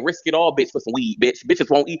 girl, they'll risk it all, bitch, for some weed, bitch. Bitches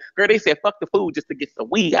won't eat. Girl, they said fuck the food just to get some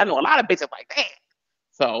weed. I know a lot of bitches like that.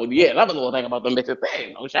 So yeah, that was a little thing about them bitches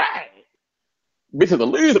saying, no shade. Bitches are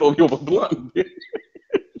losing over you over blunt.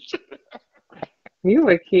 You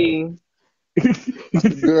a key.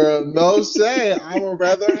 Girl, no shade. I would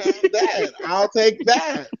rather have that. I'll take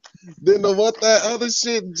that. Then the what that other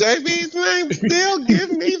shit, JB's name, still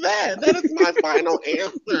give me that. That is my final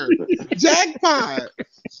answer. Jackpot.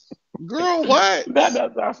 Girl, what? That's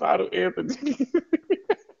our final answer.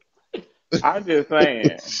 I'm just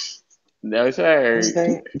saying. No shade.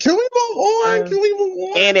 Okay. Can we move on? Can we move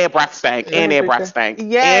on? And that breath stank. And that breath stank.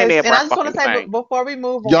 And Yes, that and I breath just want fucking to say, stank. before we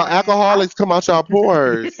move Y'all on, alcoholics come out y'all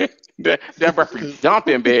pores. that breath be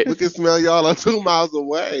jumping, We bitch. can smell y'all are 2 miles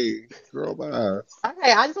away. Girl, bye.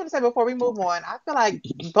 okay, I just want to say before we move on, I feel like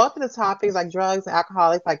both of the topics, like drugs and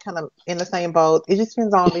alcoholics, like kind of in the same boat. It just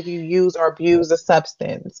depends on if you use or abuse a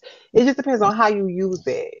substance. It just depends on how you use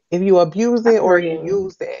it. If you abuse I it or you agree.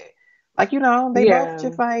 use it. Like, they both Yeah.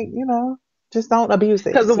 just like, just don't abuse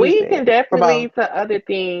it. Because Just use weed can it for definitely both. lead to other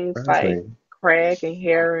things like Exactly. crack and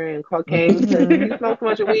heroin and cocaine. Because if you smoke so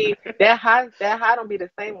much weed, that high don't be the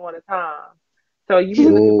same all the time. So you be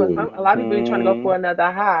looking for some. A lot of people be trying to go for Mm-hmm.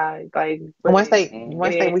 another high, like, but Once they Mm-hmm.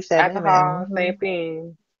 once and they then reach that limit. alcohol, same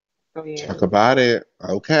thing. So yeah. Talk about it.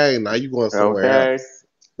 Okay, now you going somewhere Okay. else.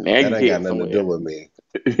 Now That you ain't got getting nothing to do somewhere. with me.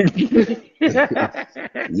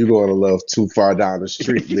 You going to love too far down the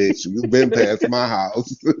street, bitch. You been past my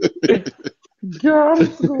house. Girl,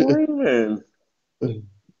 I'm screaming.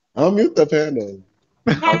 I'll mute the panel.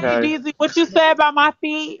 Hey, Okay. Dizzy, what you say about my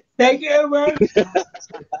feet? Thank you, bro.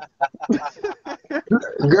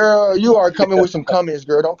 Girl, you are coming with some comments,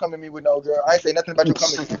 girl. Don't come at me with no girl. I ain't say nothing about your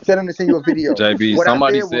comments. Tell them to send you a video. JB, What I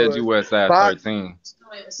somebody said said was you wear size box. 13.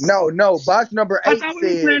 No. Box number I eight thought we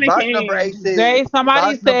were playing said. a Box number eight game. said. Jay, somebody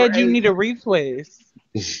Box number said you eight. need a retwist.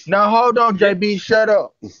 Now hold on, JB. Shut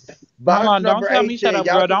up. Hold Box on, don't number tell eight me shut said up,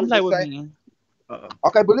 y'all girl. two Don't was play the with same. me.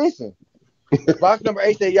 Okay, but listen. Box number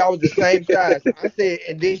eight said y'all was the same size. I said,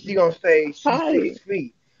 and then she gonna say she's Hi. 6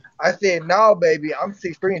 feet. I said, no, baby, I'm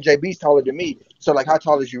 6'3" and JB's taller than me. So like, how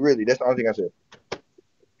tall is you really? That's the only thing I said.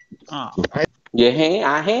 Oh. Yeah,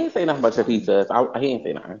 he ain't say nothing about your pizzas. He ain't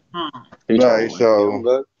say nothing. Oh. He Right, trolling. Yeah, I'm so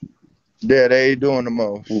good. yeah, they doing the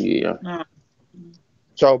most. Yeah. Oh.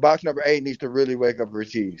 So box number eight needs to really wake up her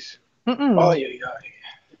cheese. Oh, Mm-mm. yeah,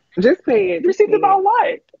 yeah. Just say it. Just say Receipts it. about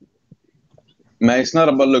what? Man, it's not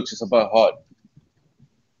about looks, it's about heart.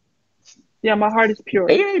 Yeah, my heart is He pure.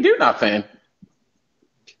 ain't do nothing.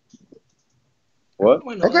 What?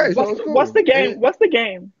 Okay, so What's it's what's cool. the game? What's the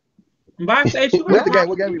game? Box at you What's with the game? my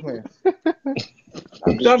What game we playing?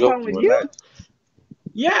 I'm So just I'm playing joking, with you. relax.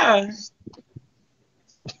 Yeah.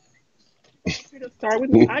 To start with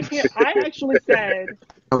me. I can't. I actually said that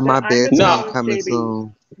My I'm gonna start bedtime No. with coming JB,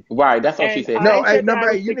 soon. Right, that's all she and said. No, I hey, said that I number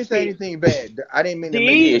was eight, you six didn't say feet. anything bad. I didn't mean to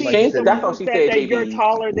make it Yeah, seem like you Dizzy's said the that's one all who anything. she said said, that you're JB.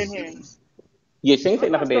 taller than him. Yeah, she ain't say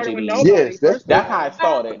I'm not nothing bad, starting with JB. nobody. Yes, that's First of That's cool. how it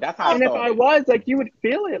all, started. That's how it and if I started. was like, you would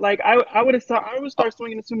feel it. Like I would have. I would start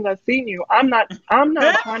swinging as soon as I seen you. I'm not. I'm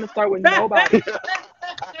not trying to start with nobody.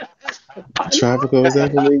 Tropical, is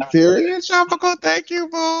that for me? Period. Tropical, thank you,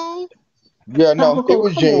 boo. Yeah, no, it Tropical,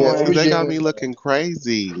 was come genuine. Yes, It because was on. they got me genuine. looking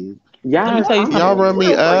crazy. Let me Yes, tell you Y'all something. run You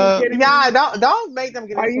me are fucking up. kidding Yeah, me. don't make them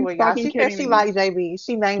get Are into you it, y'all. fucking She said kidding she me? liked JB.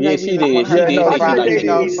 She named Yeah, JB she like one of did. her She Yeah, did. no, She favorite do she Fucking like really broadcast JB. did.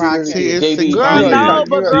 shows She JB. really broadcast. She did. JB Mhm. Girl, Girl, do you like a no, top, JB.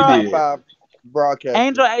 but you're a She girl, top did. five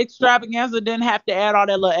Angel broadcaster. Extravaganza didn't have to add all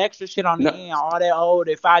that little extra shit on No, the end. All that old,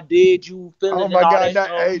 if I did, you Oh feeling and my all God, that. not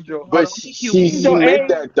No, Angel. Hold But on. don't be cute with she me. Angel meant A.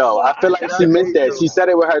 that though. Well, I feel like that's she Not a meant that. Angel. She said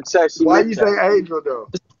it with her chest. She Why meant you say that. Angel though?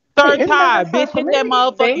 Third It's not a time, bitch, hit that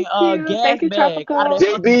compliment. motherfucking Thank you. gas Thank you, bag out of Tropical.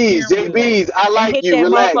 that fucking JB's, steering wheel JB's. I and like hit you. that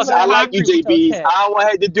Relax. motherfucking I like okay. you, concrete with your JB's. chest. I don't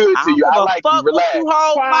want to do it I to don't you. give I a like you. fuck what you Relax.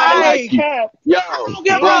 hold I Quiet as like like. you. kept. Yo, I don't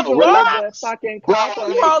give a bro, Angel is fuck. a relax. fucking Bro, cop I You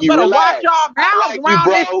like out. hoes you. better watch Relax. y'all I mouths like you,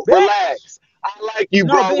 around this bro. bitch. Relax. I like you,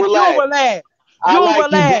 No, bro. bitch, you Relax. relax. I You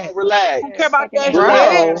like you, bro. relax. I don't care Yeah, Relax. about fucking that Angel. I don't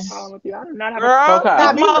shit. have a Relax. problem with you. I do not have a Girl, problem with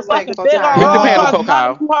Now this Coco. be you. motherfucking respectful, big Mute the old Ty. panel, fuck none of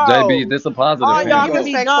Coco. you JB, hoes. this a positive All Be y'all panel. can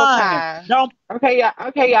be respectful, done. Ty. Don't Okay, y'all.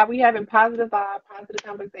 Okay, y'all. We having positive vibe, positive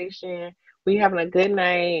conversation. We having a good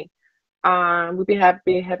night. We've been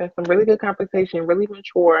having some really good conversation, really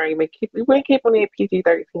mature. We've been keeping it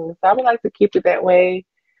PG-13, so I would like to keep it that way.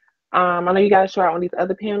 I know you guys show out on these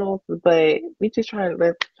other panels, but let's try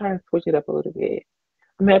and switch it up a little bit.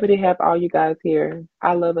 I'm happy to have all you guys here.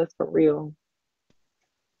 I love us for real.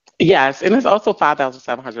 Yes, and it's also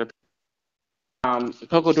 5,700.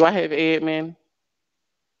 Coco, do I have admin?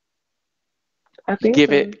 I think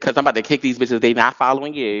Give it so. because I'm about to kick these bitches. They not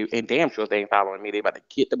following you, and damn sure they ain't following me. They about to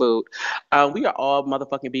kick the boot. We are all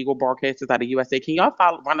motherfucking Beagle broadcasters out of USA. Can y'all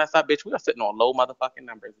follow run us up, bitch? We are sitting on low motherfucking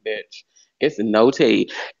numbers, bitch. It's no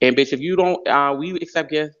tea, and bitch, if you don't, we accept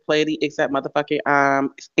gifts, plenty, accept motherfucking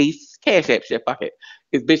Ace Cash App shit. Fuck it.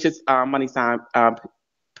 It's bitches money sign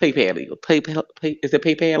PayPal. Pay, is it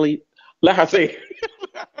PayPal? Let her say it.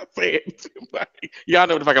 Let her say it. Y'all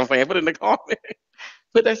know what the fuck I'm saying. Put it in the comments.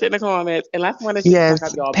 Put that shit in the comments. And let's run this shit back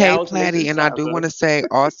up, Yes, y'all. pay Bells Platty. Mrs. And I do want Plaza. to say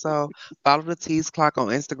also follow the Tease Clock on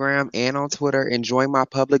Instagram and on Twitter and join my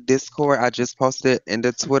public Discord. I just posted in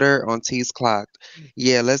the Twitter on Tease Clock.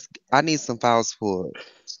 Yeah, I need some files for it.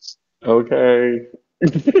 Okay.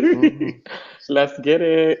 Hmm Let's get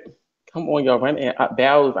it. Come on, y'all. Run it.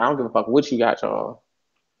 Bells, I don't give a fuck what you got, y'all.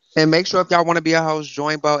 And make sure if y'all want to be a host,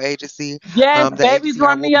 join Bo Agency. Yes, The babies agency I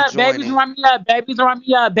run will me be up, babies joining. run me up, babies run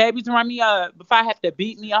me up, babies run me up. If I have to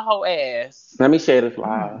beat me a whole ass. Let me share this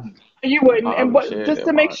live. You wouldn't. Oh, And let me what? share Just it.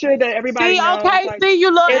 to make Watch. sure that everybody See, knows, okay, like, see you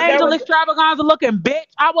little if that angel was extravaganza looking bitch.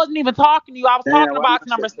 I wasn't even talking to you. I was Damn, talking why my about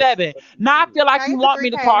number shit so 7. Now I feel like Hey, you want Sabri, me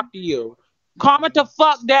to hey. talk to you. Calm it the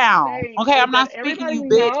fuck down. saying Okay, is I'm that not speaking to everybody you,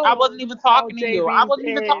 bitch. I knows wasn't even how talking to you. I Jaybz wasn't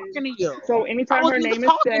even is. talking to you. So I anytime her wasn't even name is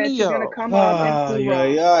talking to said, she's gonna you. come up and Ah, yeah,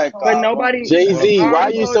 hoorah. yeah, But calm. nobody. Jay I Z, why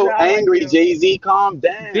already you told so y'all, like, angry? you. Jay Z, calm Bitch,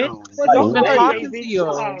 down. I Don't wasn't Like, feel even hurt, wait. talking Jay-Z. to Chill you.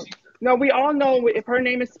 out. No, we all know if her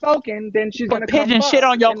name is spoken, then she's Put gonna come pigeon shit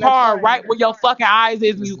fuck, on your and that's car right fine. where your fucking eyes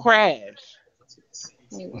is when you crash.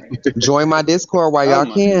 Anyway. Join my Discord while Oh y'all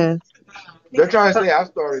my god. can. They're trying to say I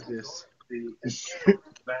started this.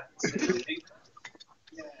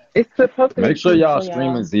 It's supposed to be Make sure y'all peaceful,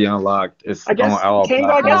 streaming y'all. Z Unlocked. It's I on guess all Kango,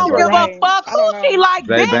 I I guess platforms don't you're right give a now. right. fuck I who don't she know. like,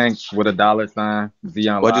 J bitch. Banks with a $sign. Z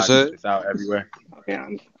What'd you Unlocked. say? It's out everywhere. Okay,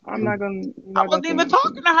 I'm not gonna I wasn't say even nothing.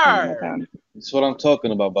 talking to I ain't got her. time. That's what I'm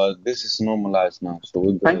talking about, but this is normalized now, so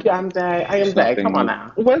we're Thank good. you, I'm Zay. I am It's Zay. nothing Come on new.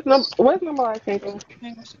 now. What's number I think?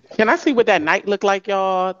 Can I see what that night look like,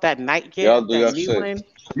 y'all? That night Y'all gift, do that your new shit. one.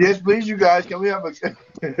 Yes, please, you guys. Can we have a?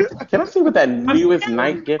 Can I see what that newest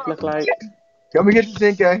night gift look like? Can we get to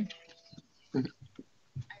 10K?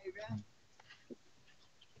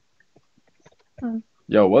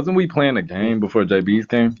 Yo, wasn't we playing a game before JB's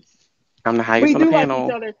came? I'm the We highest on the do like each panel.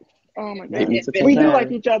 other. Oh my Get god, me to we do like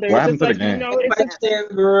 10K. each other. What It's happened just to the like game? it's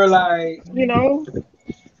just Girl, like, you know,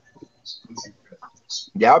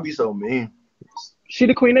 Y'all be so mean. she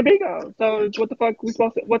the queen of Bigo. So what the fuck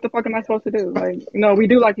what the fuck am I supposed to do? Like, we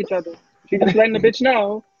do like each other. She just letting the bitch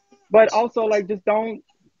know, but also like just don't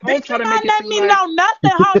Bitch, try you to make not it letting seem me like know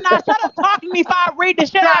nothing, ho. Now shut up talking to me if I read the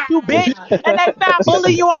shit out you, bitch. And next time I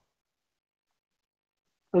bully you.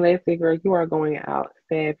 Lacey, girl, you are going out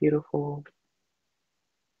sad, beautiful.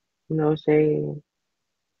 No shade.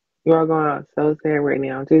 You are going out so sad right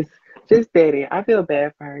now. Just dead it. I feel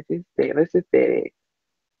bad for her. Just dead. Let's just dead it.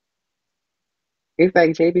 It's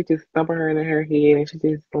like JB just thumping her in her head and she's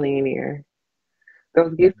just laying there.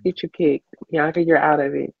 Those gifts get you kicked. Bianca, you're out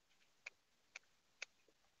of it.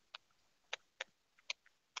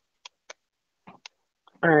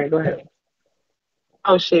 All right, go ahead.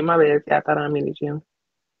 Oh shit, my bad. I thought I muted you.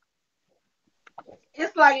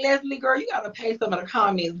 It's like Leslie, girl, you gotta pay some of the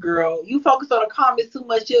comments, girl. You focus on the comments too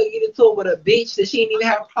much, you'll get into it with a bitch that she didn't even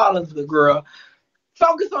have problems with, girl.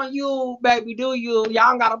 Focus on you, baby. Do you?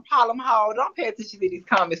 Y'all got a problem, how? Don't pay attention to these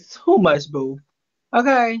comments too much, boo.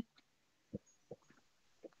 Okay,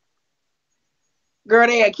 girl,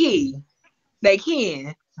 they a key. They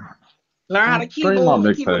can learn how to keep Stream my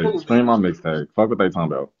moving, keep it mixtape. moving. Stream my mixtape. Fuck what they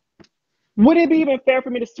talking about. would it be even fair for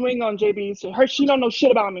me to swing on JB? She don't know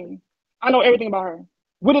shit about me. I know everything about her.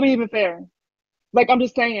 Would it be even fair? Like I'm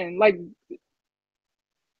just saying, like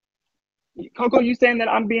Coco, you saying that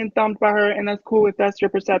I'm being thumped by her, and that's cool if that's your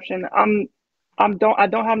perception. I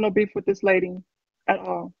don't have no beef with this lady at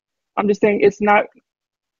all. I'm just saying it's not.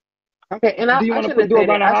 Okay, and Do you I want to shouldn't have do a said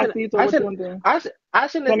run it. of hot seats or what you want to do? I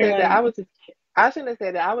shouldn't So I have mean, said that. like, I shouldn't have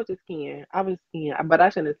said that. I was just kidding. I was kidding, but I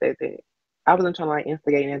shouldn't have said that. I wasn't trying to like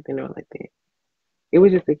instigate anything or like that. It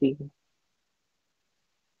was just a key.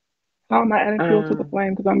 how am I adding fuel to the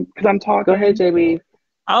flame? Because I'm Go ahead, talking. JB.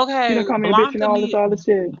 She Okay, done call me a bitch and all this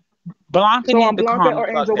shit. Blanca So I'm need to Blanca calm the or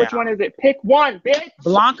fuck Angel. Which one down. is it? Pick one, bitch.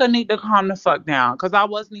 Blanca need to calm the fuck down, cause I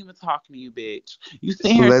wasn't even talking to you, bitch. You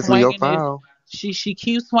sitting here Leslie, your swinging this. file. She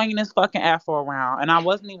keeps swinging this fucking afro around, and I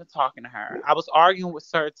wasn't even talking to her. I was arguing with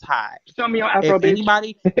Sir Ty. Show me your If afro, bitch.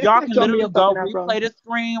 anybody, y'all can Show me literally your go fucking afro. replay the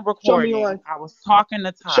screen Show me yours. recording. I was talking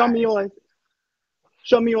to Show me Ty. yours.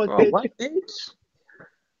 Show me yours, Girl, bitch. what, bitch?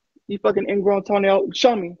 You fucking ingrown toenail.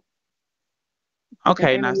 Show me. Fucking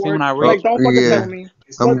Okay, N now see when word. I Oh read. Like, don't fucking play yeah, with me.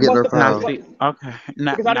 I'm getting What's her the Now file. what? see, okay.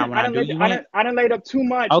 Now, Because now when I do you in, I done laid up too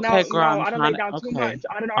much. okay, Now girl, no, I'm I done trying laid to. down too Okay, much.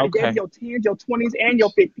 I done already gave you okay. your 10s, your 20s, and your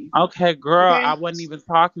 50s. Okay, girl, Okay? I wasn't even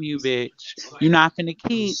talking to you, bitch. You're not finna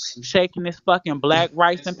keep shaking this fucking black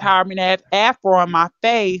rice empowerment ass afro in my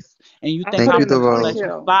face, and you I think Thank put it you, I'm in a just gonna Devo. let you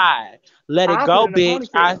ponytail. slide.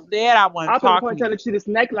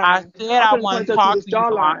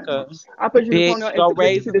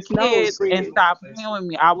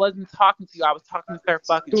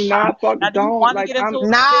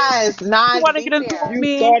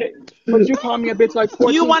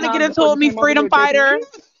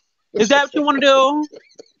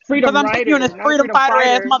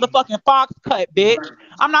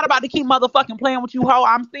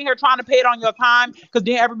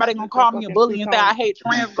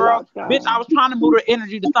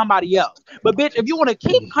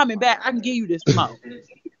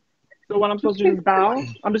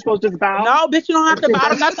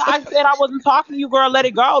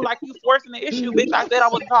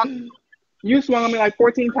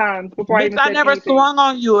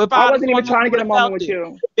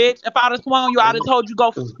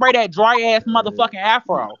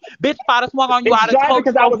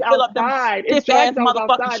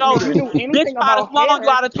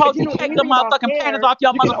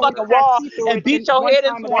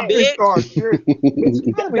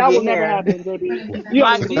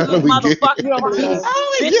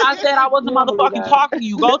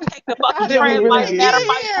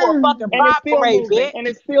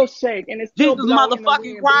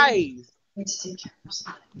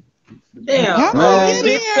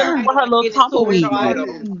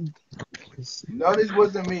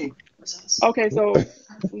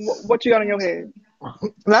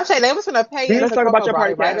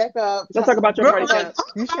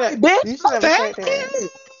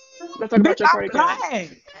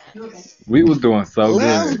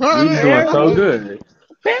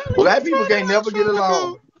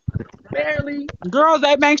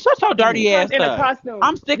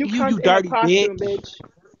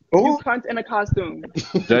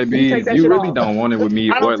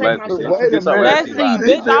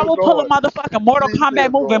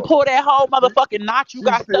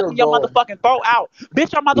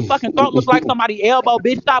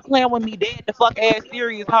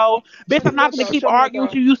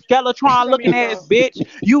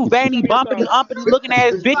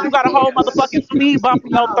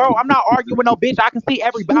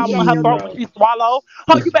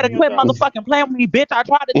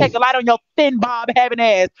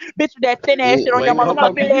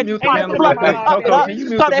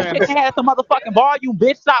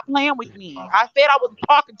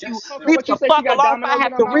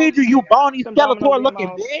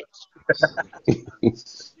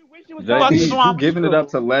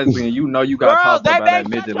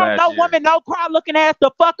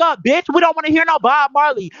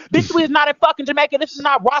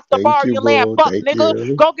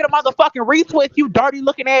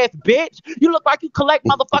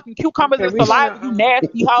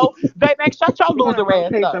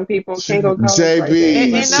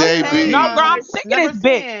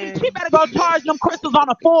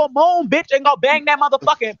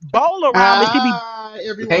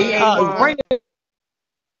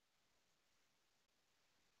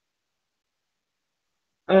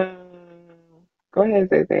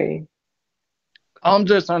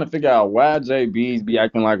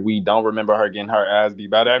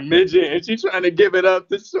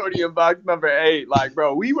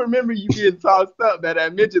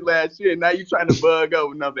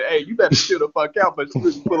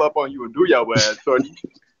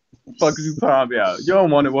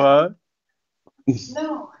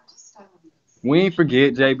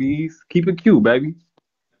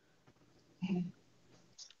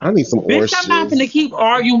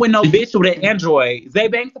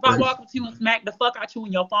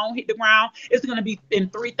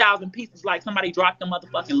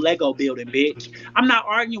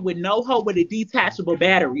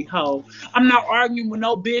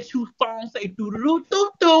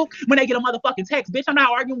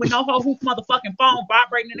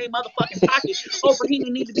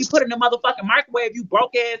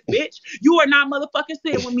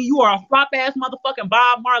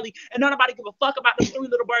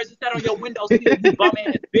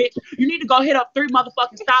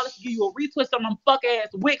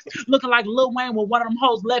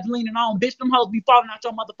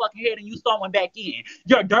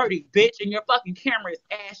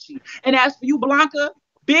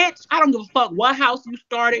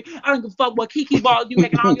 started. I don't give a fuck what Kiki balls you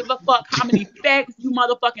making. I don't give a fuck how many facts you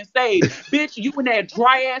motherfucking saved. Bitch, you and that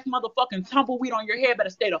dry ass motherfucking tumbleweed on your head better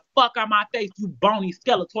stay the fuck out my face, you bony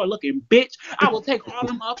Skeletor looking bitch. I will take all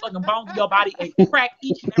the motherfucking bones in your body and crack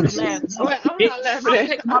each and every last one Wait, of them, I'm bitch. not laughing I will at.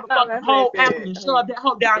 take a I'm not motherfucking laughing at whole apple that. and shove that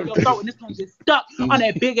hoe down your throat, and it's gonna get stuck on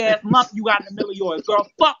that big ass lump you got in the middle of yours, girl.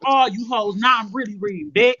 Fuck all you hoes. Now I'm really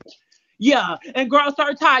reading, bitch. Yeah, and girl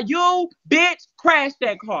started tired. You bitch crashed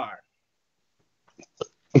that car.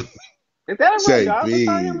 Is that a real dog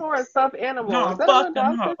beside him JB. or a stuffed animal? Is No, that a fuck real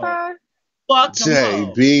them dog hoes. beside? Fuck them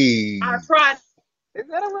hoes. I JB. tried. Is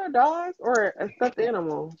that a real dog or a stuffed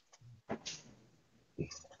animal?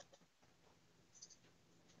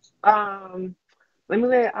 Um, let me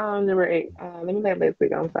let number 8. Let me let Leslie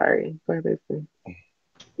go. I'm sorry. Go ahead, Leslie.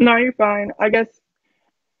 No, you're fine. I guess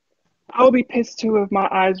I would be pissed too if my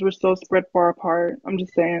eyes were so spread far apart. I'm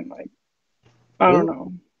just saying, like, I don't Ooh,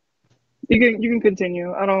 know. You can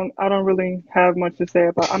continue. I don't really have much to say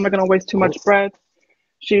about. I'm not gonna waste too ooh. much breath.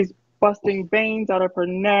 She's busting veins out of her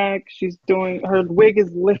neck. She's doing her wig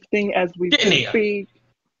is lifting as we Get in there. speak.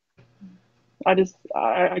 I Get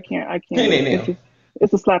can't. in there.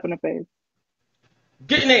 It's a slap in the face.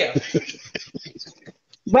 Get in there.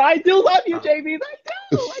 But I do love you, JVs. I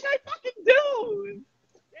do. Like I fucking do.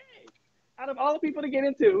 Out of all the people to get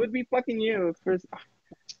into, it would be fucking you. First,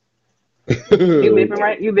 You living it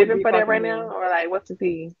right? You would living be for that right fucking now, you. or like what's the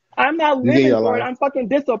tea? I'm not You get living your for it. life. I'm fucking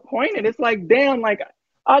disappointed. It's like, damn, like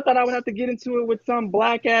I thought I would have to get into it with some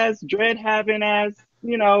black ass, dread having ass,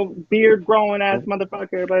 beard growing ass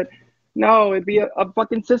motherfucker. But no, it'd be a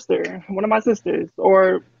fucking sister, one of my sisters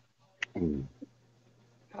or Mm,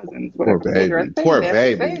 cousins, poor whatever. Okay, girl, baby. save Poor that.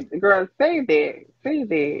 baby. Save, girl, save that. Save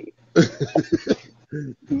that.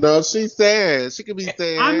 No, she's saying. She could be I'm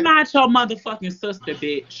saying. not your motherfucking sister,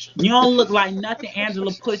 bitch. You don't look like nothing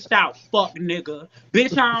Angela pushed out, fuck nigga.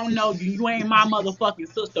 Bitch, I don't know you. You ain't my motherfucking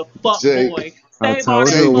sister, fuck J boy. I Save all told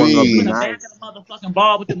that you it wasn't gonna bullshit be for the JB. back of nice. the motherfucking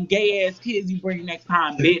ball with them gay ass kids you bring next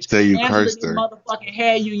time, bitch. Say you Angela cursed didn't her. motherfucking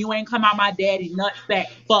have you. You ain't come out my daddy nutsack,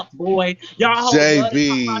 fuck boy. Y'all hoes love to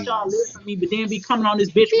talk about JB. y'all live for me, but then be coming on this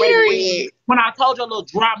bitch ready to win me. Period. When I told your little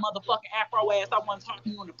dry motherfucking afro ass I wasn't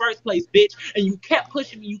talking to you in the first place, bitch, and you kept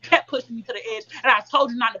pushing me to the edge, and I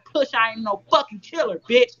told you not to push. I ain't no fucking killer,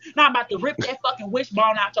 bitch. Now I'm about to rip that fucking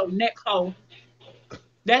wishbone out your neck, hoe.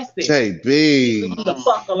 That's it. Leave me JB. the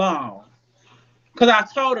fuck alone. Cause I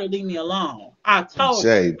told her leave me alone. I told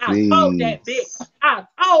her. I told JB. that bitch. I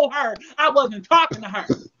told her I wasn't talking to her.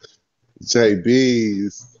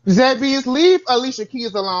 JB's. Zabi's leave Alicia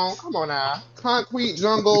Keys alone. Come on now. Concrete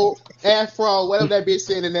jungle, afro, whatever that bitch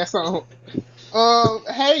said in that song.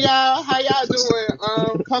 Hey y'all, how y'all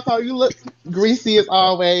doing? Coco, you look greasy as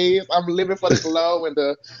always. I'm living for the glow and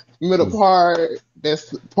the middle part.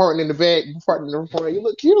 That's parting in the back, parting in the front. You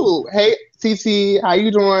look cute. Hey TT, how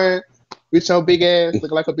you doing? With your big ass,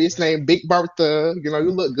 looking like a bitch named Big Bertha. You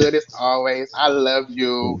look good as always. I love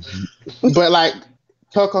you. But like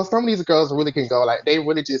Coco, some of these girls really can go. Like they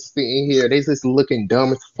really just sitting here. They just looking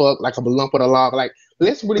dumb as fuck, like a lump of the log. Like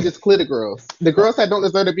let's really just clear the girls. The girls that don't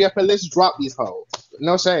deserve to be up here. Let's drop these hoes.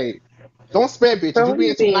 No shade. Don't spare bitches. So You who do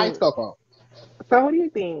you being too nice, think? Coco. So who do you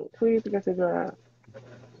think? Who do you think I should drop?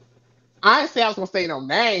 I didn't say I was gonna say no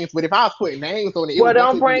names, but if I was putting names on it, it Well, would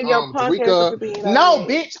don't definitely be bring your punk ass up Drika. to being on No, it.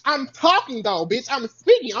 bitch, I'm talking though, bitch. I'm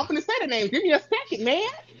speaking. I'm gonna say the names. Give me a second, man.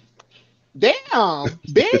 Damn,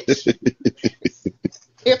 bitch.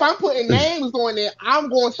 If I'm putting names on it, I'm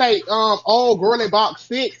gonna say old girl in box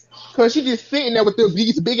 6 because she just sitting there with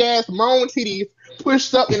these big ass moan titties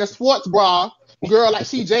pushed up in a sports bra. Girl, like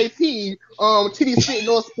she JT, titties sitting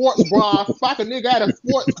on a sports bra, fuck a nigga at a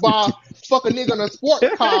sports bar, fuck a nigga in a sports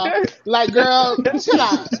car. Like, girl, chill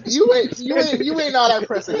out. You ain't all that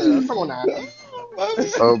pressure, girl. Come on now.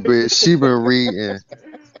 Oh, bitch. She been reading.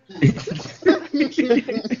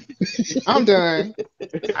 I'm done.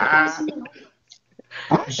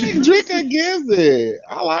 I think Drika gives it.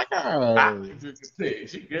 I like I her. like Drinker too.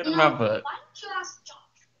 She good in my book.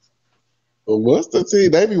 What's the tea?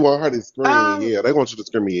 They be want her to scream and Um, yell. They want you to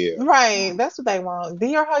scream and yell. right. That's what they want.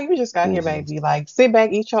 Dear, how you just got here, Hmm. baby. Like, sit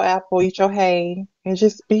back, eat your apple, eat your hay, and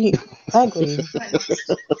just be ugly.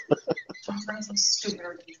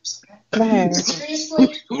 Go ahead.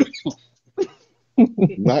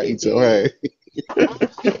 Not eat your hay.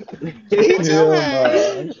 Eat your Hell hay.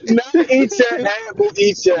 no. Not eat your apple,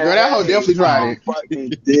 eat your Girl, that hoe hay. definitely tried I'm it.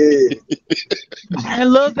 fucking dead.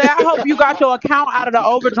 And look, I hope you got your account out of the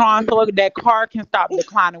overdrawn so that car can stop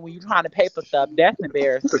declining when you're trying to pay for stuff. That's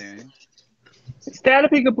embarrassing. Stay out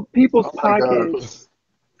of people's Oh my god. pockets.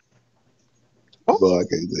 Boy, I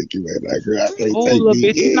can't take you right now, girl. I can't Oh, take little me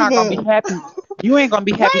bitch, you're not gonna be either. happy. You ain't gonna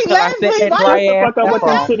be happy Wait, till I set Leslie, that why? Shut dry the ass fuck up with afro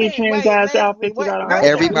them on. city Wait, trends wait, ass Leslie, outfits you what? got Wait on. a minute.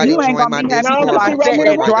 Everybody You ain't join gonna my be happy No, till Discord. I see, I'm right set sharing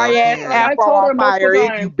here, that my dry ass and girlfriend. I afro told on her fire. multiple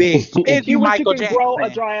Is you times, bitch? Is you you wish you Michael could grow a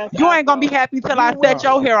Jackson? dry ass You ain't gonna be afro. happy till You I set wish.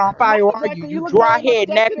 your hair on fire, Michael are you? Jackson, you You look more dry like Michael head,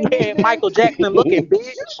 Jackson nappy than me, head, Michael bitch. Jackson looking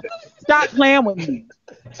bitch. Stop playing with me.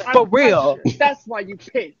 I'm For real. pressured. That's why you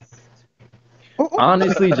pissed.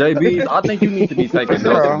 Honestly, Jaybz, I think you need to be taking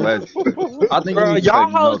notes from Girl. Leslie. I think you Girl, need to y'all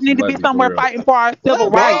take hoes notes from need to be Leslie for somewhere real. fighting for our civil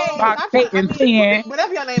Look, rights. babe, Box stop trying. 8 I and mean, 10.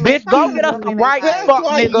 whatever your name is, Bitch, stop go trying to get be us on some their rights, side. That's fuck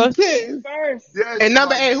why you niggas. pissed. First. Yes, And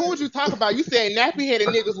number like 8, who would you talk about? You said nappy headed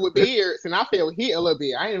niggas with beards, and I felt hit a little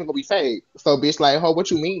bit. I ain't even gonna be fake. So, bitch, like, ho, what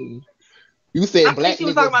you mean? You I said think black she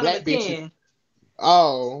was talking niggas, about number black bitches. 10.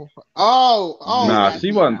 Nah,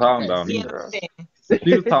 she Gotcha. wasn't Yeah, talking okay. about Yeah, me. number Girl. 10.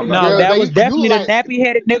 She was talking about No, Girl, that was Leslie. you definitely look the like nappy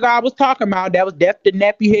headed nigga I was talking about. That was definitely the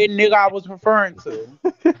nappy headed nigga I was referring to.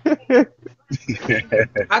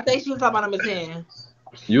 I think she was talking about number 10.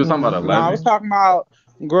 You was talking about No, I 11. was talking about,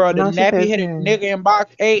 girl, the No, she nappy said headed 10. nigga in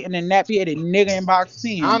box 8 and the nappy headed nigga in box I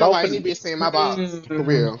 10. don't know Both why of any them. bitch saying my box for Mm.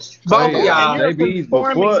 real. Calm Both of Hey, And down. y'all. you're a Jaybz, conforming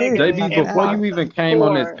before She's nigga Jaybz, in before you box even came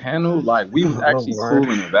on this 4. panel, like we was Oh actually Lord.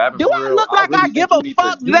 cool and vibing Do for I real. look I like I really give think a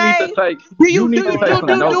fuck, you need to Zay? take Do you you need do to you Oh, take do I some do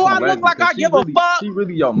notes do from I know. look Leslie like because I give a fuck? she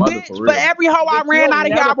really your mother for Bitch, for real. every hoe I Bitch, ran you'll out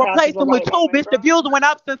of here, never I pass as replaced a them with white two. woman, Bitch, the girl. views went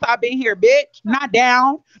up since I've been here, bitch. Not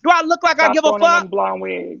down. Do I look like I Stop give a throwing in fuck? them blonde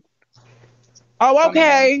wigs. Oh, Come on.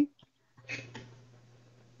 okay.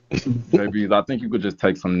 Jaybz, I think you could just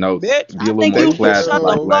take some notes, Bitch, be a I little think more you should classy shut the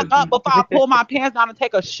like Ew. fuck up Leslie. before I pull my pants down and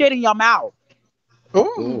take a shit in your mouth. Ooh.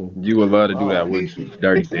 Ooh. You would love to do oh that, wouldn't you?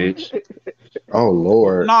 Dirty bitch. Oh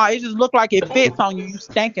Lord. Nah, it just look like it fits on you, you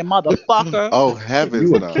stinking motherfucker. Oh heavens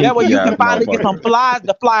You a no. That way kinky you can ass finally get some motherfucker. flies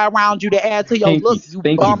to fly around you to add to your Kinky, look, you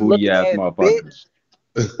stinky bum booty looking ass ass motherfucker. bitch.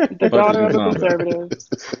 The Fuck is daughter you of a talking about?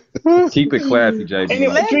 conservative. Keep it classy, JB.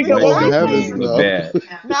 Anyway, Like Drika, make what Oh were your you booty heavens saying? look no. bad.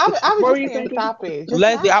 No, I was What were just you saying saying, Drika? stop it. Just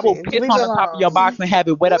Leslie, stop I will it. Just piss leave it on the top of your box alone. and have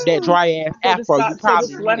it wet up that dry ass So just afro you stop. So probably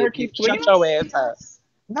just let her needed, keep bitch. Shut tweaking. your ass up.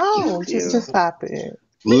 No, Ew. just stop it.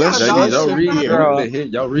 We got Let's a JB, daughter shift your of a it reads here. not Girl. really hit.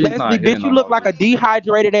 Your reads Leslie, not bitch, hitting you on look no like a level.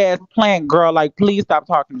 dehydrated ass plant, girl. Like, please stop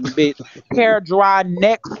talking to me, bitch. Hair dry,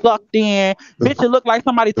 neck sucked in. Bitch, it look like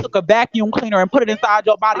somebody took a vacuum cleaner and put it inside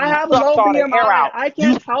your body I and have a sucked low all the air BMI. out. I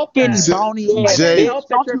You can't help skinny, that. J bony I ass can't J bitch. help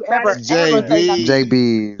that Don't you're you fat ever, as ever fuck. say nothing to JB me.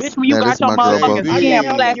 Bitch, JB's. when you That got is your my girl motherfucking I skin can't JB.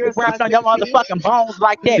 help that plastic you're a wrapped size on your 16. motherfucking bones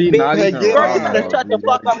like that, She not bitch. Hey, even get Girl, you wrong better her. though. shut the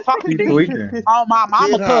fuck up She talking to me tweaking. on my mama,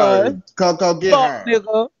 Get her. cuz. Coco, get Fuck, her.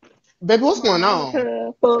 nigga. Baby, what's My going mama on?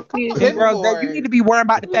 could fuck And Good you. girl, that you need Lord. to be worrying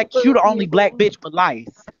about the fact that you the Fuck only black you. bitch with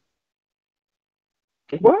lice.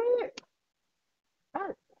 What?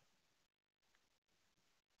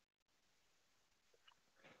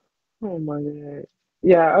 Oh my god.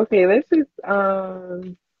 Yeah, okay, let's just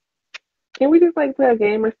can we just like play a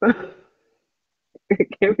game or something?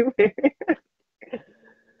 Can we play?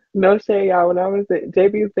 No shade, y'all. When I was at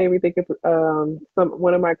JB was made me think of some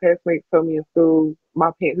one of my classmates told me in school my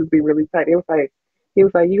pants would be really tight. It was like he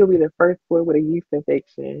was like, you will be the first boy with a yeast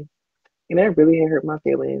infection. And that really had hurt my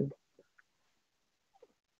feelings.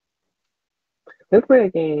 Let's play a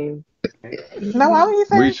game. No, why would you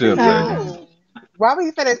say We that to should play a game. you? Why would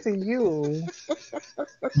you say that to you?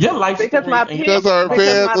 Your life Because my story ain't pants Because fucking her because funny.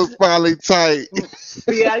 pants my was probably tight.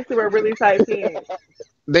 yeah, I used to wear really tight pants.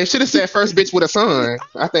 They should have said first bitch with a son.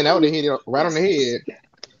 I think that would have hit it right on the head.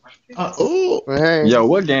 Ooh. But hey. Yo,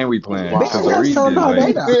 what game we playing? Bitch, Cause you the got read's so getting no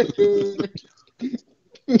late. data.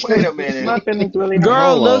 Wait a minute. My feelings really hurt.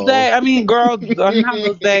 Hold Lil on. Zay, I mean, girl, not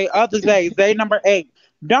Lil Zay, other Zay, Zay number 8.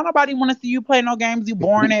 Don't nobody want to see you play no games, you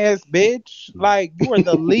boring ass bitch. Like, you are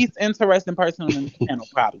the least interesting person on this panel,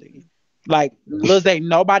 probably. Like, Lil Zay,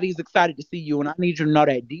 nobody's excited to see you, and I need you to know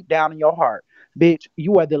that deep down in your heart. Bitch,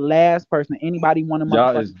 you are the last person anybody want to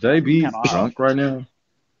Y'all, is motherfucking see on this JB's panel. drunk right now?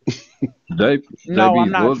 No, I'm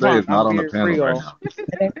JB's not Lil Zay drunk. is not I'm on the very panel right real. now.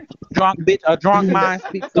 And drunk bitch, a drunk mind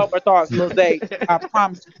speaks sober thoughts, Lil Zay. I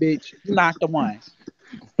promise you, bitch, you're not the one.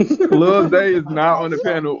 Lil Zay is not on the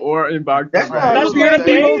panel or in box That's number why I That's eight. was for you gonna to see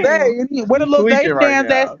say. Lil game. Zay. Where the She Lil Zay tweaking right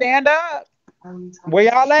stands at? now. Stand up. Where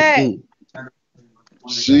y'all at?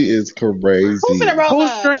 She is Who finna crazy. roll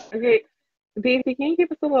Who's up? strength? Okay, DC, can you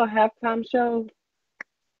give us a little halftime show?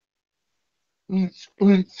 I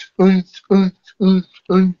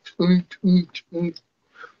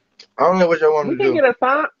don't know what y'all want We me to can do. get a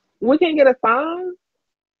song. We can get a song,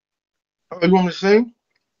 Oh, you want me to sing?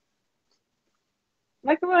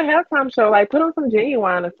 like a little halftime show. Like put on some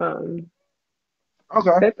Genuine or something.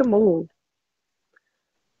 Okay. Set the mood.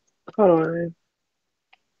 Hold on.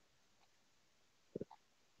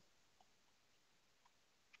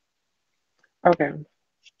 Okay.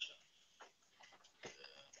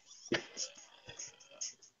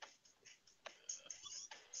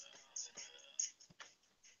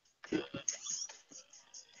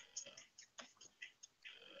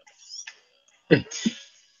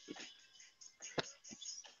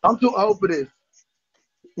 I'm too old for this.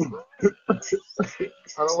 I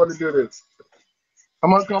don't want to do this.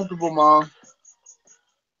 I'm uncomfortable, Mom.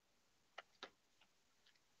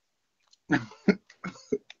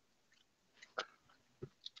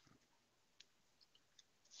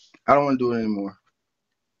 I don't want to do it anymore.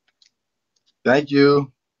 Thank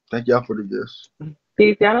you. Thank y'all for the gifts.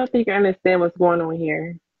 See, I don't think you understand what's going on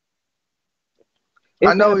here.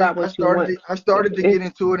 I It's not know about I what you started want. to, I started to get It's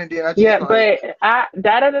into it and then I just yeah, like but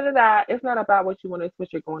da. It's not about what you want. It's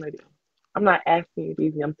what you're going to do. I'm not asking you,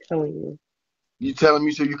 Beezy. I'm telling you. you telling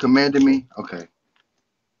me so you commanded me? Okay.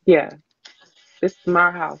 Yeah, this is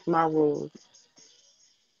my house, my rules.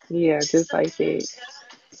 Yeah, just like that.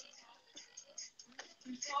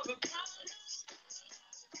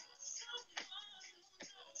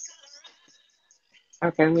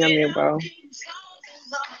 Okay, me on mute, bro.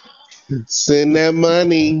 Send that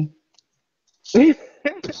money.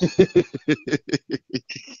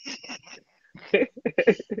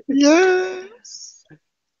 Yes.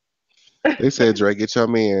 They said, Dre, get your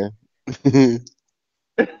man.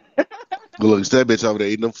 Look, that bitch over there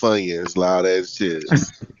eating them Funyuns, loud ass shit.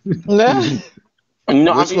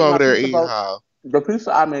 No, What I'm you eating over my there pizza, eating, bro. huh? The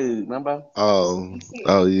pizza I made, remember? Oh,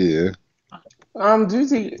 oh yeah.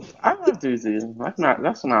 Juicy. I love Juicy. That's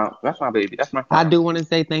my baby. That's my I child. do want to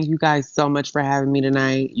say thank you guys so much for having me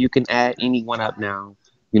tonight. You can add anyone up now.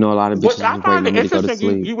 You know, a lot of What bitches I is waiting find on it me to go to interesting,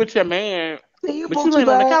 sleep. you with your man, See you, but you Boochie laying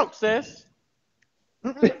on the Bag. couch, sis.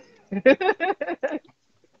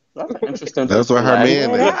 That's an interesting That's place where to her lay.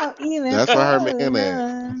 man at. Without even That's where her man at.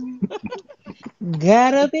 falling,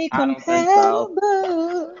 gotta be I don't think so.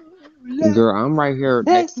 compatible. Girl, I'm right here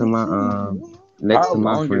Take me to next How to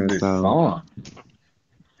my long is friend. this So, song?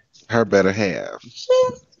 Her better half.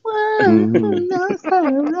 this world hmm knows how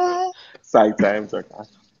to ride. Side times, okay.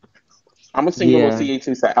 I'm a single with yeah,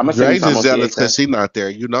 CH2 side. I'm gonna sing you Dre's something just on jealous CH2. because she not there.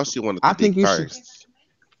 You know she wanted the I dick think you should. first.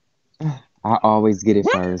 I always get it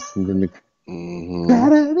first. And then Hmm.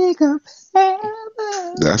 Gotta be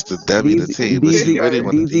compatible. That's the W to DZ, T, but she DZ, really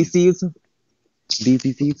want the DZ,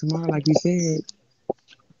 DZ. see you tomorrow, like you said.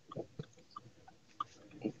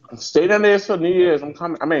 Stay down there for New Year's. I'm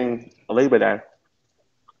coming. I mean, Labor Day.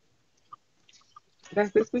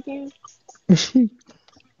 That's this weekend.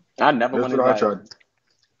 I never That's went what I invite. tried.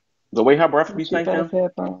 The way her breath be Cheap ass stinking,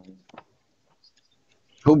 headphones.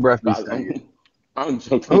 Who breath be I, stinking? I'm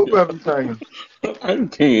I hope joking. every time. I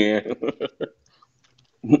can't.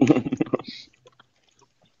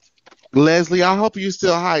 Leslie, I hope you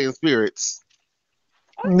still high in spirits.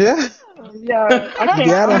 Yeah, Yeah, I can't.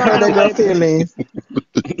 yeah, I I'm done not hurt gonna that girl lie. feelings.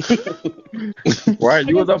 Right,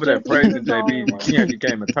 I you guess was over there JB's praising is the only JB. Then one. Kian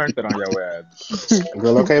came and turned it on your ass.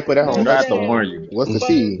 Girl, okay, put that No, on Tried to record. warn you. listen, What's the but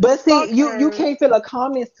tea? But see, fuck you her. can't feel the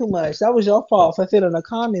comments too much. That was your fault for feeling the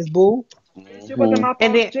comments, boo. It wasn't my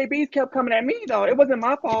And fault. then JB's kept coming at me though. It wasn't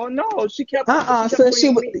my fault. No, she kept so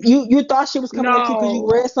putting me. you thought she was coming at you because you No,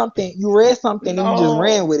 read something. You read something and you just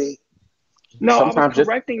ran no. with it. No, I was Sometimes just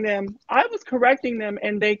correcting them. I was correcting them,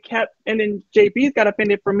 and they kept. And then JB's got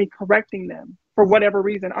offended for me correcting them for whatever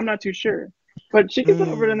reason. I'm not too sure, but she can sit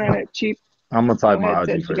over there in Mm. that cheap I'm gonna type my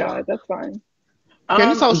headset IG she for got. y'all. That's fine. Can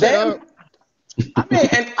this whole shut them. up? I mean,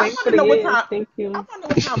 and I Thanks want for to the know what yes. time. Thank I you. want to know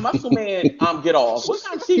what time Muscle Man get off. What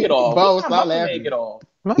time she get off? What Bo, time stop Muscle Man get laughing. off?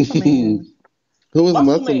 Muscle Who man. is Muscle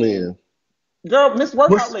Muscle Man, Man? girl, Miss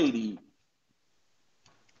Workout What's Lady,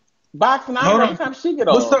 Box Nine. hold What on? time she get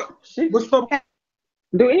What's off? up? She What's up?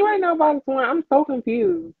 Do anybody know about this one? I'm so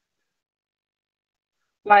confused.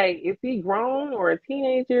 Like, is he grown or a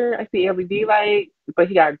teenager? I see LED light, but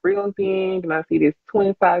he got grills in, and I see this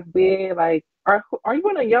twin size bed. Like, are you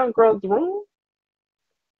in a young girl's room?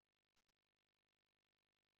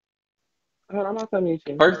 Hold on, I'm not mute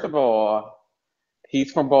you. first of all,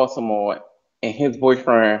 he's from Baltimore, and his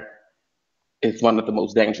boyfriend is one of the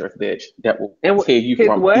most dangerous bitch that will And tear you his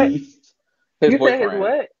from what? east. His You said his boyfriend,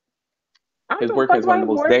 what? I don't his give a boyfriend fuck is one of about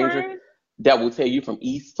the his most dangerous boyfriend. that will tear you from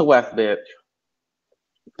east to west, bitch.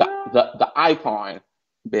 The Girl, the icon,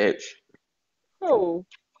 bitch. who?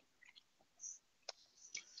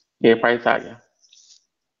 Yeah, price tag you.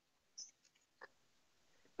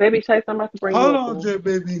 Baby Chase, I'm about to bring you Hold up, on, boo. J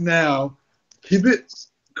baby. Now, keep it.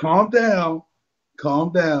 Calm down.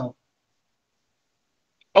 Calm down.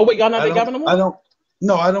 Oh wait, y'all not together no I more? don't.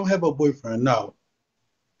 No, I don't have a boyfriend. No.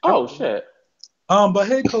 Oh shit. But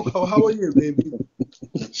hey, Coco, how are you, baby?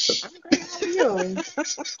 I'm great. How are you?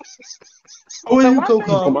 How are So you, why Oh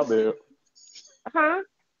Coco? my JB? bad. Huh?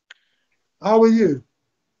 How are you?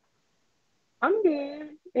 I'm good.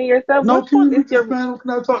 And yourself? No, Which can one you is read this your? panel?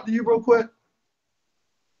 Can I talk to you real quick?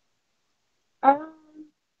 Um,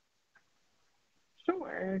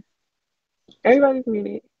 sure. Everybody's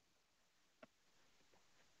muted.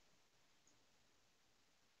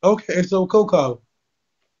 Okay, so Coco,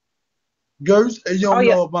 girls, you Oh don't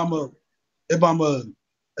yeah. know if I'm a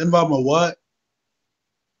And about my what?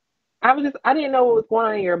 I didn't know what was going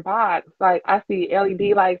on in your box. Like I see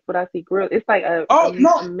LED lights, but I see grills. It's like Oh a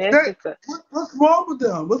no, mess they, of stuff. what's wrong with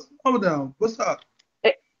them? What's wrong with them? What's up?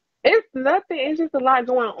 It, it's nothing. It's just a lot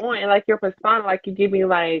going on, and like your persona, like you give me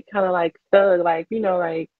like kind of like thug,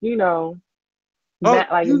 Oh,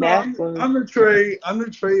 like masculine. I'm the trade. I'm the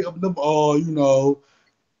trade of them all.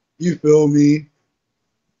 You feel me?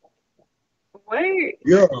 Wait.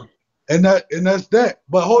 Yeah, and that's that.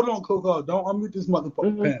 But hold on, Coco. Don't unmute this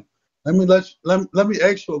motherfucker Mhm. pen. Let me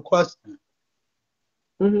ask you a question.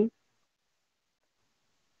 Mhm.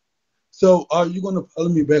 So, are you gonna follow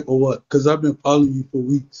me back or what? Because I've been following you for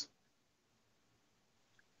weeks.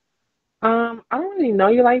 I don't really know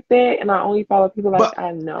you like that, and I only follow people like But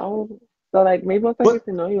I know. So like maybe once I but get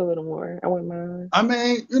to know you a little more, I wouldn't mind. I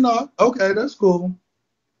mean, okay, that's cool.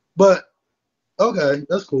 But okay,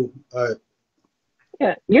 that's cool. All right.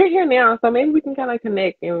 Yeah, you're here now, so maybe we can kind of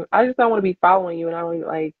connect. And I just don't want to be following you, and I don't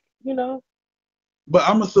like, you know, But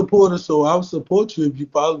I'm a supporter, so I'll support you if you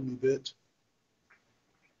follow me, bitch.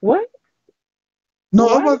 what? No,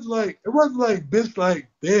 What? it wasn't like bitch like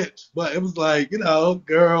bitch, but it was like,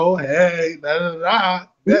 girl, hey, da da da.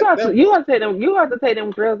 That You part. have to take them. You have to take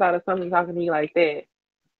them girls out of something talking to me like that.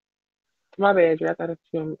 My bad, Drew. I thought it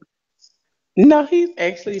was you. No, he's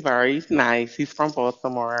actually very nice. He's from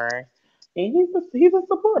Baltimore. And he's a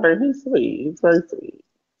supporter. He's sweet. He's very sweet.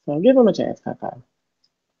 So give him a chance, Kaka.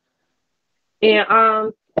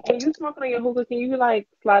 And when you smoking on your hookah, can you like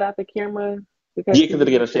slide out the camera because Yeah, because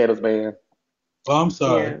it'll get a shadows ban. Oh, I'm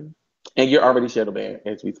sorry. yeah, And you're already shadow banned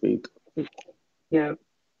as we speak. yeah.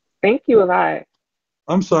 Thank you a lot.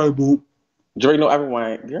 I'm sorry, boo. Dre know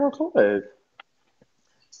everyone. Girl, cuz.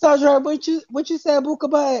 So, Dre, what you said, Booka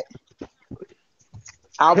Butt?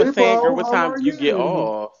 I was Hey, saying, girl, bro, what how time are do you get you?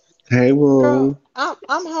 off? Hey, Girl, boo.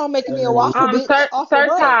 I'm home making me a Hey. waffle, bitch. Off of Sir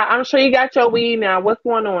what? Ty, I'm sure you got your weed now. What's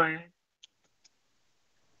going on?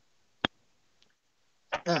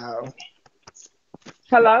 Oh,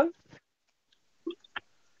 Hello?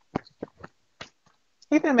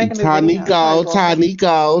 He been making this Tiny video. That's why he's go, vocal. tiny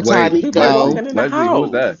go, Wait, tiny People go. walking in the Leslie, who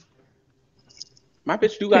was house. that? My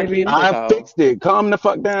bitch, you got kids, KB. I Coco. fixed it. Calm the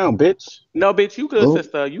fuck down, bitch. No, bitch, you good, Oh,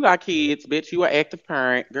 sister. You got kids, bitch. You an active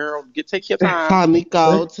parent. Girl, take your time. tiny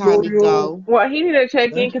go, Thank tiny you. go. Well, he need to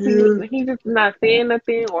check in Thank because you. he just not saying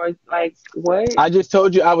nothing or like what? I just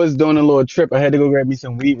told you I was doing a little trip. I had to go grab me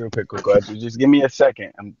some weed real quick, Coco. Just give me a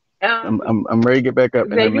second. Um, I'm ready to get back up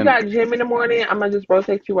in Zay, a you minute. got gym in the morning. I'm gonna just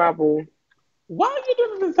rotate you out, boo. Why are you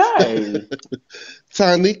doing this today?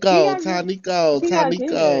 Tiny He go, got gym. tiny go, He got tiny gym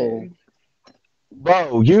go. there.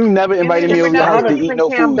 Bro, you never And invited then me every over your now and house then to he eat been no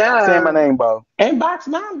cammed food. Say my up. name, bro. And box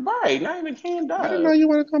nine, right? Not even canned I didn't know up. you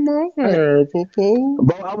want to come Okay, over, poo poo.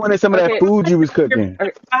 Bro, I wanted some of that okay, food you was cooking.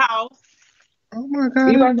 okay. House. Oh my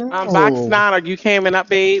God, You I got Box know. nine, are you coming up,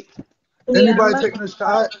 babe? Yeah, I'm Anybody a, taking a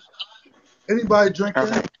shot? Anybody drinking?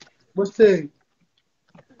 Okay. What's tea?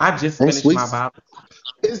 I just I'm finished sweet. my bottle.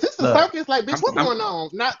 Is this a Look, circus? Like, bitch, I'm, what's I'm going on?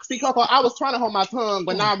 Not see, Coco. I was trying to hold my tongue,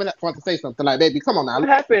 but now I'm gonna want to say something. Like, baby, come on now, what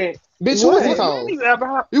happened? bitch. Who is this What? hoe?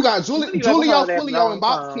 You got When you ever Julio hold that Fulio in long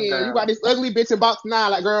box tongue, 10. You got girl? this ugly bitch in box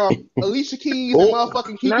 9. Like, girl, Alicia Keys and Oh,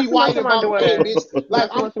 motherfucking Kiki Not too much White of in my box 8, daughter. bitch. Like,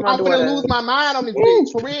 Not too much of my I'm finna lose daughter. my mind on this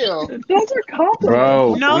bitch for real. Those are compliments. Bro,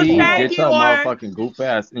 What the No please fuck? get your Jaguar. motherfucking goof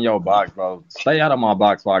ass in your box, bro. Stay out of my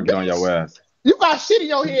box before I get on your Bitch, ass. you got shit in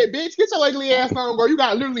your head, bitch. Get your ugly ass on, bro. You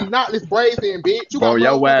got literally knotless braids in, bitch. You Bro, got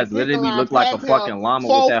your ass motherfucking pink literally line, look like a past hair, fucking llama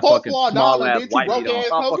with full that full fucking floor small dollar, ass bitch. You white meat broke on. ass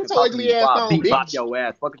Stop hoe. Get fucking your talking to me ugly before ass I on, beat bop bitch. your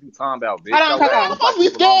ass. Fuck is you talking about, Hold bitch? on, Your Coco. ass I'm look supposed like to be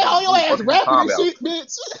you belong scared. in How a your zoo. ass Fuck is you rapping talking and about? shit,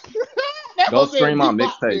 bitch. That Go supposed to stream be my beatboxing.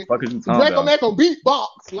 mixtape. Fuck is you talking Draco about? make a beatbox.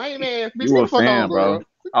 Lame ass bitch. You Get a the fuck on, fan, girl. bro.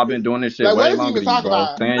 I've been doing this shit Like, what way is he longer even than you, talking bro.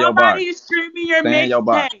 about? Stay in your box. Nobody is streaming your Stay in your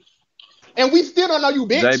box. mixtape. And we still don't know you,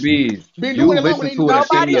 bitch. JB's, Been you doing it longer listen than you to it and bitch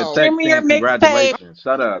send shit me Nobody's a though. text streaming your saying mixtape. congratulations.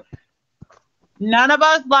 Shut up. None of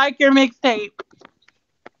us like your mixtape.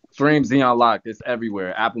 Stream Z Unlocked. It's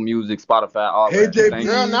everywhere. Apple Music, Spotify, all Hey that. Thank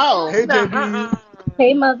Girl, you. JB. no. Hey JB.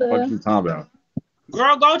 hey, Fuck mother. you talking about?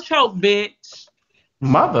 Girl, go choke, bitch.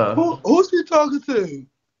 Mother. Who's she talking to? Who's this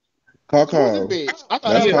Coco. bitch? I thought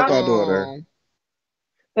That's that was My Coco daughter.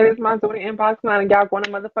 that is my daughter inbox line, and y'all going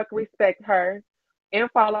to motherfucker respect her and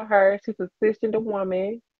follow her. She's a cisgender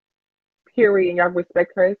woman. Period. And y'all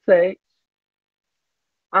respect her as such.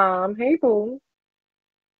 Hey boo.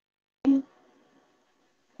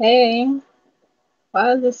 Hey,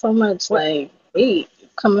 why is there so much What? like hate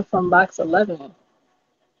coming from box 11?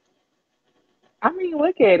 I mean,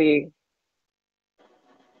 look at it.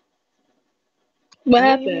 What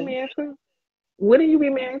Wouldn't you be happened? mad too? Wouldn't you be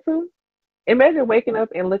mad too? Imagine waking up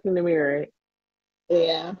and looking in the mirror.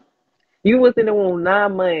 Yeah. You was in the womb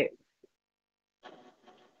 9 months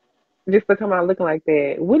just to come out looking like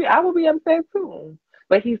that. I would be upset too.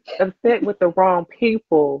 But he's upset with the wrong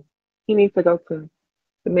people. He needs to go to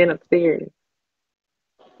the men upstairs.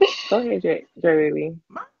 Go ahead, baby.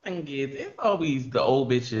 My thing is, it's always the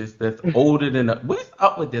old bitches that's older than the. What's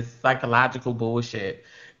up with this psychological bullshit?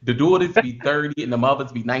 The daughters be 30 and the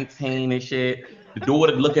mothers be 19 and shit. The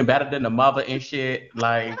daughter looking better than the mother and shit.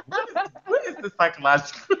 Like, what is the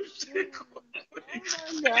psychological shit? Oh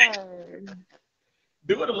my god.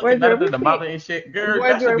 Daughter looking better Boydre, than the mother and shit. Girl,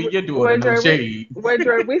 that should be Boydre, your daughter, no shade.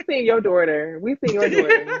 We seen your daughter. We seen your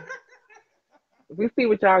daughter. We see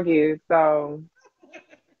what y'all give. So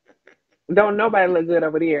don't nobody look good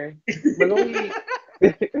over there. But go ahead.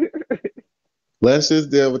 Let's just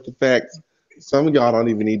deal with the facts. Some of y'all don't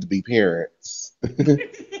even need to be parents.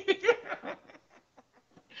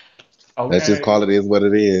 Let's just Okay. call it is what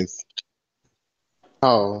it is.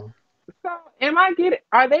 Oh, So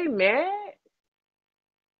are they mad?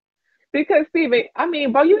 Because Steven, I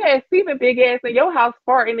mean, bro, you had Steven big ass in your house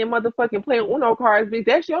farting and motherfucking playing Uno cards, bitch.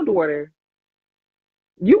 That's your daughter.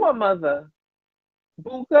 You a mother.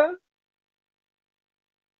 Buka.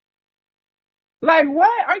 Like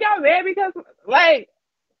what? Are y'all mad because like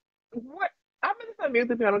what? I'm gonna unmute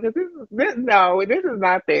the panel because this is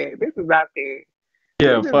not that. This is not that. This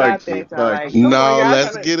Yeah, is not fuck that, you, y'all. fuck Like, you. come on, No, y'all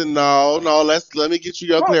let's trying to get it. No, no, let me get you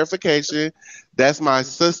your well, clarification. That's my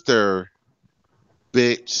sister,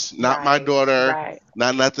 bitch. Not my right, daughter. right,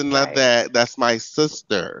 Not nothing like right, that. That's my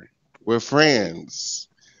sister. We're friends.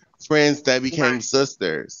 Friends that became right,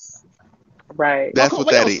 sisters. right. That's Coco,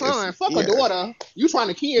 what where that your is. son? Fuck a Yeah. daughter. You trying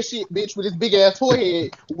to kill shit, bitch, with this big ass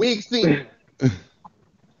forehead, wig seat.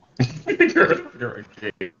 You're a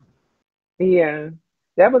kid. Yeah.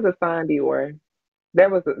 That was a sign, Dior.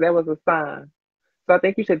 That was a sign. So I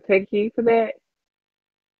think you should take heed to that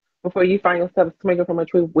before you find yourself swinging from a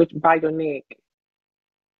tree which by your neck.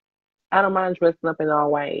 I don't mind dressing up in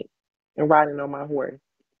all white and riding on my horse.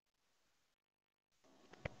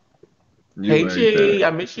 Hey You ain't G, that.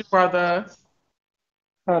 I miss you, brother.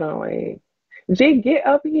 Hold on, wait. G, get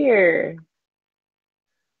up here.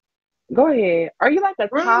 Go ahead. Are you like a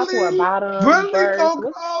top or a Really? bottom Really, verse?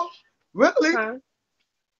 What? Coco? Really? Huh?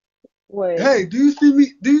 What? Hey, do you see me?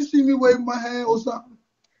 Do you see me waving my hand or something?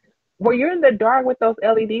 Well, you're in the dark with those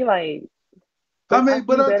LED lights, I but I mean, see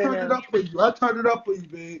but you I better turned it now. up for you. I turned it up for you,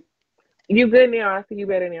 babe. You good now? I see you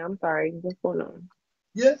better now. I'm sorry. What's going on?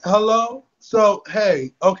 Yeah. Hello. So,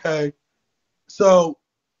 hey, okay. So,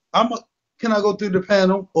 I'm. A, can I go through the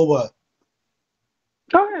panel or what?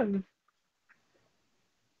 Go ahead.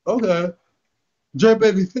 Okay. Dre,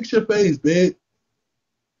 baby, fix your face, babe.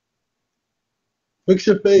 Fix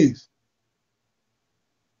your face.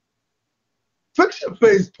 Fix your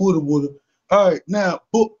face, Poodle Poodle. All right, now,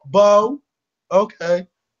 Bo. Okay.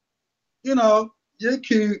 You know, you're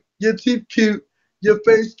cute. Your teeth cute. Your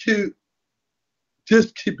face cute.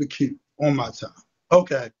 Just keep it cute on my time.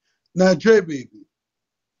 Okay. Now, Dre, baby,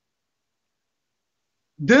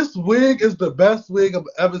 this wig is the best wig I've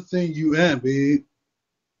ever seen you in, babe.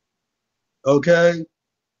 Okay.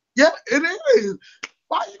 Yeah, it is.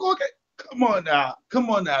 Why you gonna get? Come on now. Come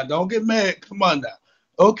on now. Don't get mad. Come on now.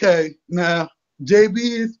 Okay. Now,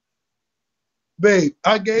 JB's, babe,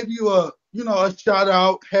 I gave you a shout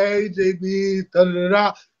out. Hey, JB, da da da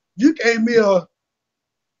da. You gave me a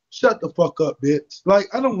shut the fuck up, bitch. Like,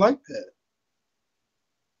 I don't like that.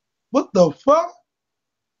 What the fuck?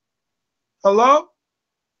 Hello?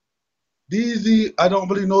 DZ, I don't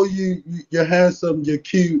really know you. You're handsome. You're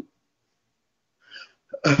cute.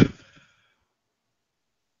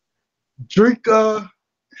 Drinker,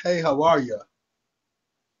 hey, how are you?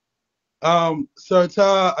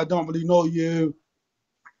 Serta, I don't really know you.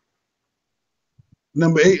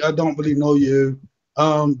 Number 8, I don't really know you.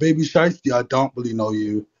 Baby Shiesty, I don't really know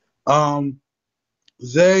you.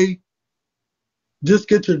 Zay, just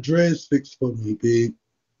get your dreads fixed for me, babe.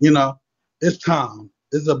 You know, it's time.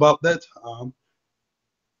 It's about that time.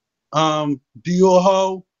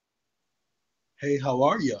 Dioho, hey, how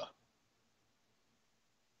are you?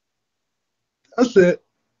 That's it.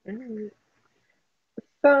 Mm.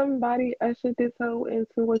 Somebody ushered this hoe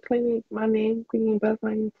into a clinic. My name, Queen Buzz,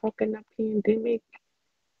 I'm talking a pandemic.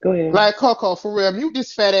 Go ahead. Like Coco, for real, mute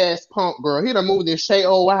this fat ass punk girl. He done moved in Shay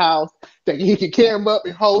old house, thinking he can carry him up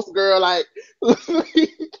and host girl. Like,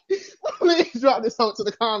 please drop this song to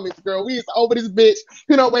the comments, girl. We is over this bitch.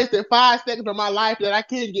 You know, wasted 5 seconds of my life that I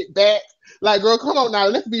can't get back. Like, girl, come on now,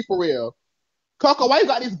 let's be for real. Coco, why you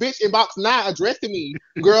got this bitch in box 9 addressing me,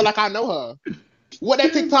 girl? Like I know her. What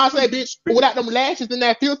that TikTok say, bitch? Without them lashes and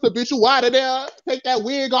that filter, bitch, you out of there. Take that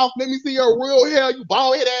wig off. Let me see your real hair, you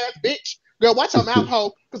bald head ass bitch. Girl, watch your mouth,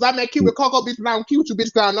 hoe. Because I make cute with Coco, bitch, and I don't cute with you,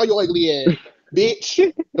 bitch, because I know your ugly ass.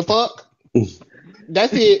 Bitch. The fuck?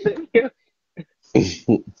 That's it.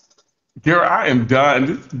 Girl, I am done.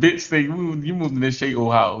 This bitch say you moved in this shit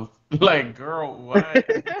old house. Like, girl, what?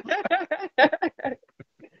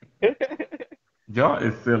 Y'all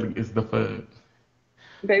is silly. It's the fuck.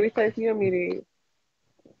 Baby, say you muted.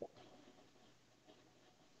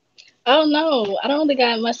 I don't know. I don't really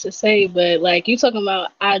got much to say, but like you talking about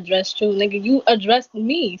I addressed you, nigga. You addressed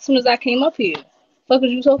me as soon as I came up here. Fuck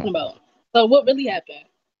was you talking about? So what really happened?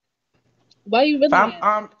 Why you So really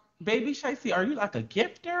I'm, mad? baby Shicey, are you like a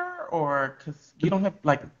gifter or because you don't have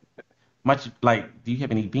like much like? Do you have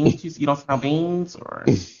any beans? You don't sell beans or?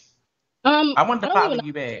 I wanted I to don't follow even know.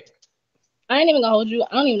 you back. I ain't even gonna hold you.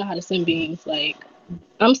 I don't even know how to send beans. Like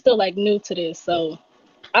I'm still like new to this, so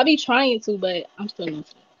I be trying to, but I'm still new to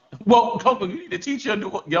this. Well, Coco, you need to teach your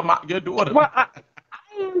daughter. Well,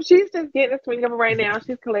 she's just getting the swing of it right now.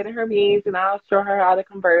 She's collecting her beans, and I'll show her how to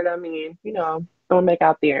convert them and, don't make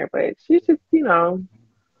out there. But she's just, Okay.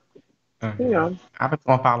 I was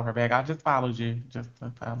gonna follow her back. I just followed you, just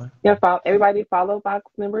to follow. yeah. Everybody follow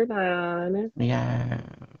box number 9. Yeah.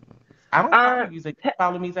 I don't follow you. Zay. You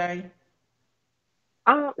follow me, Zay?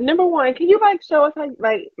 Number 1, can you like show us how,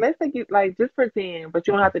 like, let's say you like just pretend, but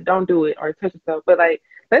you don't have to, don't do it or touch yourself. But like,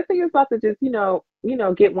 let's say you're about to just,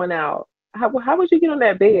 get one out. How would you get on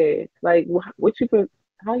that bed? Like, what you put?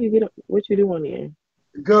 How you get? What you do on there?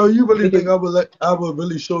 Girl, you really think I would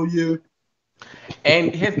really show you?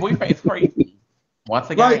 And his boyfriend is crazy. Once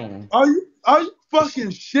Like, again. are you fucking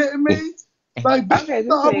shitting me? Like, bitch, Okay, you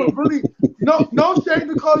thought I would really no shame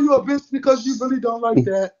to call you a bitch because you really don't like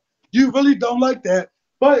that. You really don't like that.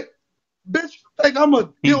 But bitch, you think I'm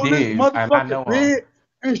gonna He get on this did, and I know motherfucking him. bed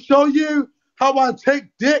and show you how I take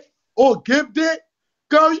dick or give dick?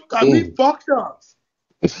 Girl, you got me fucked up.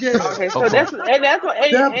 Yeah. Okay, so that's what,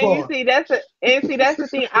 That and you part. see that's the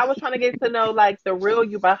thing. I was trying to get to know like the real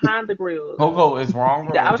you behind the grills. Coco is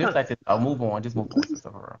wrong, Yeah, I wrong. was Just trying, like this. Oh, move on. Just move on, sister.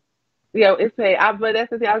 Girl. yeah, it's hey, but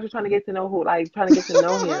that's the thing. I was just trying to get to know who, like trying to get to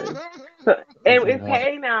know him. So Just and move it's on.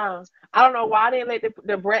 hey now. I don't know why they let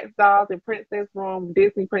the Bratz dolls and princess room,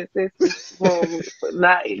 Disney princesses room,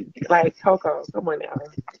 not like Coco. Come on now,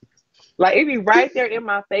 like it be right there in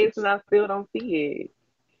my face and I still don't see it.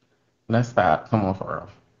 Let's stop. Come on, for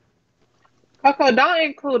Coco, don't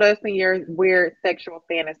include us in your weird sexual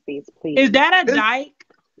fantasies, Is please. that a dyke?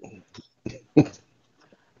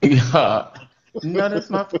 real. Yeah. No, that's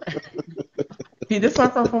my friend. Hey, this my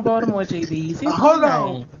friend from Baltimore, Jaybz. He's Hold nice.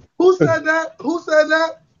 on. Who said that? Who said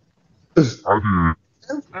that?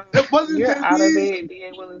 It wasn't You're out of JB. it,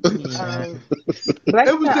 DA Willis. Yeah. Black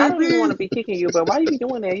It was Cat, I don't even want to JB. be kicking you, but why you be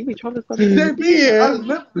doing that? You be trolling so bad. JB, I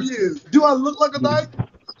live for you. Do I look like a dyke?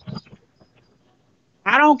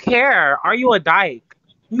 I don't care. Are you a dyke?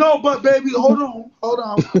 No, but baby, hold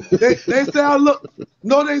on. They say I look.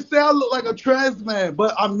 No, they say I look like a trans man,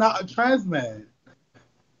 but I'm not a trans man.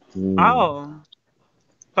 Oh,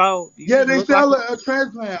 so you Yeah, just they look say I like look like a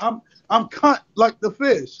trans man. I'm cunt like the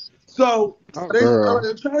fish. So Oh, they say I girl. look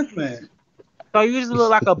like a trans man. so you just look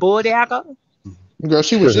like a bulldagger. Girl,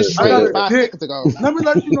 she was just I got trans a 5 dick. seconds ago. Let me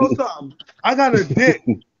let you know something. I got a dick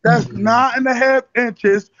that's 9.5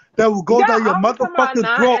 inches that will go Y'all down your always talking about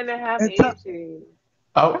motherfucking throat nine and a half and touch. inches.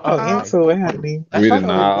 Oh, Coco okay. into it, honey. We did Coco is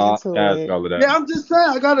not into ask it. all of that. Yeah, I'm just saying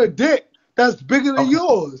I got a dick that's bigger than Okay.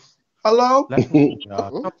 yours. Hello? Let's move on,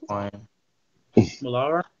 y'all. Come on. Well,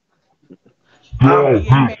 all right.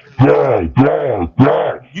 DA,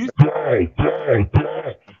 you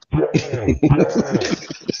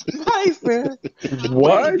Tyson. wait.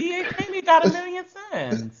 What? DA Payne got 1,000,000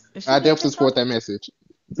 cents. Is she I making definitely support that message.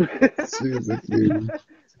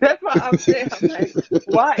 That's why I'm saying, I'm like,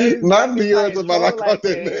 why is Not Bracket Dior trying to about I troll caught like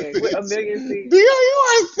that that with a message. million seats? Dior, you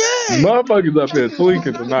are sick. Motherfuckers up here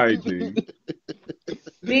tweaking tonight, G.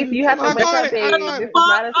 Dizzy, you have to I wake caught up, it. I babe. caught This it. is Fuck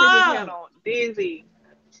not a sleeping up. panel. Dizzy.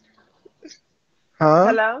 Huh?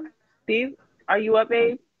 Hello? Diz, are you up,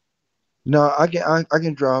 babe? No, I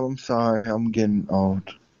can drive. I'm sorry. I'm getting old.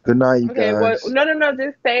 Good night, you Okay, well, guys. no,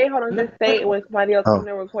 just stay. Hold on, just stay. And when somebody else Oh, come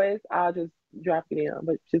to request, I'll just drop you down.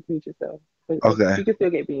 But just mute yourself. But okay. you can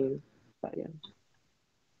still get beans. So, yeah.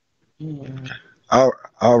 Yeah.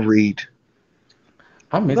 I'll read.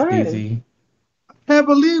 I miss Go ahead. DZ. Can't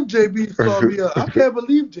believe JB saw me up. I can't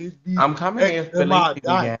believe JB I'm coming there ex for my Lacey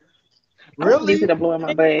dyke. weekend. I want Dizzy Really? to blow in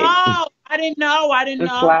my I butt didn't know. I didn't and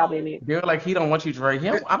slob know. in it. They're like, he don't want you, Dre.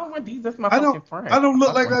 I don't want these. That's my I don't fucking friend. I don't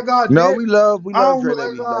look like I got No, dick. we I love don't Dre look like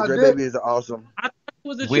Baby. I Like got Dre dick. Baby is awesome. I thought he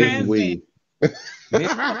was a It's trans We. man. we.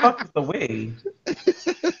 Bitch, what the fuck is the way?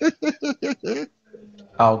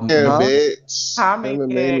 Oh, Yeah, Huh? bitch. I I'm mean, a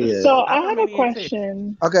yeah, maniac. So I I can have a really too.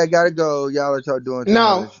 question. Okay, gotta go. Y'all are doing too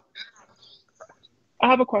No. much. I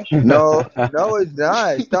have a question. No, no, it's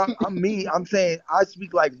not. Stop. I'm me. I'm saying I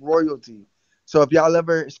speak like royalty. So if y'all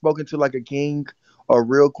ever spoken to like a king or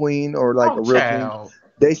real queen or like Oh, a real king, child.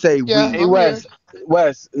 they say Yeah, Hey we. I'm here.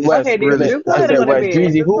 Wes, Okay, Deezy, Really? just go I ahead and said go to Wes, bed.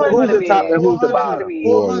 Dreezy, Just go ahead and go who's to the top bed. and who's Just the go ahead and go to 400, bottom? bed.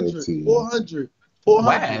 400, 400. 400, 400.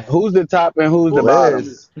 Wes. Who's the top and who's the bottom?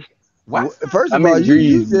 $400. Wes. Wes First I of all, mean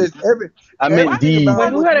you Dreezy. just I meant Wes. everything Deezy. about Wait,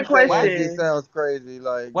 who what had you a saying Wes. just question? sounds crazy.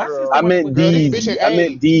 Like, Wes is the I girl. one that was meant Girl, this dating bitch Deezy. ain't I Deezy.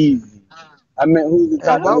 meant age. Deezy. I meant who's the And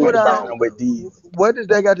top why and who's would the I? bottom with Deezy. What does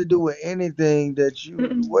that got to do with anything that you?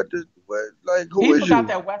 What does what? Like, who He is forgot you?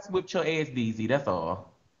 that Wes whipped your ass, Deezy. That's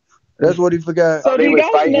all. That's what he forgot. Oh, So do they you was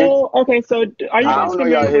guys fighting? know? Okay, so are you I guys don't know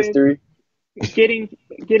y'all familiar with history. getting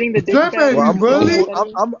the dick J fed? baby, Well, Do you know really? what that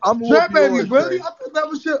is? I'm J whoop baby, yours, really? Trey. I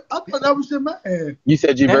thought that was your man. You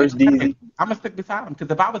said you That is versed Deezy? I'm gonna stick beside him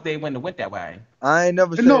because if I was there, it wouldn't have went that way. I ain't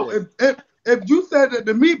never And said no, it. if you said that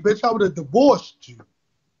to me, bitch, I would have divorced you.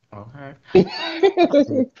 Okay.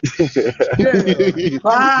 Yeah. You would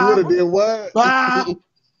Bye. have did what? Bye.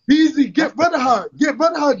 Easy. Get That's rid of her. Get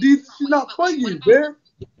rid of her, Deezy. She's not for you, bitch.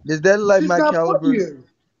 Does that look like She's my not for caliber? you.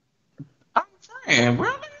 I'm saying,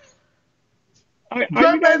 really? Are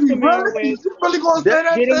J you guys baby, familiar really? with You really gonna That, say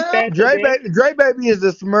that to getting him? fed the dick? Dre baby is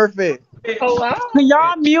a Smurfette. Hello? Can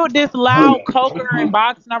y'all mute this loud coker in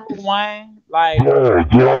box number one? Like,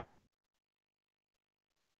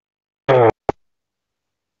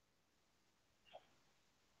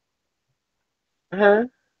 Huh?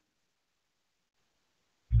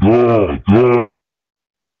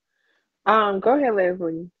 Go ahead,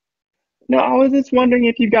 Leslie. No, I was just wondering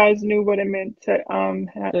if you guys knew what it meant to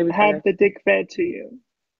Maybe have fast. the dick fed to you.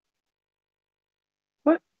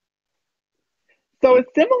 What? So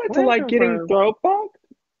it's similar to Where that like come getting from? throat fucked.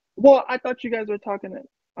 Well, I thought you guys were talking.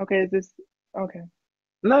 Okay, is this okay?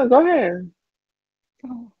 No, go ahead.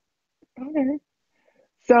 Oh, okay.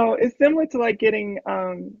 So it's similar to like getting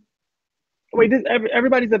wait, this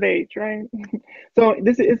everybody's of age, right? So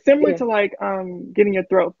this is similar Yeah. to like getting your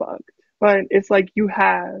throat fucked, but it's like you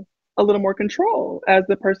have a little more control as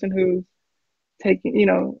the person who's taking,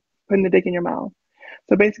 putting the dick in your mouth.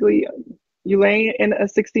 So basically, you lay in a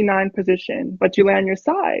 69 position, but you lay on your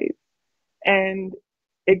side, and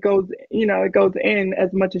it goes in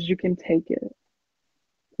as much as you can take it.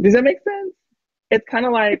 Does that make sense? It's kind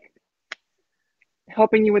of like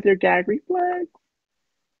helping you with your gag reflex.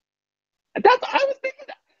 I was thinking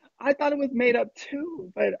that. I thought it was made up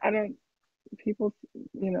too, but I don't. People,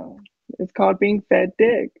 it's called being fed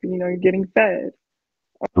dick. You're getting fed.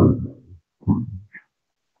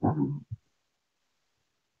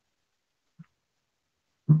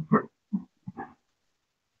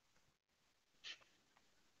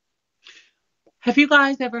 have you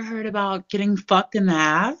guys ever heard about getting fucked in the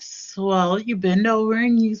ass? Well, you bend over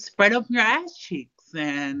and you spread up your ass cheeks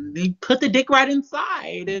and you put the dick right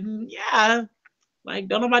inside. And yeah, like,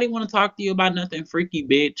 don't nobody want to talk to you about nothing freaky,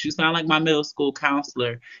 bitch. You sound like my middle school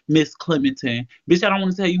counselor, Miss Clementon. Bitch, I don't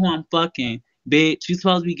want to tell you who I'm fucking. Bitch, you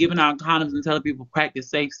supposed to be giving out condoms and telling people practice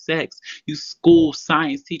safe sex. You school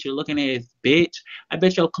science teacher looking ass bitch. I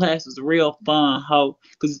bet your class was real fun, ho.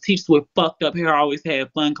 Because the teachers with fucked up hair always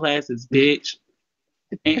had fun classes, bitch.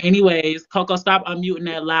 And anyways, Coco, stop unmuting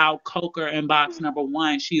that loud coker in box number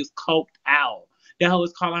one. She is coked out. That hoe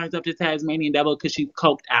is calling herself the Tasmanian devil because she's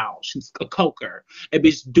coked out. She's a coker. That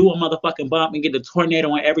bitch do a motherfucking bump and get a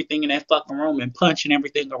tornado and everything in that fucking room and punching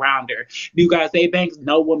everything around her. You guys say banks,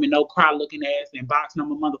 no woman, no cry looking ass in box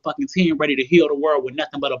number motherfucking 10 ready to heal the world with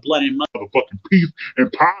nothing but a blunt and motherfucking peace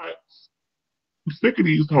and pie. I'm sick of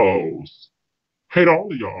these hoes. Hate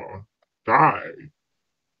all of y'all. Die.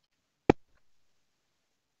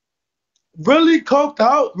 Really coked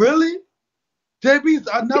out? Really? JB's,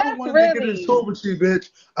 I never Yes, wanted to get into really. it with you, bitch.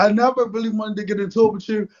 I never really wanted to get into it with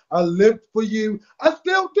you. I lived for you. I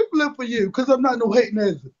still do live for you because I'm not no hating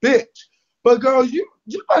ass bitch. But girl, you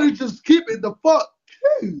better just keep it the fuck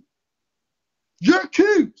cute. You're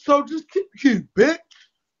cute, so just keep it cute, bitch.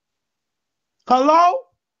 Hello?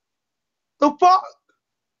 The fuck?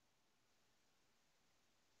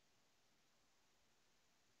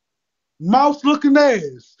 Mouse looking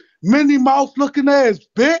ass. Minnie Mouse looking ass,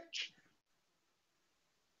 bitch.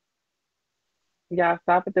 Y'all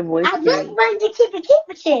stop with the voice I just change. wanted to keep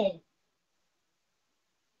it chill.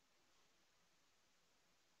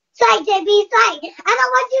 Psych, JB, psych. I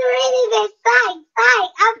don't want you reading this. Psych,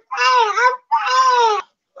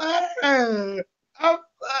 psych. Man, I'm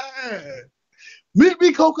sad. Meet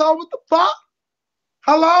me, Coco. What the fuck?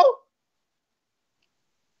 Hello?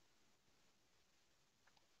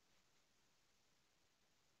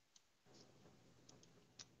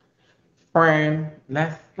 Friend,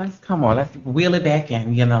 let's come on, let's wheel it back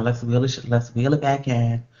in. Let's wheel it back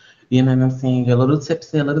in. You know what I'm saying? You're a little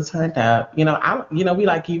tipsy, a little turned up. We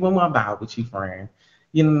like even one vibe with you, friend.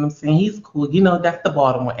 You know what I'm saying? He's cool. That's the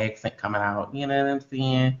Baltimore accent coming out. You know what I'm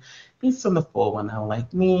saying? He's from the 410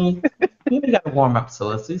 like me. You gotta warm up to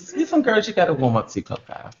us. He's some girls you gotta warm up to,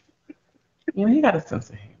 Coco. He got a sense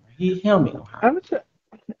of humor. He'll make them hot.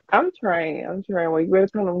 I'm trying. I'm trying. Well, you better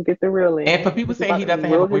tell him get the real And for in. people He's saying about he to doesn't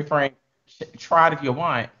have a reel his. boyfriend, try it if you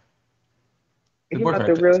want. His He's about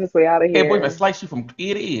to boyfriend, reel his way out of hey, boyfriend, here. slice you from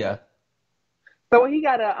ear to ear. So when he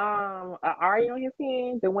got a Ari on his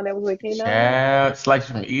hand, the one that was with K9. Child, slice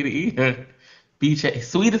you from ear to ear. BJ,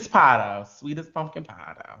 sweetest pie though, sweetest pumpkin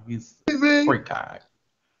pie though. He's Baby, great guy.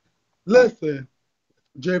 listen,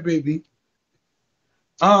 J baby.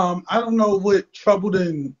 I don't know what trouble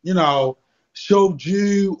then, showed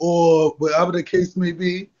you or whatever the case may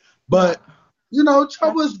be, but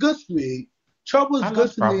trouble is good to me. Trouble is I good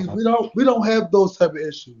love to me. trouble. We don't have those type of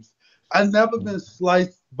issues. I never been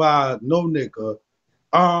sliced by no nigga.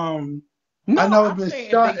 I No, never I'm been saying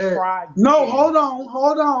if shot they at. tried No, you.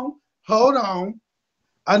 hold on.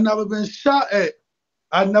 I never been shot at.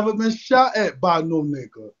 I never been shot at by no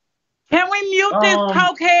nigga. Can we mute this Um,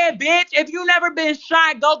 cokehead, bitch? If you never been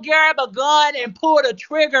shot, go grab a gun and pull the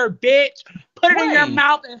trigger, bitch. Put it in your Wait,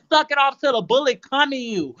 mouth and suck it off till the bullet come in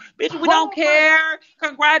you. Bitch, we don't hold on, care.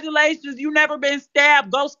 Congratulations, you never been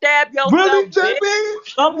stabbed. Go stab really, yourself, bitch. JB?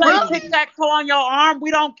 Go play Really? tic-tac-toe on your arm.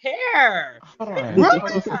 We don't care. hold on, hold on,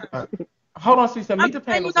 Really? sister. Hold on, sister. I'm Meet the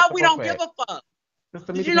letting panel, you know sister, we real don't give quick. a fuck.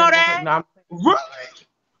 Sister, Did meet the you know panel real quick. that? No, Really?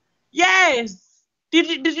 Yes. Did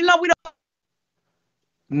you know we don't?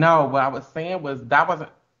 no. What I was saying was that wasn't.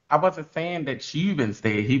 I wasn't saying that you been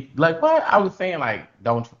stayed. He like what? I was saying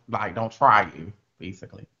don't try you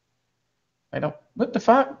basically. I don't. What the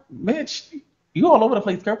fuck, bitch? You all over the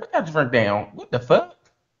place, girl. Put that drink down. What the fuck?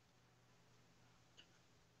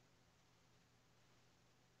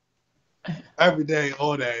 Every day,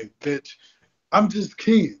 all day, bitch. I'm just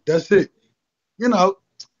keen. That's it. You know.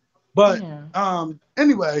 But Yeah.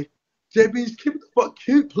 anyway, JB's keep it the fuck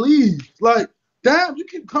cute, please. Like, damn, you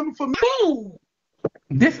keep coming for me. Hey,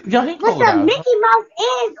 This yo, he what's cool a though. Mickey Mouse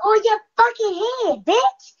is on your fucking head,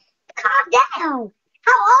 bitch? Calm down.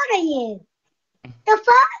 How old are you? The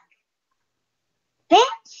fuck,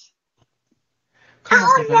 bitch? Come How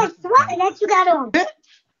on, old is sister. that sweater that you got on? Bitch,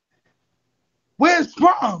 where's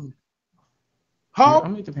from? Huh?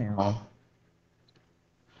 I'm meet the panel.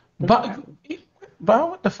 But, but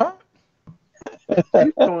what the fuck?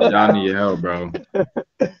 He's going Y'all need out. help, bro.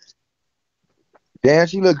 Damn,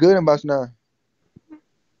 she look good in Boss 9.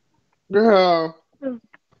 Girl,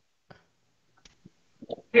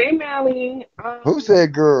 Hey, Melly. Who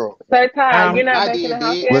said girl? Sir Ty, you're not I back in the did,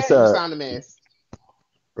 house bitch. What's yet? You up? sound a mess.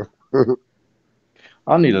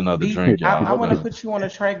 I need another DZ, drink, I, y'all. I Hold want to on. put you on a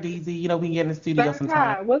track, DZ. We can get in the studio Sir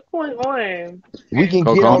sometime. Ty, what's going on? We can get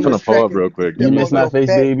Coco, I'm on the finna pull track up and real you can quick. Give step You me a miss on my your second. face,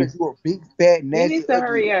 fat baby. because you a big, fat, You nasty, need to ugly,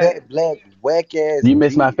 hurry up. fat, black, whack ass You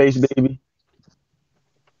miss my face, bitch. baby.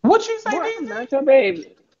 What you say, Boy, I'm DZ? not your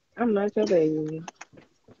baby. I'm not your baby.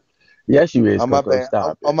 Yes, you is, On my Coco. bad.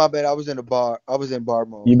 Stop On it. my bad. I was in the bar. I was in bar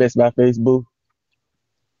mode. You miss my face, boo.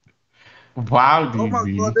 Wow, Oh my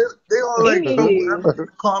god, DZ. they all He like need double you. M in the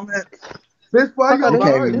comments. Bitch, why Coco, y'all do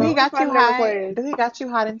Okay, he ride do about he Don't Mimi. got you respond to that hot? request. Do he got you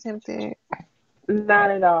hot and tempted?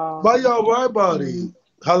 Not at Why all. y'all ride about it?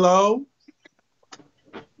 Hello?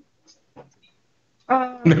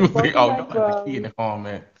 Niggas Both say, you oh, guys don't have the key in go. the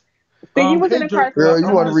comment. See, you was in Hey the Dre, car Girl, you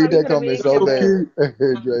the want to whole read time. You that could have comment been so so together. bad.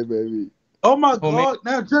 cute. Dre, baby. Oh my Who me? god,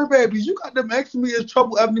 now Dre baby, you got them asking me is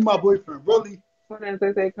Trouble Ebony my boyfriend, really? When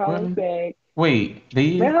they say call us Really? back. Wait,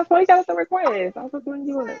 these? Man, that's why you got us the request. I was just doing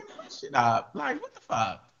you it. Shit up. Like, what the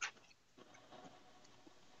fuck?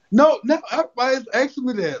 No, now everybody's asking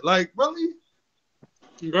me that. Like, really?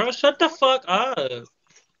 Girl, shut the fuck up.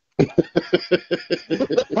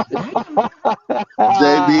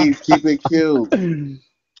 JB's keep it cute.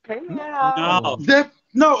 Hey No. now.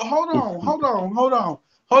 No, hold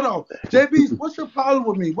on. JB's, what's your problem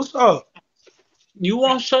with me? What's up? You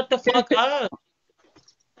won't shut the fuck up.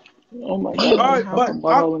 Oh my All god, right, have but some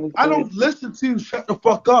butthole in his I voice. don't listen to you. Shut the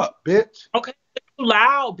fuck up, bitch. Okay, you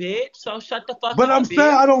loud, bitch. So shut the fuck But I'm up, saying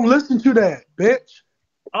bitch. I don't listen to that, bitch.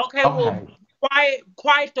 Okay, well, Okay.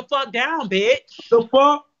 quiet the fuck down, bitch. The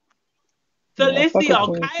fuck? Yeah, fuck a Silencio,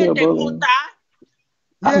 queen. She a cállate, bully. puta.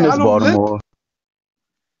 I Yeah, I miss don't listen. Baltimore.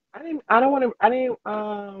 I don't want to. I didn't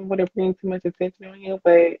want to bring too much attention on you,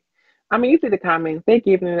 but I mean, you see the comments. They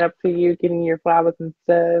giving it up to you, getting your flowers and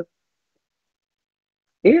stuff.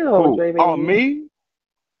 Ew, Who? Dre Oh, baby. me?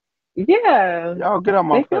 Yeah, Y'all get out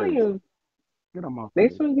my they feeling face. you. Get on my They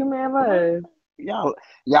face. showing you man love.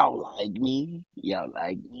 Y'all like me. Y'all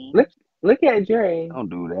like me. Look at Dre. Don't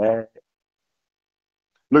do that.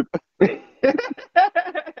 Look.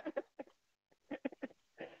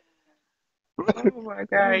 Oh my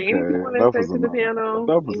God. Anything you Okay, want to enough say is to the enough. panel?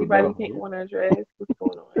 Enough is Anybody enough. you think want to address? What's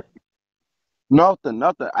going on? Nothing.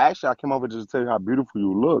 Actually, I came over just to tell you how beautiful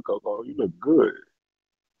you look, Coco. You look good.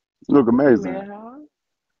 You look Hey amazing. man, how?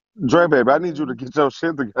 Dre, baby, I need you to Hmm. get your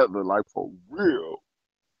shit together, like for real.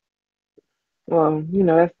 Well, you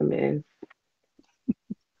know that's a mess.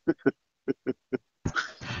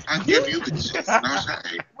 I give you the juice, no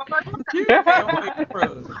shade. You can't wait for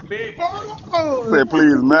us, bitch. Say,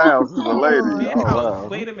 please, ma'am, she's a lady. Oh, Bitch, Oh, oh, wow.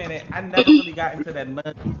 wait a minute. I never really got into that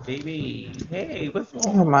money, baby. Hey, what's going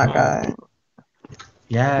Oh my on? God.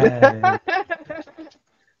 Yes.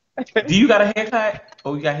 Do you got a haircut?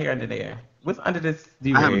 Oh, you got hair under there. What's under this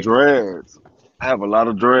I have do-rag? dreads. I have a lot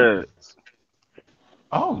of dreads.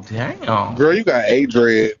 Oh, damn. girl, you got a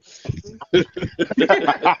dread.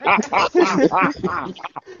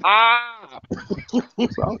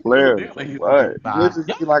 Stop playing with Damn, like me. he's a What? big five. Bitches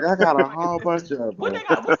Y'all be like, I really got a feel like whole this city. bunch of What they them.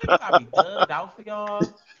 got? What city got me thugged out for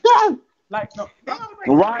y'all? Like, no, they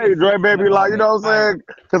always like to be a Right, Dre, city in the baby, like, you moment. know what I'm Like, saying?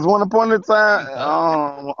 Because one upon a what time, they thugged?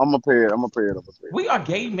 I'm going to pay it. I'm going to pay it. I'm going to pay it. We are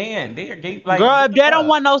gay men. They are gay. Like, Girl, what if the they don't fuck?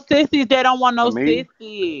 want no sissies, they don't want no For me,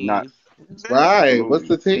 not. sissies. Right. What's Absolutely.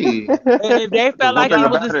 the tea? If they Because felt like he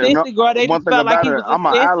was a sissy, girl, they one just thing felt like about he it, was a I'm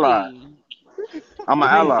an ally. sissy. I'm an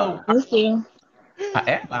Wait, ally. so That's true.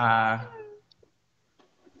 I ally.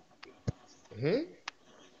 Hmm?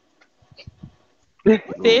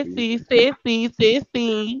 Goofy. Sissy, sissy,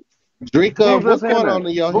 sissy. Drinker, Who's that what's saying going that? on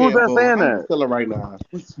in your Who's head, that boo? saying How you that? feeling right now?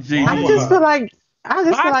 What's I wrong with just GB. feel her? like I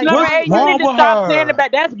just feel Box like number What's 8, you need wrong to with stop saying her?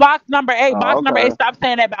 about that's box number 8. Oh, Box number 8, okay. stop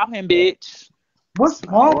saying that about him, bitch. What's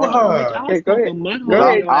All wrong with right. Bitch, her? I'll Okay, go stump ahead. on my Go Because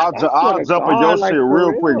ahead, homegirl. Box. I swear I'll to jump in your God, shit like for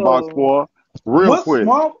real quick, box real. boy. Real What's quick.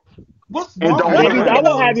 wrong? What's And wrong don't with get Jaybz, I mad.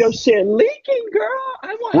 will her? have your shit leaking, girl.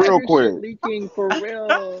 I will have Real your shit quick. leaking for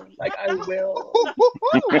real. Like I will.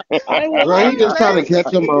 I will Girl, have he your just trying to shit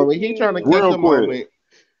catch a moment. He trying to catch Real a leaking. quick. moment.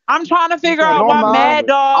 I'm trying to He figure trying to out No, why I'm catch a not. Mad moment.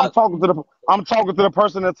 Dog. I'm talking to the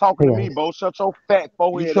person that's talking to Hey me, guys. Bo. Shut your fat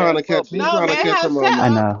You forehead trying ass to up, catch? He bitch. no trying to man, catch a have shut I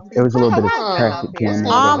moment. up. know it was a Put little her bit of husband traffic up here. going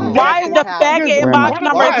Let on her over let here. her Why is finish the having faggot this. in Very box much. What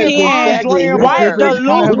number why is it 10? Andre faggot? and You Why is Brad, the bitch. tripping?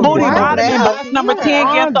 loose Calm the booty fuck Why is down. bottom in Mel box number 10 here?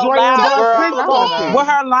 getting so Andre and loud, Brad, girl? fix I don't fucking. With know.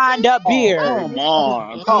 her lined up Oh, beard. come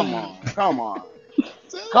on. Come on. Come on.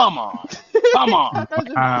 Come on. Come on.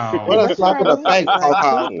 What Wow. a What's slap in wrong the with face, her? Like, Coco.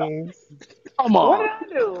 please. Come What on. did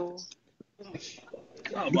I do?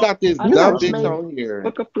 Come You on. got this I dumb just bitch made on here.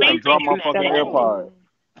 look a I flip gotta drop my that fucking I AirPod.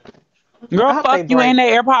 do. Girl, I hope fuck they you in break. that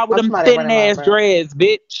airport with Hope them somebody run thin him ass over. dreads,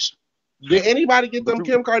 bitch. Did anybody get But them you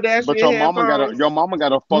Kim but Kardashian headphones? your mama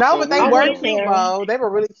got a fucked No, up but they I wig want were a though. cute, pair. Bo. They were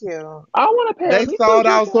really cute. I want a pair. They Me too, sold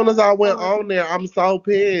out as soon as I went Drinker. on there. I'm so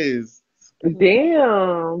pissed.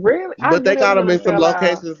 Damn, really? I But knew they they got was them gonna in some sell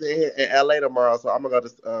out. locations in LA tomorrow, so I'm gonna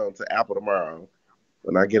go to Apple tomorrow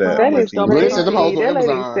when I get How a That is much so do they receipt. They said them cost? hoes crazy. on That lady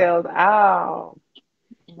Amazon. sells out.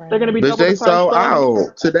 They're gonna Right. be Bitch, double the they price sold though.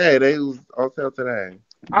 out today. They was on sale today.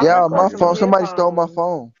 I Yeah, might my purchase phone. some Yeah. Somebody stole my headphones.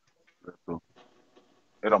 phone.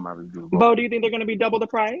 It don't matter. You do both. Bo, do you think they're gonna be double the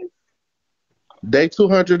price? They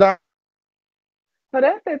 $200. So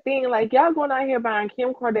that's the thing. Like y'all going out here buying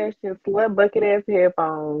Kim Kardashian slut bucket ass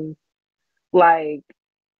headphones. Like,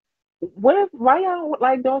 what if why y'all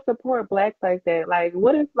like don't support blacks like that? Like,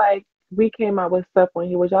 what if like we came out with stuff on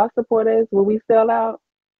here? Would y'all support us? Would we sell out?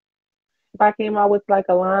 If I came out with like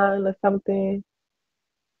a line or something,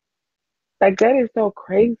 like that is so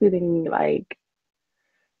crazy to me. Like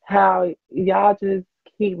how y'all just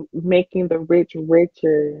keep making the rich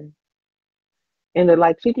richer, and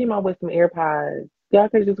like she came out with some AirPods. Y'all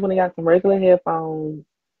could just went and got some regular headphones.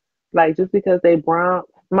 Like just because they brown,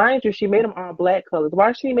 mind you, she made them all black colors.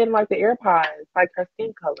 Why she made them like the AirPods, like her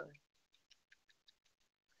skin color?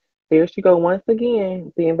 There she go once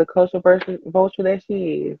again, being the culture vulture that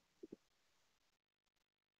she is.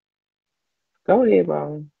 Go ahead,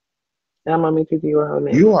 bro. I'm gonna meet you to your whole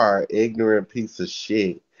next. You are an ignorant piece of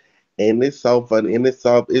shit. And it's so funny. And it's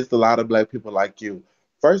a lot of black people like you.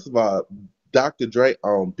 First of all, Dr. Dre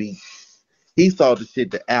on beats. He sold the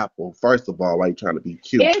shit to Apple. First of all, like trying to be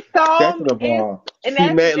cute. It's so Second of it's all, and she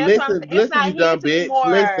made that's what I'm listen, saying. It's listen, not you his dumb bitch. anymore.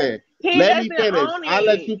 Listen. He Let me doesn't finish. own I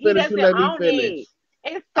let it. you He finish. You doesn't let me own finish. it.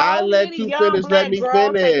 It's I so let many you young finish. Let black me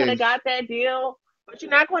girls that could have finish. got that deal, but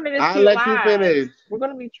you're not going to just I keep let you lies. finish. We're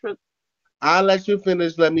gonna be true. I let you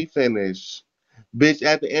finish. Let me finish. Bitch,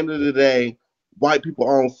 at the end of the day, white people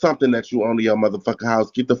own something that you own in your motherfucking house.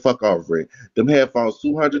 Get the fuck over it. Them headphones,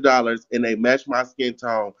 $200, and they match my skin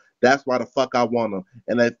tone. That's why the fuck I want them.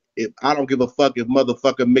 And if I don't give a fuck if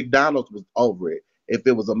motherfucking McDonald's was over it. If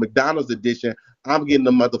it was a McDonald's edition, I'm getting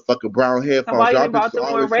the motherfucking brown headphones. Somebody Y'all even bought bitches the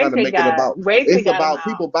one always Ray trying to J make it got. about. Ray J It's got them about out.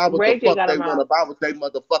 people buy what the Ray J fuck got they them want to out. buy with their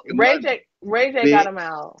motherfucking Ray money, J got bitch. them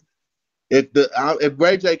out. If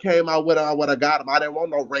Ray J came out with it, I would have got him. I didn't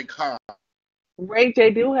want no Ray Con. Ray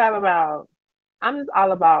J do have them out. I'm just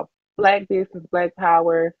all about black business, black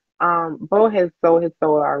power. Bo has sold his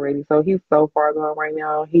soul already, so he's so far gone right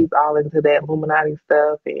now. He's all into that Illuminati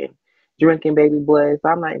stuff and drinking baby blood. So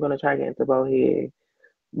I'm not even gonna try to get into Bo head.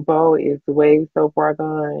 Bo is way so far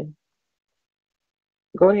gone.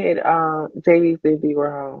 Go ahead, JV said be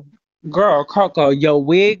home. Girl, Coco, your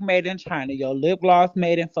wig made in China, your lip gloss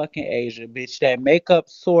made in fucking Asia, bitch. That makeup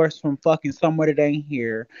sourced from fucking somewhere that ain't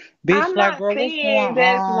here. Bitch, I'm like, not girl, what's saying going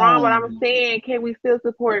that's wrong, but I'm on? saying can we still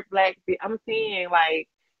support black? I'm saying like,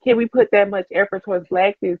 can we put that much effort towards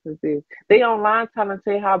black businesses? They online trying to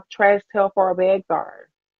say how trash Telfar bags are.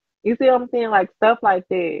 You see what I'm saying? Like stuff like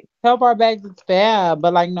that. Help our bags is fab,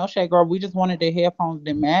 but like, no shade, girl. We just wanted the headphones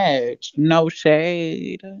that match. No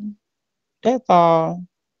shade. That's all.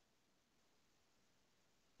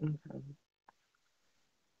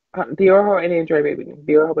 Dior and then Dre baby.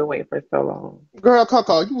 Dior been waiting for so long. Girl,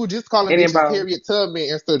 Coco, you were just calling And then bitches Bo. Harriet Tubman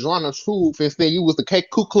and Sojourner Truth, and saying you was the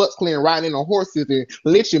Ku Klux Klan riding on horses and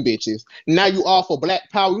lynching bitches. Now you all for black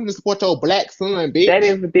power. You need to support your black son, That bitch.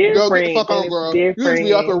 is Girl, get the different. fuck That on, is girl. You need to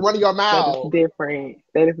be up different. and running your That is mouth. different.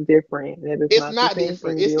 That is different. That is It's not the not same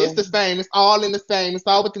different. thing, It's Dior. the same. It's all in the same. It's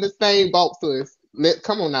all within the same boat, sis.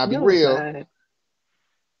 Come on now, be No, it's real. not.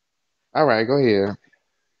 All right, go ahead.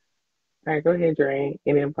 All right, go ahead, Dre.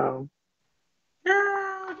 And then Bo.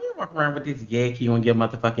 Girl, you walk around with this Yankee on your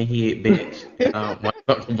motherfucking head, bitch. One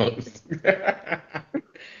fucking votes.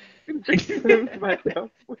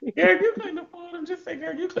 Myself. Girl, you couldn't afford them. Just say,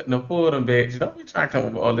 girl, you couldn't afford them, bitch. Don't be trying to come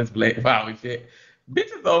up with all this black power shit.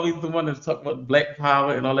 Bitches always the one that's talking about black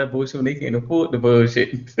power and all that bullshit when they can't afford the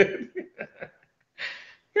bullshit. Girl,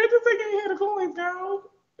 just say you had the coins, girl.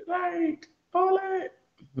 Like, all that.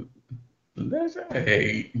 That's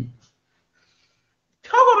hate.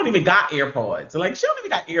 Coco don't even got AirPods. Like, she don't even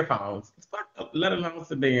got earphones. It's fucked up, let alone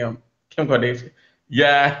some damn Kim Kardashian.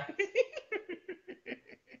 Yeah.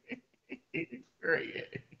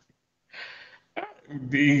 Great.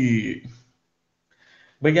 Indeed.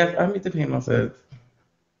 But yes, I meet the panel says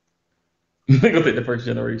they gonna take the first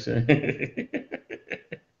generation.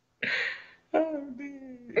 Oh,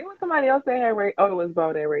 dude. It was somebody else that had raised. Oh, it was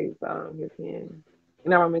Bo that raised his hand.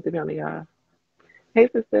 No, I meant to be on the y'all. Hey,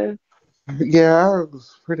 sister. Yeah, I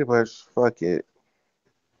was pretty much fuck it.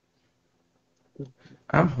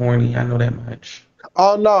 I'm horny. I know that much.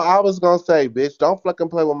 Oh no, I was gonna say, bitch, don't fucking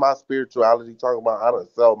play with my spirituality. Talking about I done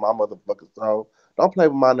sold my motherfucking soul. Don't play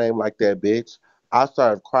with my name like that, bitch. I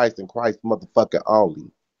serve Christ and Christ motherfucking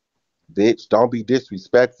only. Bitch, don't be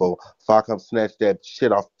disrespectful if I come snatch that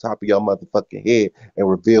shit off the top of your motherfucking head and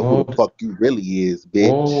reveal who Whoa, the fuck you really is,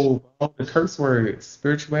 bitch. whoa, whoa, the curse word,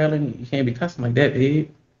 spirituality. You can't be cussing like that,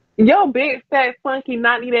 babe. Yo, big, fat, funky,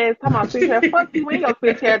 naughty ass, talking about spirituality. Fuck you and your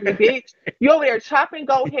spirituality, bitch. You over there chopping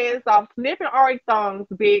goat heads off, sniffing Ari thongs,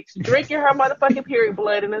 bitch. Drinking her motherfucking period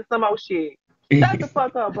blood and then some old shit. Shut the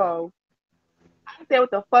fuck up, Bo. I said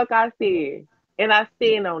what the fuck I said. And I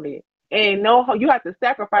stand on it. And no, you have to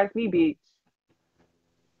sacrifice me, bitch.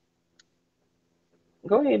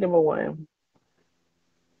 Go ahead, number one.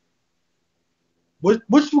 What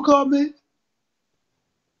you call me?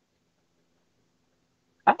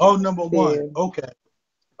 Oh, number one. Yeah. Okay.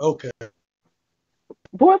 Okay.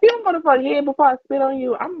 Boy, if you don't go to fuck head before I spit on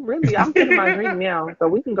you, I'm feeling my drink now, so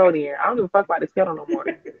we can go there. I don't give a fuck about this kettle no more.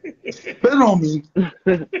 Spit on me.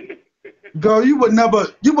 Girl, you would never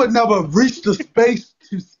reach the space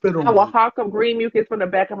to spit I on will me. hawk up green mucus from the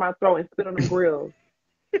back of my throat and spit on them grills.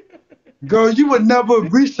 Girl, you would never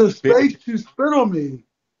reach the space to spit on me.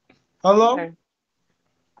 Hello? Okay.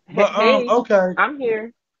 But Hey, okay. I'm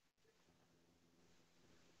here.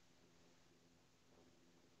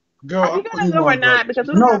 Girl, Are I'm you putting gonna you go or on go. not? Because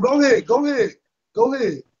we don't No, have, go ahead. Go ahead. Go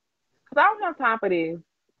ahead. because I don't have time for this.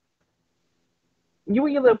 You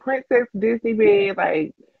and your little princess Disney bed,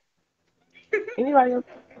 like anybody else?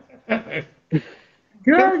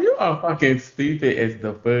 Girl, you are fucking stupid as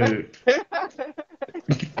the fuck.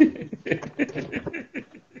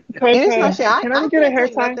 And it's no Coco, shit. can I I get a can't hair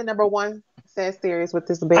take tie? nothing number one said serious with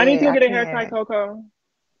this I need bed. to I get a hair tie, can't. Coco.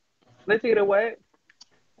 Let's see the what?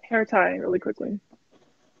 Hair tie, really quickly.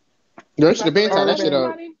 You You should have about to been lay tied Or down that with shit the up.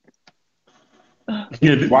 somebody?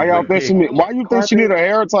 Yeah, this Why is y'all a think she gig. need? on Why you think she need carpet. a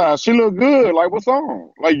hair tie? She look good. Like what's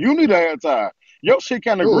on? Like you need a hair tie. Your shit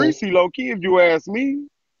kind of Ooh. greasy, low key. If you ask me,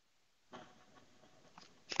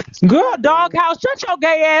 Girl, doghouse, shut your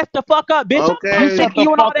gay ass the fuck up, bitch. I'm You Okay, sick shut of the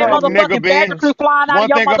you and all fuck that up, baby. nigga, motherfucking bitch. faggotry flying out of One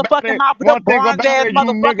your thing about motherfucking it, mouth with them one thing bronze about ass it, you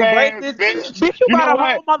nigga motherfucking ass braces. bitch. Bitch, you You got know a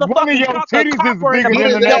what? whole One of motherfucking your chunk of titties is copper in the bigger Eat than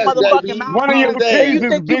middle the of his your ass, next one. motherfucking JB. mouth, One of Eat hoe. your his And titties you ass. is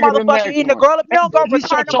think you bigger than the motherfucking next eating the one. girl. If you And don't go you return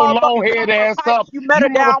shut the your long motherfucking head copper ass pipe, up. you You metal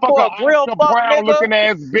down for motherfucker a real Oscar fuck Brown nigga. looking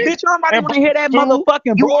ass bitch. Bitch, everybody And want to hear box that two,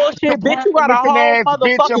 motherfucking you Oscar bullshit. Bitch, Brown you got a looking whole ass bitch.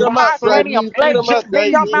 Eat And motherfucking him up, box two, vibranium JB. Eat plate him J- up, sitting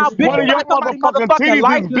in your JB. mouth. Bitch, one you of Eat your got somebody motherfucking motherfucking titties is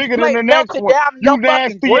license bigger than plate the next melted one. down in You your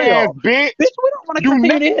fucking nasty ass grill. bitch. Bitch, we don't want to You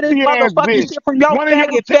continue to hear this nasty ass motherfucking bitch. shit from your One of your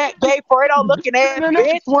faggot, fat, titties gay, Fredo is looking bigger ass than the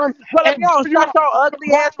next bitch. one. Well, if And you don't you shut are your Oscar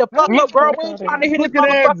ugly ass the Brown fuck up, girl, we ain't trying to hear this looking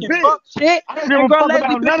ass motherfucking bitch. fuck shit. I don't give And a girl, fuck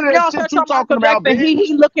lesbian about bitch, none if of you that don't shit shut you your talking Michael about, Jackson bitch.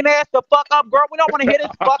 he looking ass the fuck up, girl, we don't want to hear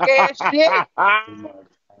this fuck ass shit.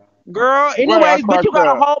 Girl, Right, I anyways, bitch, you cracked got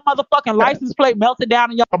a up. whole motherfucking license plate melted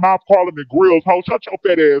down in your Mouth Parliament Grills, ho. Shut your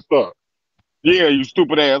fat ass up. Yeah, you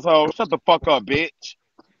stupid asshole. Shut the fuck up, bitch.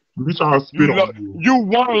 We trying to spit on you. You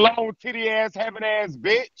one long titty ass having ass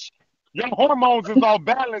bitch. Your hormones is off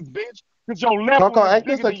balance, bitch. Cause your left Coco, one is ain't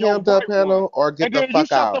this bigger a than your Cammed Up right one. panel or get And the then you fuck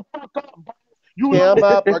shut the out? fuck up, bro. You Cam little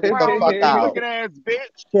up or Oscar get the Brown fuck out? looking ass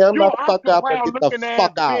bitch. Cam You the fuck Oscar up or Brown get the looking ass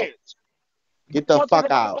fuck out? bitch. Get the One thing fuck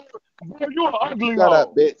about out. it, bro, you an ugly Shut up,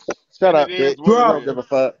 hoe. bitch. Shut And it up, is bitch. what it We Drop don't is. give him. a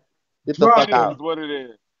fuck. Get the It fuck Drop is out. him. what it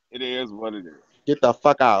is. It is what it is. Get the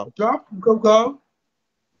fuck out. Drop him, Coco.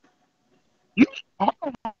 You,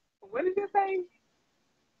 What did you say?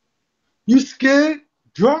 You scared?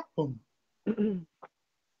 Drop him.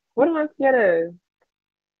 What am I scared of?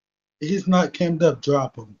 He's not cammed up.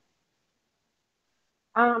 Drop him.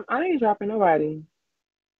 I ain't dropping nobody.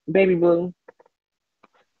 Baby blue.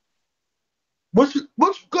 What you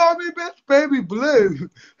call me, bitch? Baby blue.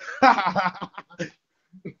 I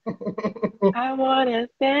wanna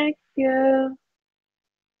thank you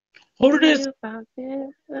who did for this you found this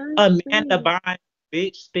Amanda unsweet. Bynes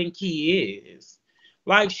bitch think he is?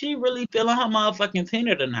 Like, she really feeling her motherfucking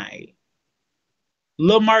Tinder tonight.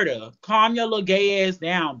 Lil Murder, calm your little gay ass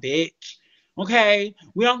down, bitch. Okay?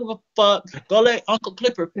 We don't give a fuck. Go let Uncle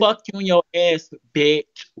Clifford fuck you in your ass, bitch.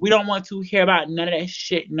 We don't want to hear about none of that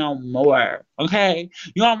shit no more. Okay?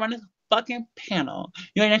 You don't run this fucking panel.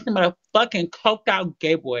 You ain't nothing but a fucking coked out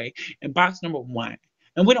gay boy in box number 1.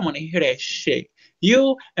 And we don't want to hear that shit.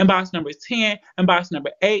 You and box number 10 and box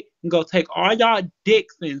number 8 can go take all y'all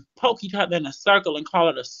dicks and poke each other in a circle and call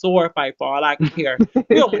it a sword fight for all I care.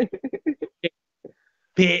 We don't want to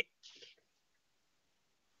bitch.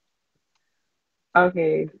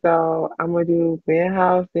 Okay, so I'm gonna do Ben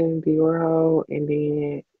House and Dior Ho and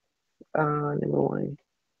then number one.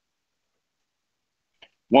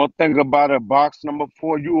 one thing about it, box number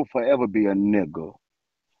 4, you will forever be a nigga.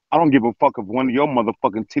 I don't give a fuck if one of your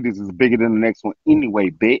motherfucking titties is bigger than the next one anyway,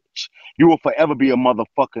 bitch. You will forever be a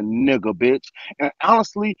motherfucking nigga, bitch. And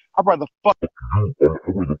honestly, I'd rather fuck.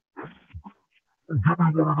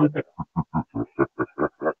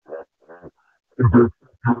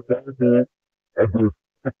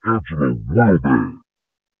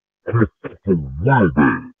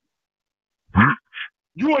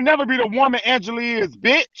 You will never be the woman Angela is,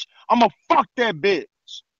 bitch. I'ma fuck that bitch.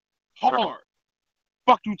 Hard.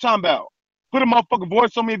 Fuck you talking about. Put a motherfucking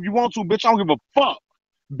voice on me if you want to, bitch. I don't give a fuck.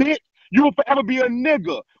 Bitch, you will forever be a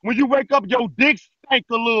nigga. When you wake up, your dick stank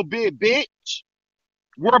a little bit, bitch.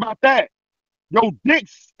 Worry about that. Your dick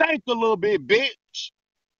stank a little bit, bitch.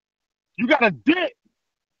 You got a dick,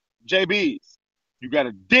 Jaybz. You got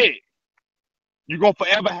a dick. You gonna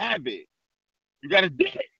forever have it. You got a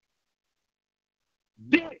dick.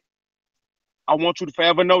 Dick. I want you to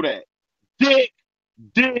forever know that. Dick,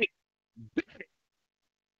 dick, dick.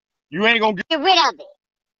 You ain't gonna Get rid of it,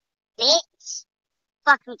 bitch.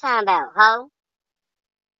 Fuck you talking about, ho?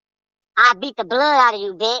 I beat the blood out of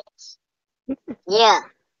you, bitch. Yeah.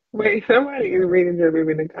 Wait, somebody is reading Dre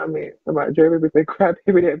Baby in the comments about Dre Baby said cry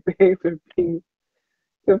baby that begs for peace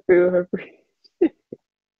to feel her free.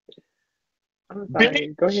 I'm bitch.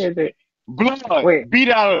 sorry. Go ahead, Jay. Blood Wait, beat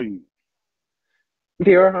out of you.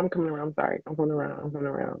 Dior, I'm coming around. I'm sorry. I'm coming around. I'm coming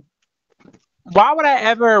around. Why would I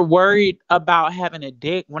ever worry about having a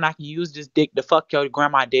dick when I can use this dick to fuck your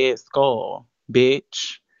grandma dead skull,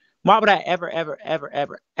 bitch? Why would I ever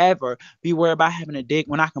be worried about having a dick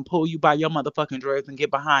when I can pull you by your motherfucking dress and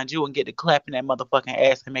get behind you and get to clapping that motherfucking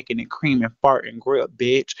ass and making it cream and fart and grip,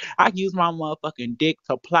 bitch? I can use my motherfucking dick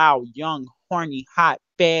to plow young, horny, hot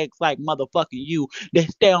fags like motherfucking you that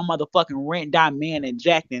stay on motherfucking Rent, Demand, and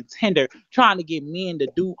Jack and Tinder trying to get men to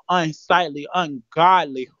do unsightly,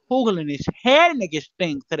 ungodly, hooliganish, head niggas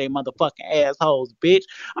things to they motherfucking assholes, bitch.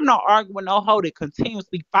 I'm not arguing with no hoe that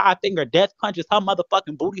continuously five finger death punches her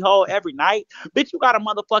motherfucking booty hole every night. Bitch, you got a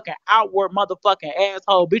motherfucking outward motherfucking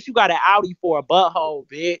asshole. Bitch, you got an Audi for a butthole,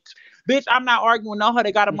 bitch. Bitch, I'm not arguing with no hoe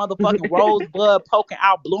that got a motherfucking rosebud poking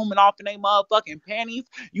out, blooming off in they motherfucking panties.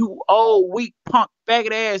 You old, weak, punk,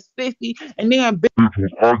 faggot ass sissy. And then, bitch,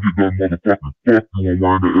 Because I get that motherfucking fuck you and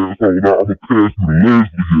wind the asshole. Now I'ma pass you the Leslie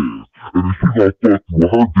ass. And then she gonna fuck you with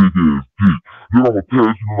her big ass dick. Then I'ma pass you to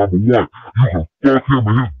number one. You can fuck him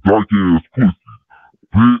and his dark ass pussy.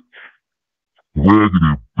 Bitch.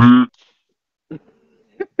 Raggedy bitch.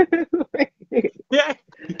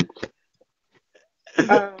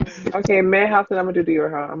 Okay, Madhouse, and I'm gonna do your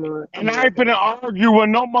hoe. And I ain't finna argue with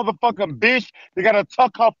no motherfucking bitch that gotta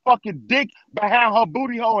tuck her fucking dick behind her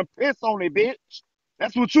booty hole and piss on it, bitch.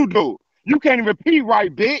 That's what you do. You can't even pee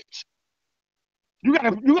right, bitch. You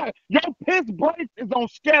gotta, your piss break is on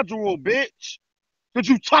schedule, bitch. Cause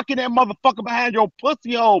you tucking that motherfucker behind your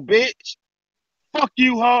pussy hole, bitch. Fuck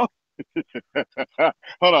you, huh?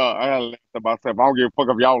 Hold on, I gotta laugh to myself. I don't give a fuck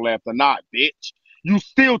if y'all laugh or not, bitch. You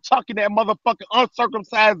still tucking that motherfucking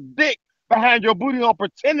uncircumcised dick behind your booty hole,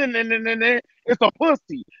 pretending it's a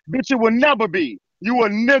pussy. Bitch, it will never be. You a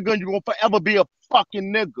nigga, you gonna forever be a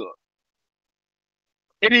fucking nigga.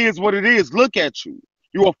 It is what it is. Look at you.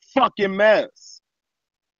 You a fucking mess.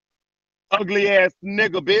 Ugly ass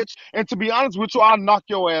nigga, bitch. And to be honest with you, I'll knock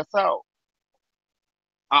your ass out.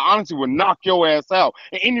 I honestly would knock your ass out.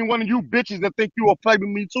 And any one of you bitches that think you will play with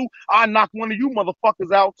me too, I'll knock one of you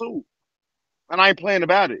motherfuckers out too. And I ain't playing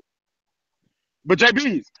about it. But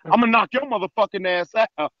Jaybz, I'm gonna knock your motherfucking ass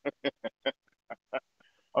out.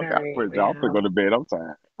 Okay, I quit, y'all. I'm gonna go to bed. I'm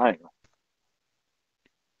tired. I ain't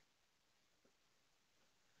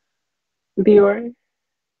Dior.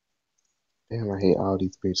 Damn, I hate all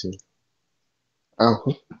these bitches.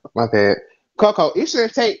 Oh, my bad. Coco, it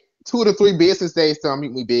shouldn't take 2 to 3 business days to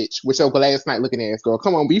unmute me, bitch, with your glass night looking ass girl.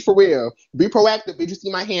 Come on, be for real. Be proactive, bitch. You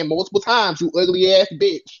see my hand multiple times, you ugly ass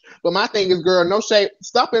bitch. But my thing is, girl, no shade.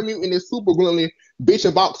 Stop unmuting this super gloomy bitch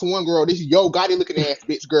in box one, girl. This yo Gotti looking ass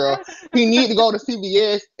bitch, girl. He need to go to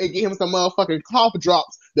CVS and get him some motherfucking cough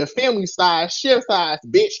drops, the family size, share size,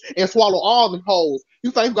 bitch, and swallow all them hoes. You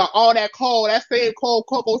think you got all that cold, that same cold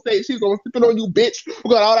Coco say she's gonna spit on you, bitch. You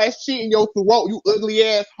got all that shit in your throat, you ugly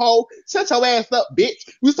ass hoe. Shut your ass up, bitch.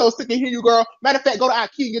 We so sick of hearing you, girl. Matter of fact, go to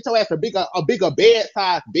IKEA and get your ass a bigger bed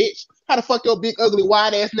size, bitch. How the fuck your big ugly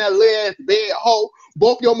wide ass in that little ass bed, hoe?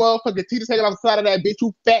 Both your motherfucking teeth hanging off the side of that bitch,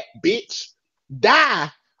 you fat bitch. Die.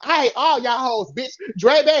 I hate all y'all hoes, bitch.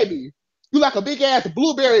 Dre baby. You like a big ass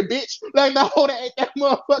blueberry, bitch. Like the hoe that ate that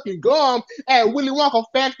motherfucking gum at Willy Wonka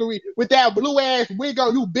factory with that blue ass wig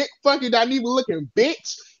on, you big funky not even looking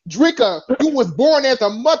bitch. Drinker, you was born as a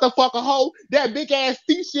motherfucker hoe. That big ass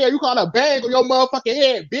seashell you call a bang on your motherfucking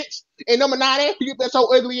head, bitch. And number 9, after you get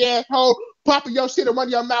your ugly ass hoe popping your shit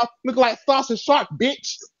around your mouth, looking like sausage shark,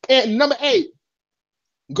 bitch. And number 8.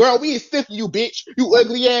 Girl, we is sick of you, bitch. You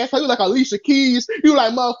ugly ass. You like Alicia Keys. You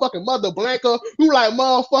like motherfucking Mother Blanca. You like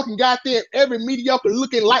motherfucking goddamn every mediocre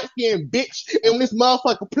looking light skinned bitch. And when this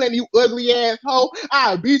motherfucker playing you ugly ass hoe,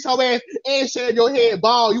 I beat your ass and shave your head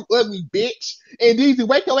bald, you ugly bitch. And Deezy,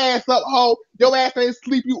 wake your ass up, hoe. Your ass ain't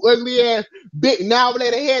sleep, you ugly ass, big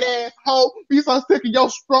nominated head ass hoe. We so sick of your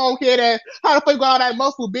strong head ass. How the fuck you got all that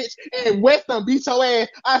muscle, bitch? And Weston beat your ass.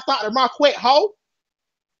 I started my quick hoe.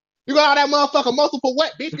 You got all that motherfucking muscle for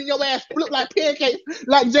what, bitch? Then your ass flip like pancakes,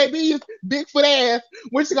 like Jaybz, Bigfoot ass.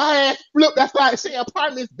 When she got her ass flip, that's like she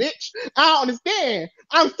apartments, bitch. I don't understand.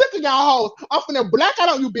 I'm sick of y'all hoes. I'm finna black out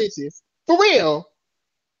on you bitches. For real.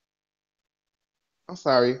 I'm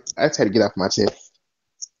sorry. I just had to get off my chest.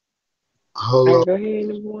 Hello. Go ahead,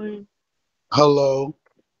 number 1. Hello.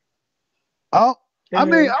 I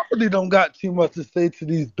mean, I really don't got too much to say to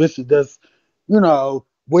these bitches that's,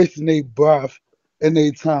 wasting their breath and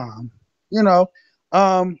their time.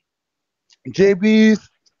 JB's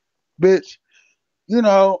bitch,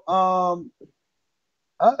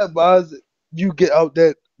 I advise you get out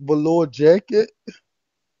that velour jacket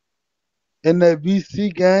and that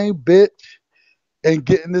VC game, bitch, and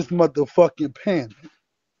get in this motherfucking panty.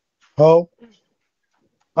 Ho.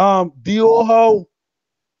 Dior ho.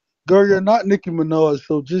 Girl, you're not Nicki Minaj,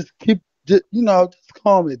 so just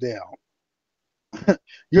calm it down.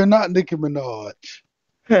 You're not Nicki Minaj.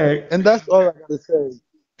 Hey. And that's all I gotta say.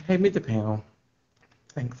 Hey, Mr. Pound.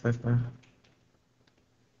 Thanks, sister.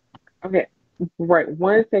 Okay, right.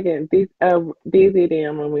 1 second. These DZ,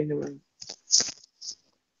 I'm with him.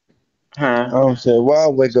 I don't say why I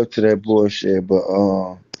wake up to that bullshit, but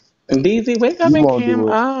DZ, wake up you and won't cam do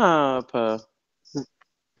it. up.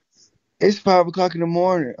 It's 5 o'clock in the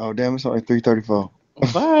morning. Oh damn, it's only 3:34.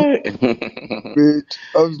 What? Bitch,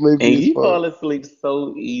 I'm sleepy And as you fuck. fall asleep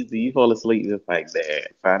so easy. You fall asleep just like that.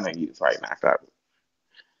 So I know you was right knocked out.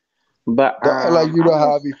 But Don't act like you I know how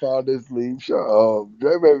I was be falling asleep. Shut up.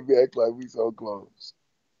 Dre made me act like we so close.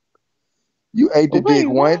 You ate the dick wait,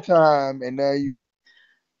 one what? time and now you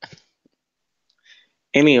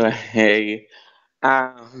Anyway,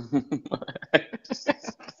 um,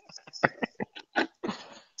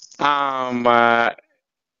 um, uh,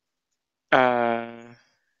 uh,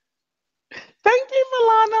 thank you,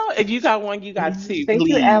 Milano. If you got one, you got two, Thank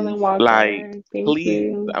you, please. Alan Like, Walker. Thank please.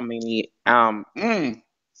 you. I mean,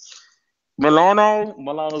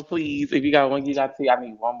 Milano, please. If you got one, you got two. I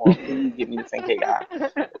need one more. Please get me the 10K guy.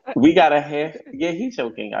 We got a half. Yeah, he's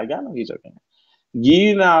joking. Y'all know he's joking.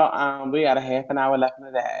 We got a half an hour left in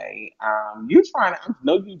the day. You trying to? I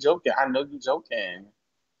know you joking. I know you joking.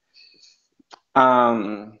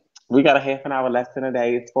 We got a half an hour left in the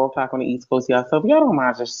day. It's 4 o'clock on the East Coast, y'all. So if y'all don't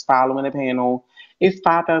mind just following the panel, it's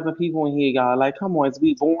 5,000 people in here, y'all. Like, come on, it's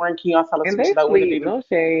we boring. Can y'all tell us And what they y'all want to sleep, do? no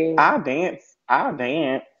shade. I'll dance. I'll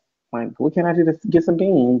dance. Like, what can I do to get some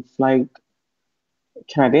beans? Like,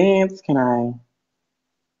 can I dance? Can I?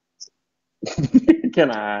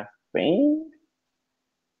 Can I sing?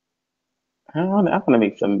 I want to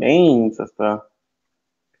make some beans and stuff.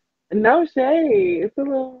 No shade. It's a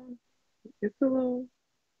little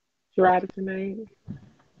dry tonight.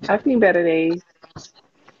 I've seen better days.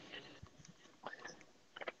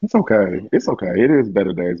 It's okay. It's okay. It is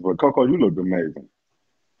better days, but Coco, you look amazing.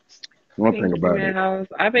 One thing Thank you, about man. it.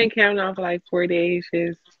 I've been counting on for like 4 days,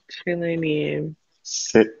 just chilling and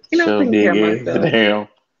Sit your taking care big of ass myself. down.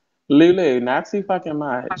 Lulu, not too fucking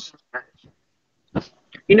much.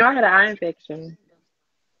 I had an eye infection.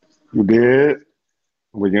 You did?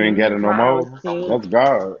 Well, you ain't got it no My eye was more? pink. That's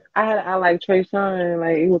God. I had an eye like Trey Sean,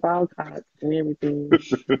 like it was all tox and everything.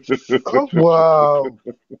 Oh wow.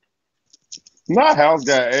 My house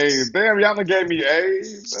got A's. Damn, y'all done gave me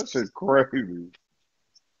A's. That shit crazy.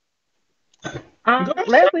 Girl, shut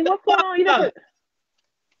Leslie, the what's going fuck on? You up. never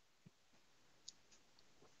I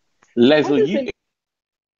Leslie, just you think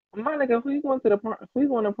Monica, who you going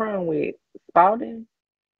to prom with? Spalding?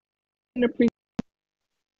 No,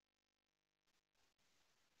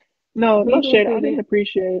 Who you no going shade. to I didn't event?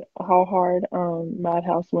 appreciate how hard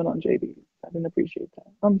Madhouse went on JB. I didn't appreciate that.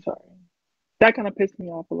 I'm sorry. That kind of pissed me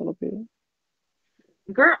off a little bit.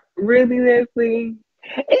 Girl, really, Leslie?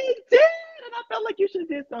 It did, and I felt like you should have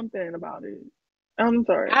did something about it. I'm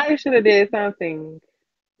sorry. I should have did something.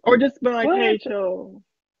 Or just been like, What? hey, chill.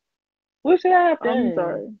 What should I have I'm done?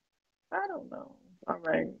 sorry. I don't know. All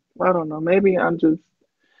right. I don't know. Maybe I'm just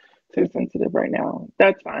too sensitive right now.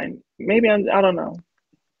 That's fine. Maybe I don't know.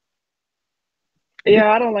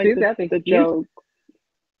 Yeah, I don't like See, that's an the excuse. joke.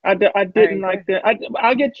 I All didn't right, like girl.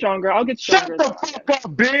 I'll get stronger. I'll get Shut stronger the though, I fuck guess.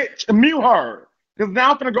 up, bitch. And mute her. Because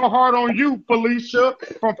now I'm going to go hard on you, Felicia,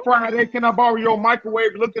 from Friday. Can I borrow your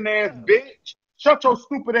microwave looking ass bitch? Shut your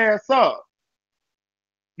stupid ass up.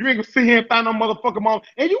 You ain't going to sit here and find no motherfucking mom.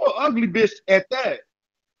 And you an ugly bitch at that.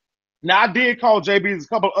 Now, I did call JB's a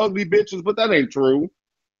couple ugly bitches, but that ain't true.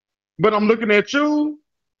 But I'm looking at you.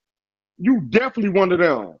 You definitely one of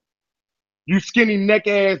them. You skinny neck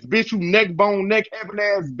ass bitch. You neck bone, neck having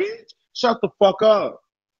ass bitch. Shut the fuck up.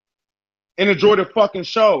 And enjoy the fucking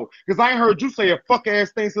show. Because I ain't heard you say a fuck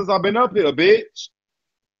ass thing since I've been up here, bitch.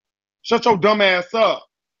 Shut your dumb ass up.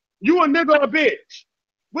 You a nigga or a bitch?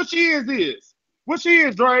 What she is? What she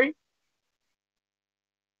is, Dre?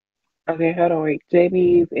 Okay, hold on, wait.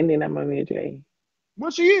 JB's and then I'm on J.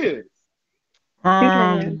 What she is? He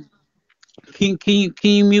trans. Um, can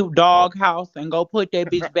you mute Doghouse and go put that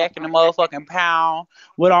bitch back in the motherfucking pound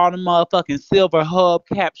with all the motherfucking silver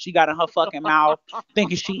hubcaps she got in her fucking mouth,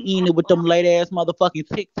 thinking she eating it with them late ass motherfucking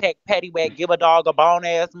tic tac patty whack, give a dog a bone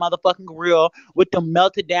ass motherfucking grill with them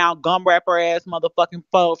melted down gum wrapper ass motherfucking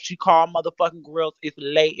fluff she called motherfucking grills. It's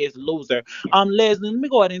late, it's loser. Leslie, let me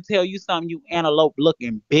go ahead and tell you something, you antelope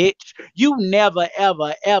looking bitch. You never,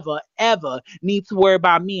 ever, ever, ever need to worry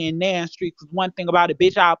about me in Nan Street. Cause one thing about it,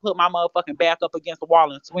 bitch, I'll put my motherfucking back up against the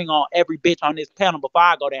wall and swing on every bitch on this panel before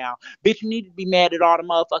I go down. Bitch, you need to be mad at all the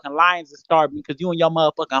motherfucking lions that starved me because you and your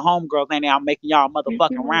motherfucking homegirls ain't out making y'all Thank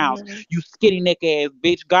you, motherfucking rounds. Mama. You skinny neck ass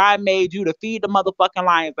bitch. God made you to feed the motherfucking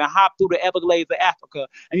lions and hop through the Everglades of Africa.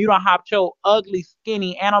 And you don't hop your ugly,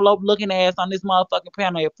 skinny, antelope looking ass on this motherfucking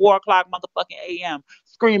panel at 4 o'clock motherfucking AM.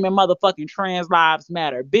 screaming motherfucking trans lives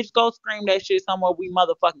matter. Bitch, go scream that shit somewhere we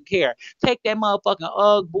motherfucking care. Take that motherfucking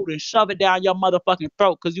Ugg boot and shove it down your motherfucking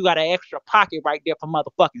throat because you got an extra pocket right there for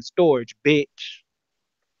motherfucking storage, bitch.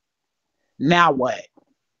 Now what?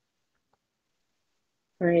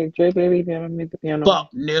 All right, Dre Baby, then I'm the piano.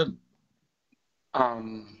 Fuck, nigga.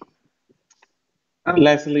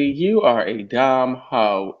 Leslie, you are a dumb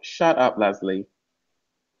hoe. Shut up, Leslie.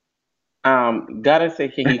 Gotta say,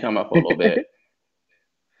 can he come up for a little bit?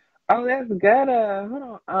 Oh, that's good.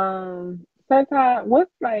 Hold on. Sometimes,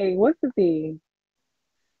 what's the thing?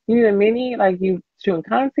 You need a mini, like you shooting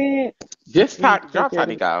content? Just You drop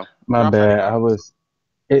Tiny Go. My Drop Tiny bad. Go.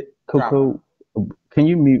 Drop her. Coco, can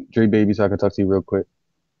you mute Dre Baby so I can talk to you real quick?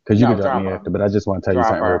 Because you No, can drop drop me her. after, but I just want to tell you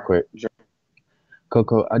Drop something real her. quick.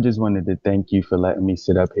 Coco, I just wanted to thank you for letting me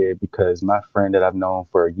sit up here because my friend that I've known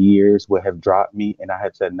for years would have dropped me and I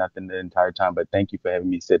have said nothing the entire time. But thank you for having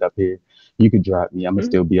me sit up here. You could drop me. I'm going to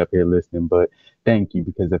still be up here listening. But thank you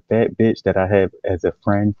because the fat bitch that I have as a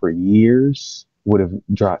friend for years would have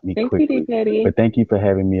dropped me Thank you, quickly. Daddy. But thank you for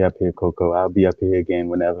having me up here, Coco. I'll be up here again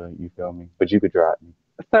whenever you feel me. But you could drop me.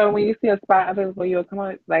 So when you see a spot available, you'll come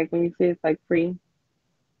on. Like when you see it's like free.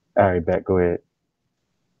 All right, back. Go ahead.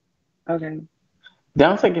 Okay.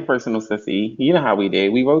 Don't take it personal, sissy. You know how we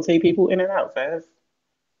did. We rotate people in and out fast.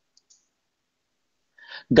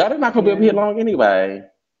 Gutter not gonna be up here long anyway.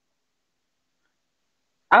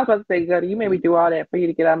 I was about to say, Gutter, you made me do all that for you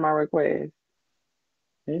to get out of my request.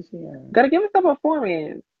 Gutter, give us a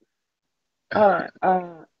performance. Hold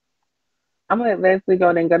on. I'm gonna let Leslie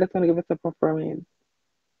go. Then Gutter's gonna give us a performance.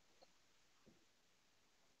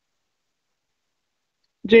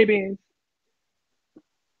 Jaybz.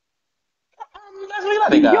 Leslie,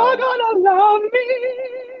 let it go. You're gonna love me.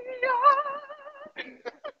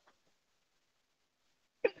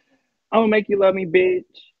 I'm gonna make you love me, bitch.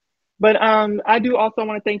 But I do also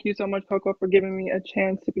want to thank you so much, Coco, for giving me a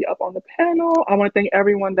chance to be up on the panel. I want to thank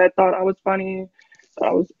everyone that thought I was funny, thought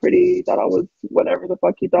I was pretty, thought I was whatever the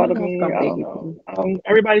fuck you thought of me. I don't know.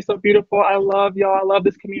 Everybody's so beautiful. I love y'all. I love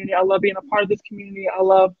this community. I love being a part of this community. I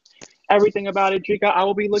love everything about it. Drika, I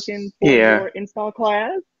will be looking for your install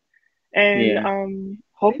class, and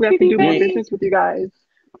hopefully I can do more business with you guys.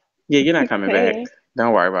 Yeah, you're not coming back.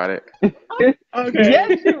 Don't worry about it. Okay.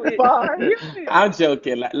 Yes, you are. I'm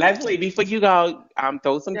joking. Leslie, before you go,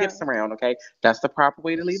 throw some gifts around, okay? That's the proper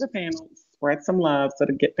way to leave the panel. Spread some love to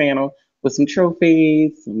the panel with some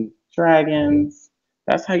trophies, some dragons.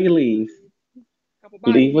 That's how you leave.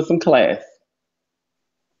 Leave with some class.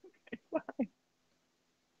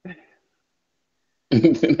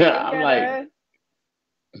 I'm like,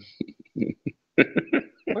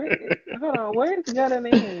 hold on, where's Gutter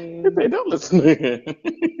name? They don't listen.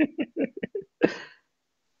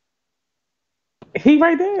 He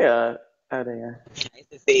right there. Oh, there. Nice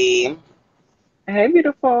to see. Hey,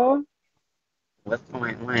 beautiful. What's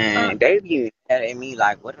going on? They be at me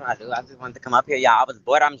like, what do I do? I just wanted to come up here, y'all. I was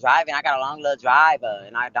bored. I'm driving. I got a long little drive,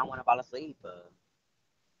 and I don't want to fall asleep.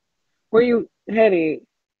 Where you headed?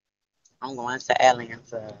 I'm going to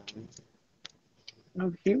Atlanta.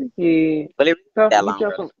 Oh, period. But it So that you long, feel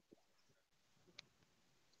girl. from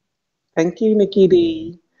Thank you, Nikki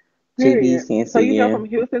D. period. Jaybz, can't So see you go you. from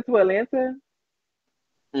Houston to Atlanta?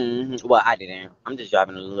 Well, I didn't. I'm just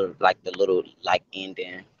driving a little, like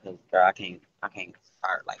ending, cause girl, I can't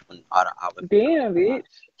start like when all the hours. Damn, bitch.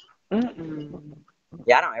 Mm-mm.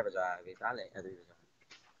 Yeah, I don't ever drive, bitch. I let others drive.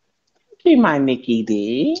 Thank you, my Nikki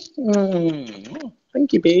D.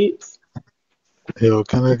 Thank you, babes. Yo,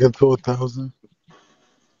 can I get to 1,000?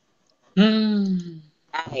 So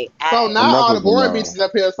now all Enough the of them boring now. bitches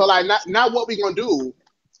up here. So like, now what we gonna do?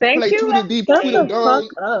 Thank Play you, Tweedle Deep, Shut Tweedle the Dum.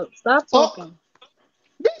 fuck up. Stop Fuck, talking.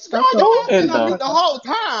 bitch, girl, Shut the your Who ass been in on the mute the whole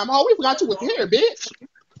time. Ho, we forgot you was here, bitch.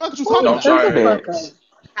 Fuck you who talking the about? Shut the fuck fuck up. is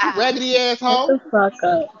You raggedy Shut asshole. the fuck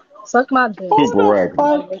up. Suck my dick. who Super the raggedy.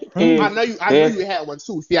 fuck is I knew you this? had one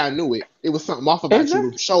too. See, I knew it. It was something off Is about you, this?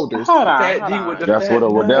 them shoulders. Hold on, Fat hold D with the on. That's what fat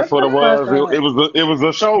it was. butt. That's Shut what the it fuck was. up. It was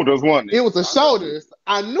the shoulders, wasn't it? It was the shoulders.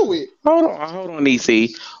 I knew it. Hold on,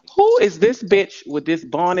 Niecy. Who is this bitch with this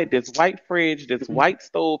bonnet, this white fridge, this white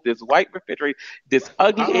stove, this white refrigerator, this I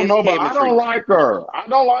ugly don't ass know, but I don't cabinetry? like her. I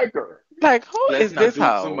don't like her. Like, who Let's is not this do too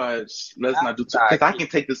hoe? much. Let's not do too, Sorry. because I can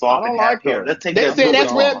take this I off in don't half like here. her. Let's take They that said blue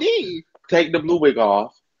that's wig Reb off. D. Take the blue wig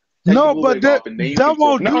off. Take the No, blue but wig off, and then you that can talk.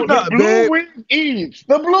 won't do No, the nothing, blue babe. wig eats.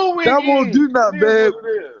 The blue wig That won't do eats. nothing, It is babe. what it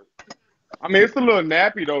is. I mean, it's a little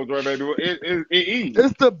nappy though, Dre, baby. It eats.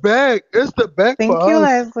 It's the bag. It's the bag Thank for you, us,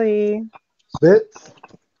 Leslie. bitch.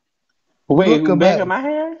 Wait, Look who at back that. of my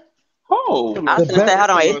hair? Who? I was The gonna say, back. hold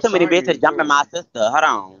It's a on, little it's too many shiny bitches jumping too. my sister. Hold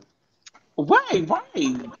on. Right.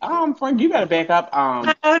 Frank, you gotta back up.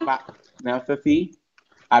 Now, Sissy,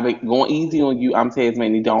 I've been going easy on you. I'm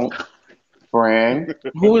Tasmania. Don't, friend.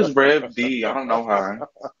 Who is Rev D? I don't know her.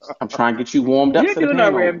 I'm trying to get you warmed up You to the do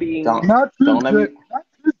know panel. Red Bean. Not you, Don't let Dre. me. Not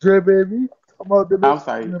you, Dre, baby. Come on, the I'm bitch.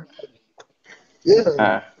 sorry.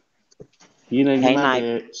 Yeah, You know you Hey, my Mike.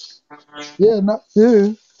 bitch. yeah, not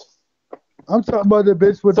you. I'm talking about the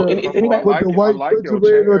bitch with So, the is Coco, I anybody? with the like it. I white like your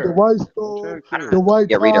refrigerator, the chair. white Your stove, chair I don't cute. the know. white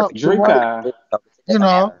Yeah, read her top, the white. Drika, You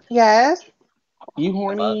know. Yes. you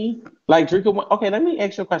Fuck. horny? Like Drika? Okay, let me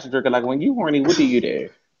ask you a question, Drika. Like when you horny, what do you do?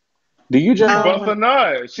 Do you jerk She off? bust Um. a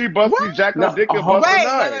nut. She jack her No. dick and Hold, bust a Wait.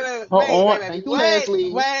 nut. hold on. Baby. Thank you,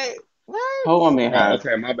 Leslie. What? Hold on, man. Oh, House.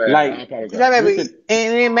 okay, my bad. I Like Yeah, apologize. baby. Drika,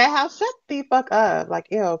 And in Madhouse, shut the fuck up. Like,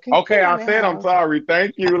 ew. Can Okay, you go I in said I'm Madhouse? sorry.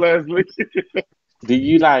 Thank you, Leslie. do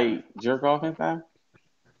you like jerk off and stuff?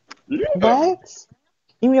 Yeah. What?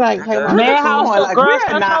 You mean like play with my Nigga. pussy? Madhouse, Or so like girl,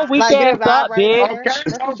 whisper shut your not? weak Like get a ass up, bitch. vibrator? Okay,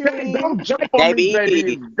 That's what you mean? don't jump on me, JB.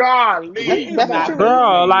 JB. Golly. That's what you Not mean?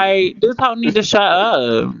 Girl, pussy. like this hoe need to shut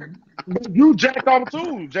up. You jack off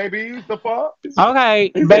too, JB. The fuck?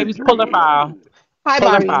 Okay, He said babies, pull her three. file. Hi,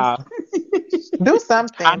 Pull her Barbies. file. Do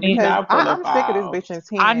I something need because Not pull a I'm sick of this file. bitch in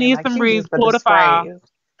I 10. need Like some she's reads. just a Pull the file. disgrace.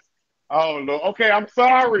 Oh no. Okay, I'm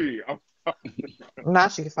sorry.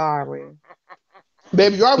 Not she's sorry.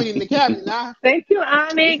 Baby, you already in the cabinet now. Thank you,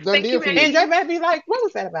 It's Onyx. a done Thank you, deal for you. And Dre baby. Baby, like, what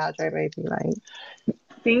was that about, Dre Baby? Like,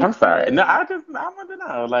 Thank I'm sorry. No, you. I want to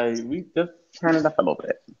know. Like we just turn it up a little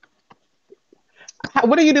bit.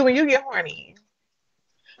 what do you do when you get horny?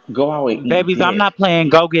 Go out and eat Babies, I'm dick. not playing.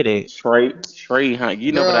 Go get it. Trade, huh?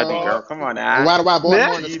 You know what I do, Girl, girl. Fuck. Come on and now. ride around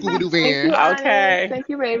Baltimore in a You, Scooby Doo Thank you, van. Onyx. okay. Thank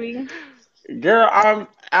you, baby. Girl,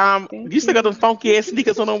 Thank you still got you. those funky ass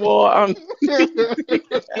sneakers on the wall.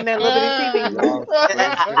 In that little bitty TV. Y'all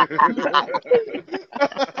stupid.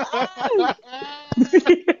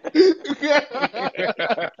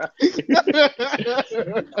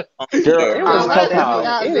 Girl, It was I'm not Laugh that me Coco, funny.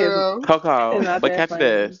 out, girl. It is Coco, not but that catch funny.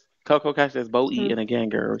 this. Coco, catch this. Bo Hmm. eating again,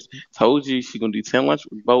 girls. Told you she gonna do 10 lunch.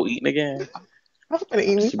 Bo eating again. I'm gonna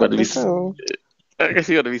eat me She about to be. something too. I guess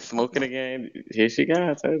she gonna be smoking again. Here she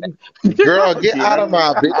goes. Toby. Girl, get out of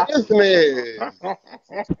my Yeah. business.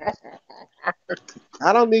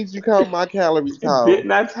 I don't need you counting my calories, hoe.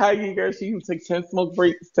 Didn't I tell you, girl? She would take 10 smoke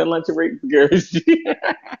breaks, 10 lunch breaks, girl. She,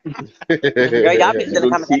 Girl, y'all bitches she in the gonna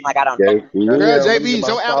comments acting keep. like I don't Yes, know. Girl, ma'am. Let me get JB's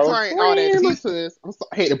my your sour avatar ain't all that cream. tea, sis.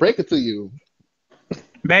 I hate to break it to you.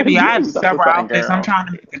 Baby, I You have was up to several something, outfits. I'm girl. trying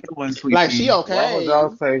to make a new one, sweet Like she pea. Why would okay. y'all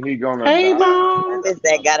say he gonna Hey, die? Mom. That bitch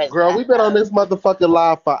that got it. Girl, we been on this motherfucking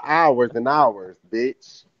live for hours and hours,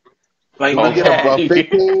 bitch. Like Can we what get a now? Okay.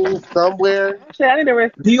 15 somewhere? Actually, I need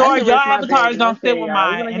Dior, to your rest my avatars baby. No don't fit shade, with y'all.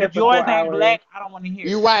 We've mine. been in And here if for yours ain't 4 hours. black, I don't want to hear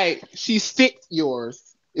You it. right. She stick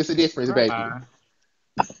yours. It's a difference, Girl, baby. bye.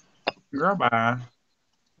 Girl, bye.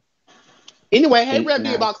 Anyway, hey Eight, Rep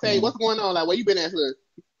D nine, about say, 10. what's going on? Like where you been at, sis?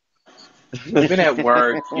 Hey, Hey, baby. Been at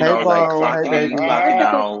work, Hey, Bone. Hey, Can I baby. take a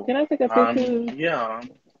Can I take a picture? yeah.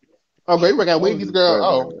 Oh girl, you work at What was Wendy's, you girl.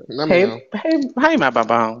 Oh, saying? let me Hey, know. hey, my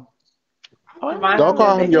baba. My Don't home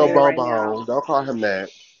is call him your vacated Oh, right Bone. now. Don't call him that.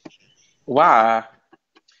 why?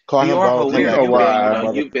 Call him Dior, Bone how We where know you been? You Tilapia. know,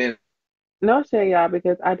 why. you've been No shade, y'all,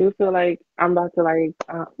 because I do feel like I'm about to like.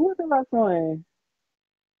 Who was the last one?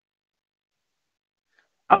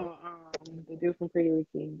 Oh, the dude from Pretty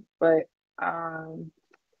Ricky. But um,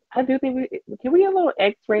 I do think we can we get a little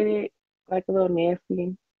X-rated, like a little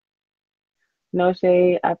nasty. No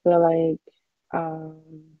shade. I feel like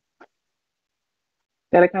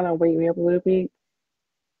that'll kind of wake me up a little bit.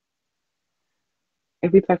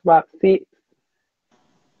 If we talk about sex,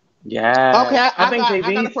 Okay, Yes. I think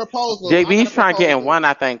I got a JB's proposal. I got a JB's trying to get in proposal. one.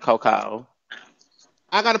 I think Coco.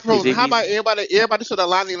 I got a Yeah, proposal. How about JB's. everybody should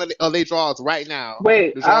align their draws right now?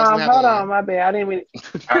 wait, The draws we have hold on, on. my bad. I didn't mean.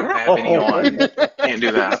 I don't have any on. Can't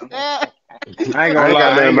do that. I ain't I gonna ain't lie,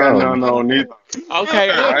 got I ain't nothing got on. nothing on neither.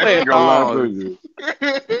 Okay, I I wear ain't gonna lie to thongs. you.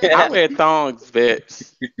 I wear thongs,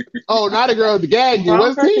 bitch. Oh, not a girl, the gagging. Wrong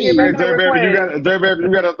What's person get Hey, back tea? on the J baby, request. You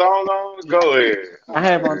got a thong on? Go I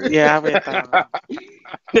have on. Yeah, I wear thongs.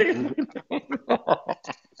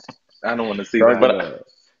 I don't want to see Strike it that. But up.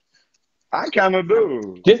 I kind of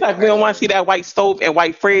do. just like we don't want to see that white stove and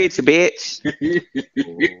white fridge, bitch.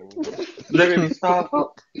 Let me stop.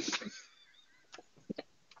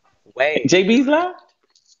 Wait. JB's left.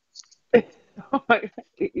 Oh my God.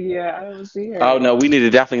 Yeah, I don't see Oh her. no, we need to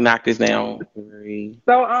definitely knock this down. 3,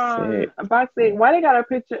 So 6. Boxy, why they got a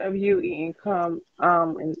picture of you eating cum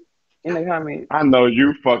in the comments? I know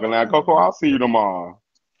you fucking like Coco. I'll see you tomorrow.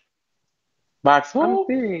 Box I'm who?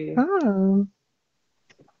 serious. Hmm.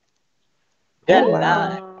 Good Oh Cause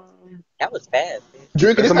wow. luck. That was fast, bitch.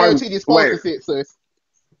 Drinking, this how your Somebody, titties supposed wait, to sit, sis.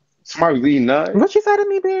 somebody was eating nuts? What you say to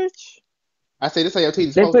me, bitch? I said this how your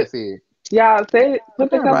titties They supposed to put sit. y'all say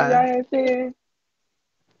put the Never couple y'all mind. had said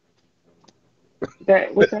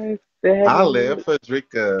that what y'all that I happened live with. for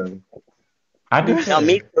Drika. I do No,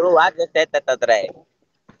 me too. too. I just said that the other day.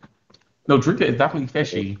 No, Drika is definitely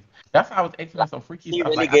fishy. That's why I was asking her Like, some freaky she stuff.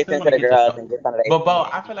 really Like I gets still into want to the get to girls know. and gets under their But Bo,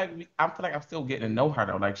 skin. I feel like I'm still getting to know her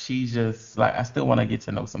though. Like she's just like I still want to get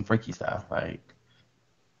to know some freaky stuff. Like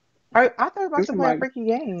I thought we were about This to is play a my freaky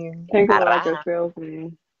game. can't go like a Ara.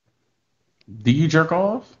 salesman. do you jerk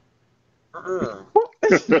off? Mm-mm.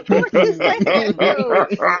 Who are you saying that to?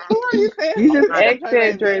 Who are you saying You just that to, asked Dre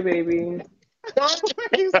that Dre baby? baby. Who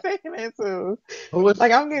are you saying that to? Who is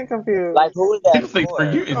Like, I'm getting Like, confused. who is that It's like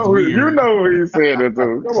girl, you for? is Oh, you weird. know who he's saying it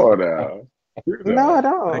to. Come on now. You No, I know.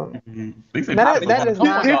 Like, don't. they say No, I people really don't that want don't to is know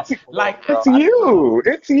come who on, not. y'all y'all. talking about, Like girl. It's I just know. you.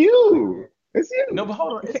 It's you. It's no, you. but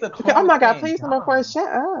hold on. It's the Oh calm my is God, playing please, number four, dumb. shut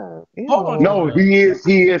up. Hold on, Ew. No, Drika.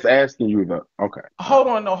 he is asking you though. Okay. All right. Hold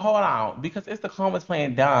on, no, hold on. Because it's the comments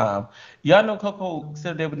playing dumb. Y'all know Coco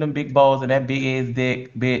sitting there with them big balls and that big ass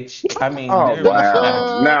dick, bitch. I mean, Oh literally, wow.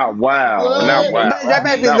 like, Now wow. Now What? wow. But Dre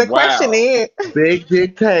baby, Now the question wow. is, Big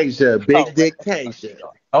dictator? Oh, Big wait, let me fuck dictator. you.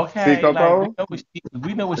 See okay, like Coco?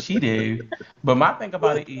 we know what she did. But my thing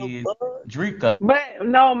about What it the is fuck? Drika. But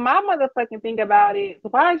no, my motherfucking thing about it,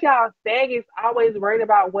 why is y'all faggots always worried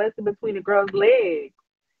about what's in between the girl's legs?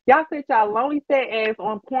 Y'all sit y'all lonely fat ass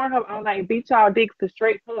on Pornhub all night, beat y'all dicks to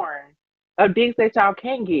straight porn of dicks that y'all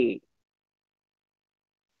can get.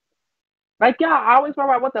 Like y'all always worry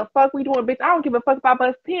about what the fuck we doing, bitch. I don't give a fuck if I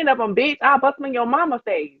bust 10 of them, bitch. I'll bust them in your mama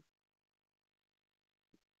face.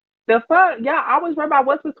 The fuck? Y'all always worry about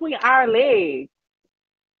what's between our legs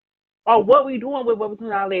or what we doing with what's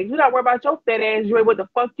between our legs. You not worry about your fat ass, you what the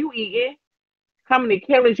fuck you eating, how many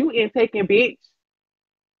calories you intaking, bitch.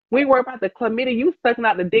 We worry about the chlamydia you sucking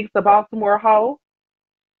out the dicks of Baltimore hoe.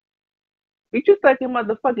 Bitch, you sucking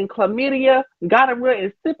motherfucking chlamydia, gonorrhea,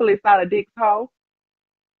 and syphilis out of dicks hoe.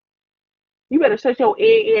 You better shut your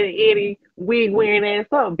Eddie wig wearing ass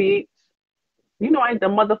up, bitch. You know I ain't the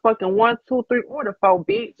motherfucking 1, 2, 3, or the 4,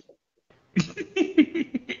 bitch.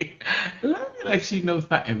 Let me let you know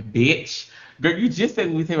something, bitch. Girl, you just said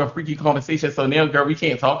we was having a freaky conversation, so now, girl, we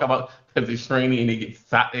can't talk about because it's straining and it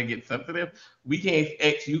gets sensitive. We can't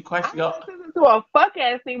ask you I'm questions. sensitive to a fuck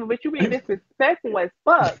ass thing, but you being disrespectful as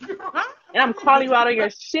fuck. And I'm calling you out on your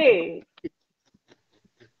shit.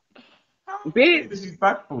 Bitch.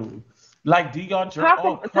 Disrespectful. Like, do y'all jerk Talk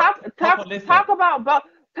off? talk Coco, talk listen. talk about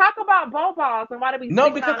talk about bow balls and why they be No,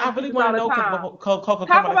 sticking because out I them really bitches want all to the know. Because time. Coco, come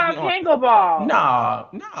Talk on, let's be about honest. kangaroo balls.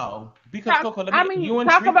 No, because Talk, Coco, let I me. mean, You and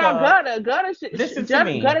talk about Drika, gutter listen to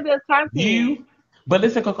me. gutter does content. You, but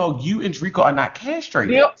listen, Coco, you and Drika are not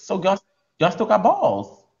You castrated, so y'all still got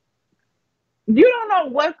balls. you don't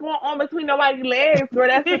know what's going on between nobody's legs, girl.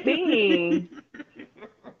 That's the thing.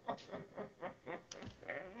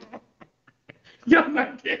 Y'all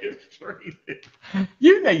not castrated.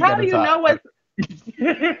 You know you How do gotta you know talk. what's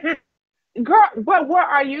girl? What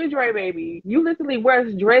are you, Dre baby? You literally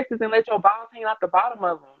wear dresses and let your balls hang out the bottom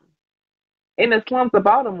of them in the slums of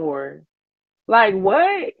Baltimore. Like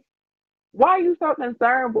what? Why are you so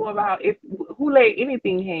concerned, boy, about if who let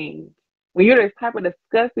anything hang? When you're the type of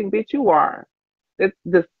disgusting bitch you are. The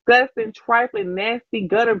disgusting, trifling, nasty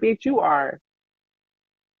gutter bitch you are.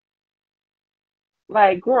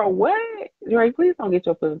 Like, girl, what? Drake, please don't get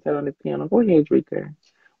your foot on this piano. Go ahead, Drika.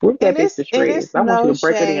 Rip that and bitch it's to and shreds. it's I want you no to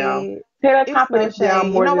break her down. shade. Tear that It's no confidence down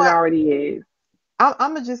shade. You more know than it what? already is. I'm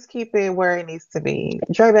gonna just keep it where it needs to be.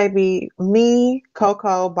 Dre baby, me,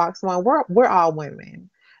 Coco, Box One, we're all women.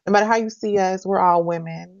 No matter how you see us, we're all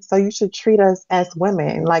women. So you should treat us as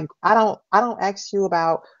women. Like I don't ask you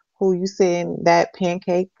about who you send that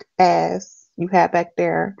pancake ass you have back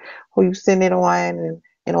there, who you send it on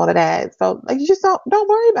and all of that. So like you just don't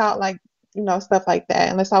worry about like, stuff like that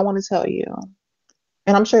unless I want to tell you.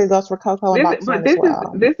 And I'm sure it goes for Coco and This, Box but One as this is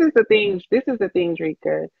well. this is the thing. This is the thing,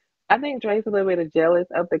 Drika. I think Dre's a little bit jealous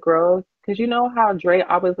of the girls because you know how Dre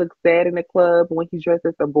always looks sad in the club when he's dressed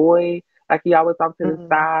as a boy, like he always off to the Mm.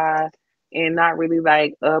 side and not really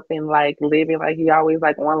like up and like living, like he always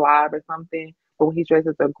like on live or something. But when he's dressed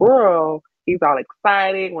as a girl, he's all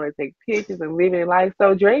excited, want to take pictures and living life.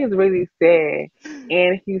 So Dre is really sad,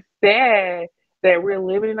 and he's sad that we're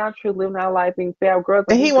living our truth, living our life, being fair girls,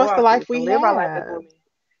 and And he we go wants the out there life to we live our life as have. women.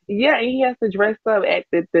 Yeah, and he has to dress up at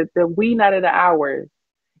the wee night of the hours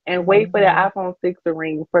and wait for the Hmm. iPhone 6 to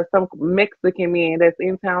ring for some Mexican man that's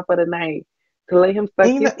in town for the night to let him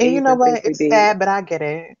suck his And you ass know and what? sexy It's dick. sad, but I get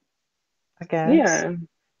it. I guess. Yeah.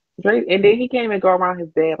 Drake, and then he can't even go around his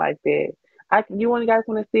dad like that. You guys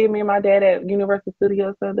want to see me and my dad at Universal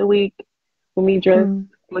Studios the other week with me dressed Mm.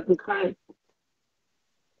 looking cut?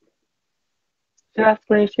 Should I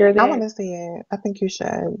screen share I that? want to see it. I think you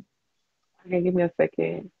should. Okay, give me a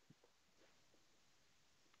second.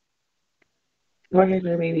 Go ahead,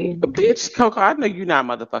 baby. Bitch, Coco, I know you not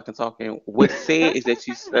motherfucking talking. What's said is that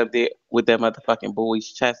you slept there with that motherfucking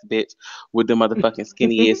boy's chest, bitch, with the motherfucking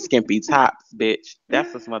skinny ass skimpy tops, bitch.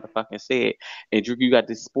 That's what's motherfucking said. And Drew, you got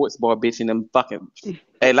this sports bar, bitch, and them fucking.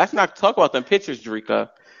 Hey, let's not talk about them pictures, Drika.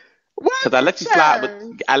 Cause Pictures.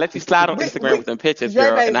 I let you slide on Instagram with them pictures, Dre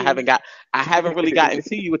girl, and baby. I haven't really gotten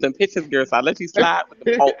to you with them pictures, girl. So I let you slide with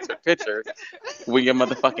them altered pictures with your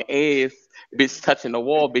motherfucking ass, bitch, touching the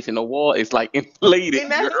wall, bitch, and the wall is like inflated,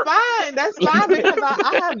 And that's girl. fine. That's fine because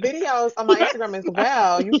I have videos on my Instagram as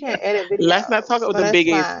well. You can't edit Let's videos. not talk about So them that's big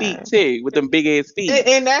ass feet fine. too, with them big ass feet.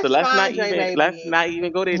 And So that's fine, Dre let's baby. not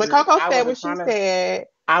even go there, But Drew. Coco said what she said.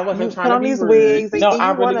 I wasn't You trying put to on be these rude. wigs No, and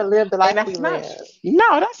I you want to really, live the and life we that's not. live.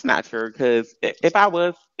 No, that's not true. Because if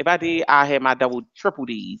I did, I had my double, triple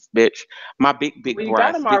D's, bitch. My big Well, you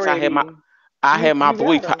got breasts, them bitch. already. I You had my you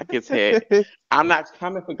boy got them. pockets hit. I'm not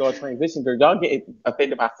coming for your transition, girl. Y'all get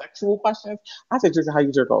offended by sexual questions. I said, Drinker, how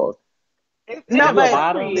you jerk off? It's No, You a but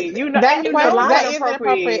bottom? inappropriate. You know, that and you know question it's that What? is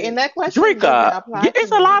inappropriate, and inappropriate. that question doesn't Drinker, apply to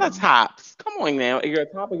it's a lot of me. tops. Come on now. You're a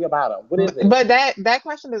top or your bottom. What is it? But that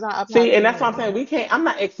question does not apply See, to and that's what I'm me. saying. We can't. I'm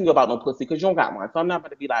not asking you about no pussy because you don't got one. So I'm not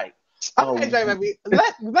going to be like, Okay, oh, Dre, baby,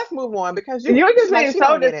 let's move on because You're just like being she so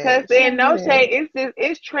don't get it. She disgusting. don't get No it. shade.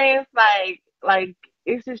 It's trends like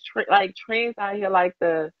it's just like trends out here. Like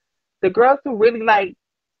the girls who really like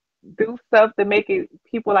do stuff to make it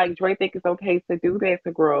people like Drake think it's okay to do that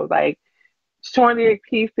to girls. Like showing their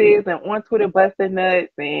pieces and on Twitter busting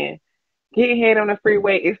nuts and getting head on the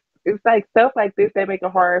freeway. It's like stuff like this that make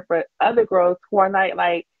it hard for other girls who are not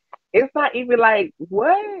like. It's not even like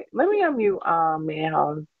what. Let me unmute man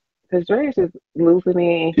house because Dre is just losing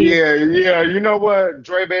it and he's Yeah, yeah. You know what,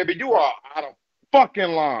 Dre, baby, you are out of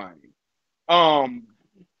fucking line. Um,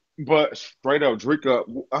 but straight up, drink up.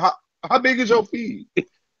 How big is your feet?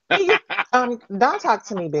 And you don't talk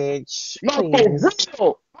to me, bitch. No, for Please.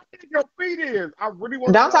 real. How big your feet is? I really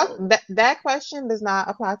want to Don't talk know. that question does not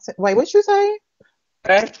apply to wait, what you say?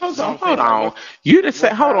 No, I'm hold saying like on. You just said,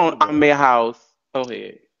 what hold size on, is I'm that? House. Go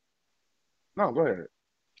ahead. No, go ahead.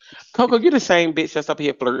 Coco, you the same bitch that's up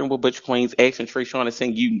here flirting with Butch Queens, asking Trayshawn to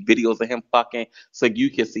send you videos of him fucking so you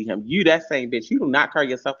can see him. You that same bitch. You do not carry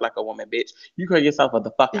yourself like a woman, bitch. You carry yourself as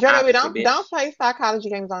the fucking Dre, baby, opposite, don't bitch. play psychology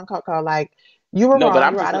games on Coco. Like you were No, but wrong,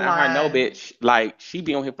 I'm you were just out of letting her know, line. bitch. Like, she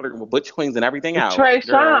be on here flirting with Butch Queens and everything else, Trey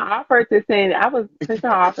Sean girl. offered to send. Trey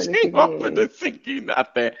Sean offered to She send offered me. to send you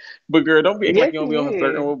nothing. But, girl, don't be acting like Yes, you he don't be on here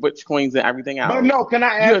flirting is. with Butch Queens and everything But else. no, can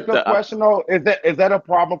I You're ask a the, question though? Is that a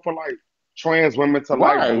problem for like trans women to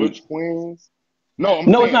like right. butch queens? No, I'm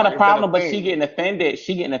No, it's saying not a like, is that a problem, but she thing? getting offended.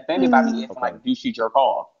 She getting offended by me Hmm. asking, Okay. like, do she jerk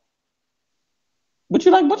off? But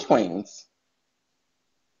you like Butch Okay. Queens.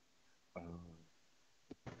 Uh,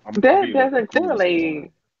 I'm That be a little doesn't confused now.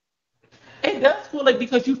 correlate. It does feel like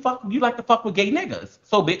because you like to fuck with gay niggas.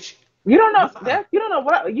 So bitch, You don't know what's up? that. You don't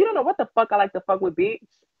know what the fuck I like to fuck with, bitch.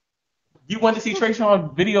 You want to see Trey Sean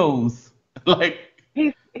videos. Like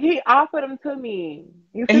He offered them to me.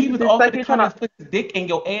 You and he simply was just offered like to you're trying come to. and put his dick in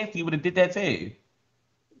your ass, you would have did that too.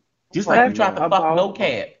 Just like Fuck you That's tried to no. a fuck boss. no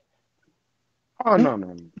cat. Oh no no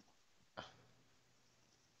no.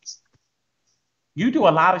 You do a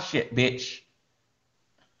lot of shit, bitch.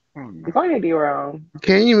 Oh no. Go ahead, D-Roll.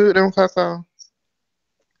 Can you mute them, Coco?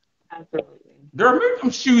 Absolutely. Girl, move them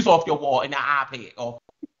shoes off your wall and the iPad off.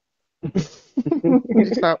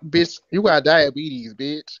 Stop, bitch. You got diabetes,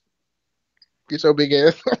 bitch. Get your big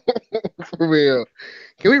ass for real.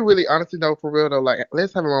 Can we really, honestly, though, for real though, like,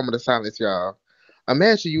 let's have a moment of silence, y'all.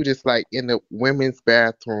 Imagine you just like in the women's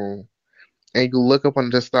bathroom and you look up on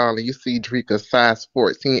the stall and you see Drika size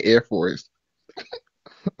 14 Air Force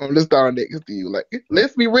on the stall next to you. Like,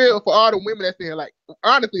 let's be real for all the women that's in here. Like,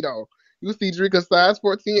 honestly though, you see Drika size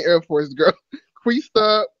 14 Air Force, girl, creased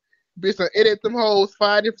up, bitch, I edit them hoes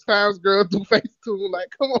 5 different times, girl, through Facetune. Like,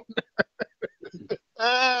 come on.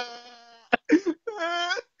 Ah,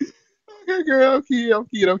 ah. Okay, girl,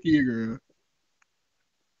 I'm kid, girl.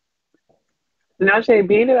 Now, Shay,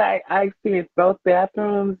 being that I experienced both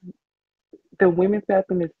bathrooms, the women's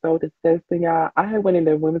bathroom is so disgusting, y'all. I had went in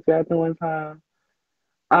the women's bathroom one time.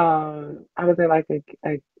 I was at like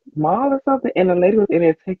a mall or something, and the lady was in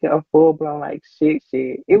there taking a full blown like shit.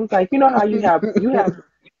 It was like you know how you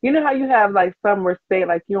have like some respect,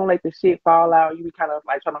 like you don't let the shit fall out. You be kind of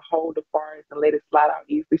like trying to hold the farts and let it slide out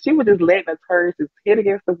easily. She was just letting the turds just hit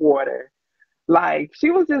against the water. Like,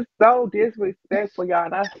 she was just so disrespectful, y'all,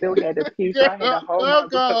 and I still had to pee, so I had to hold my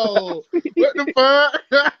Coco, breath. what the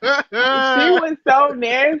She fuck? was so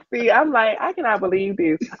nasty. I'm like, I cannot believe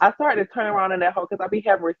this. I started to turn around in that hole because I be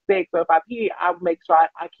having respect. So if I pee, I make sure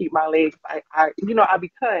I keep my legs. I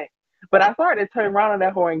be cut. But I started to turn around in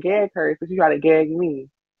that hole and gag her, so she tried to gag me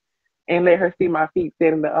and let her see my feet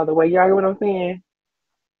standing the other way. Y'all get what I'm saying?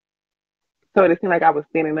 So it seemed like I was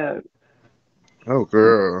standing up. Oh,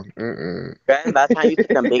 girl. Mm-mm. Girl, by the time you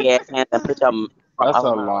took them big ass hands and put your That's a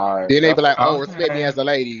oh my god. lie. Then they be That's a like, lie. "Oh, respect me Okay. as a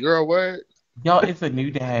lady, girl." What? Y'all, it's a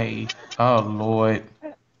new day. Oh, Lord.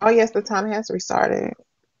 Oh yes, the time has restarted.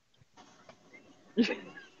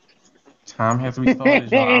 Time has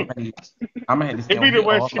restarted, y'all. I'm gonna have to stay It on be the here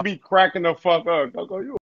way all she be cracking the fuck up. Coco, you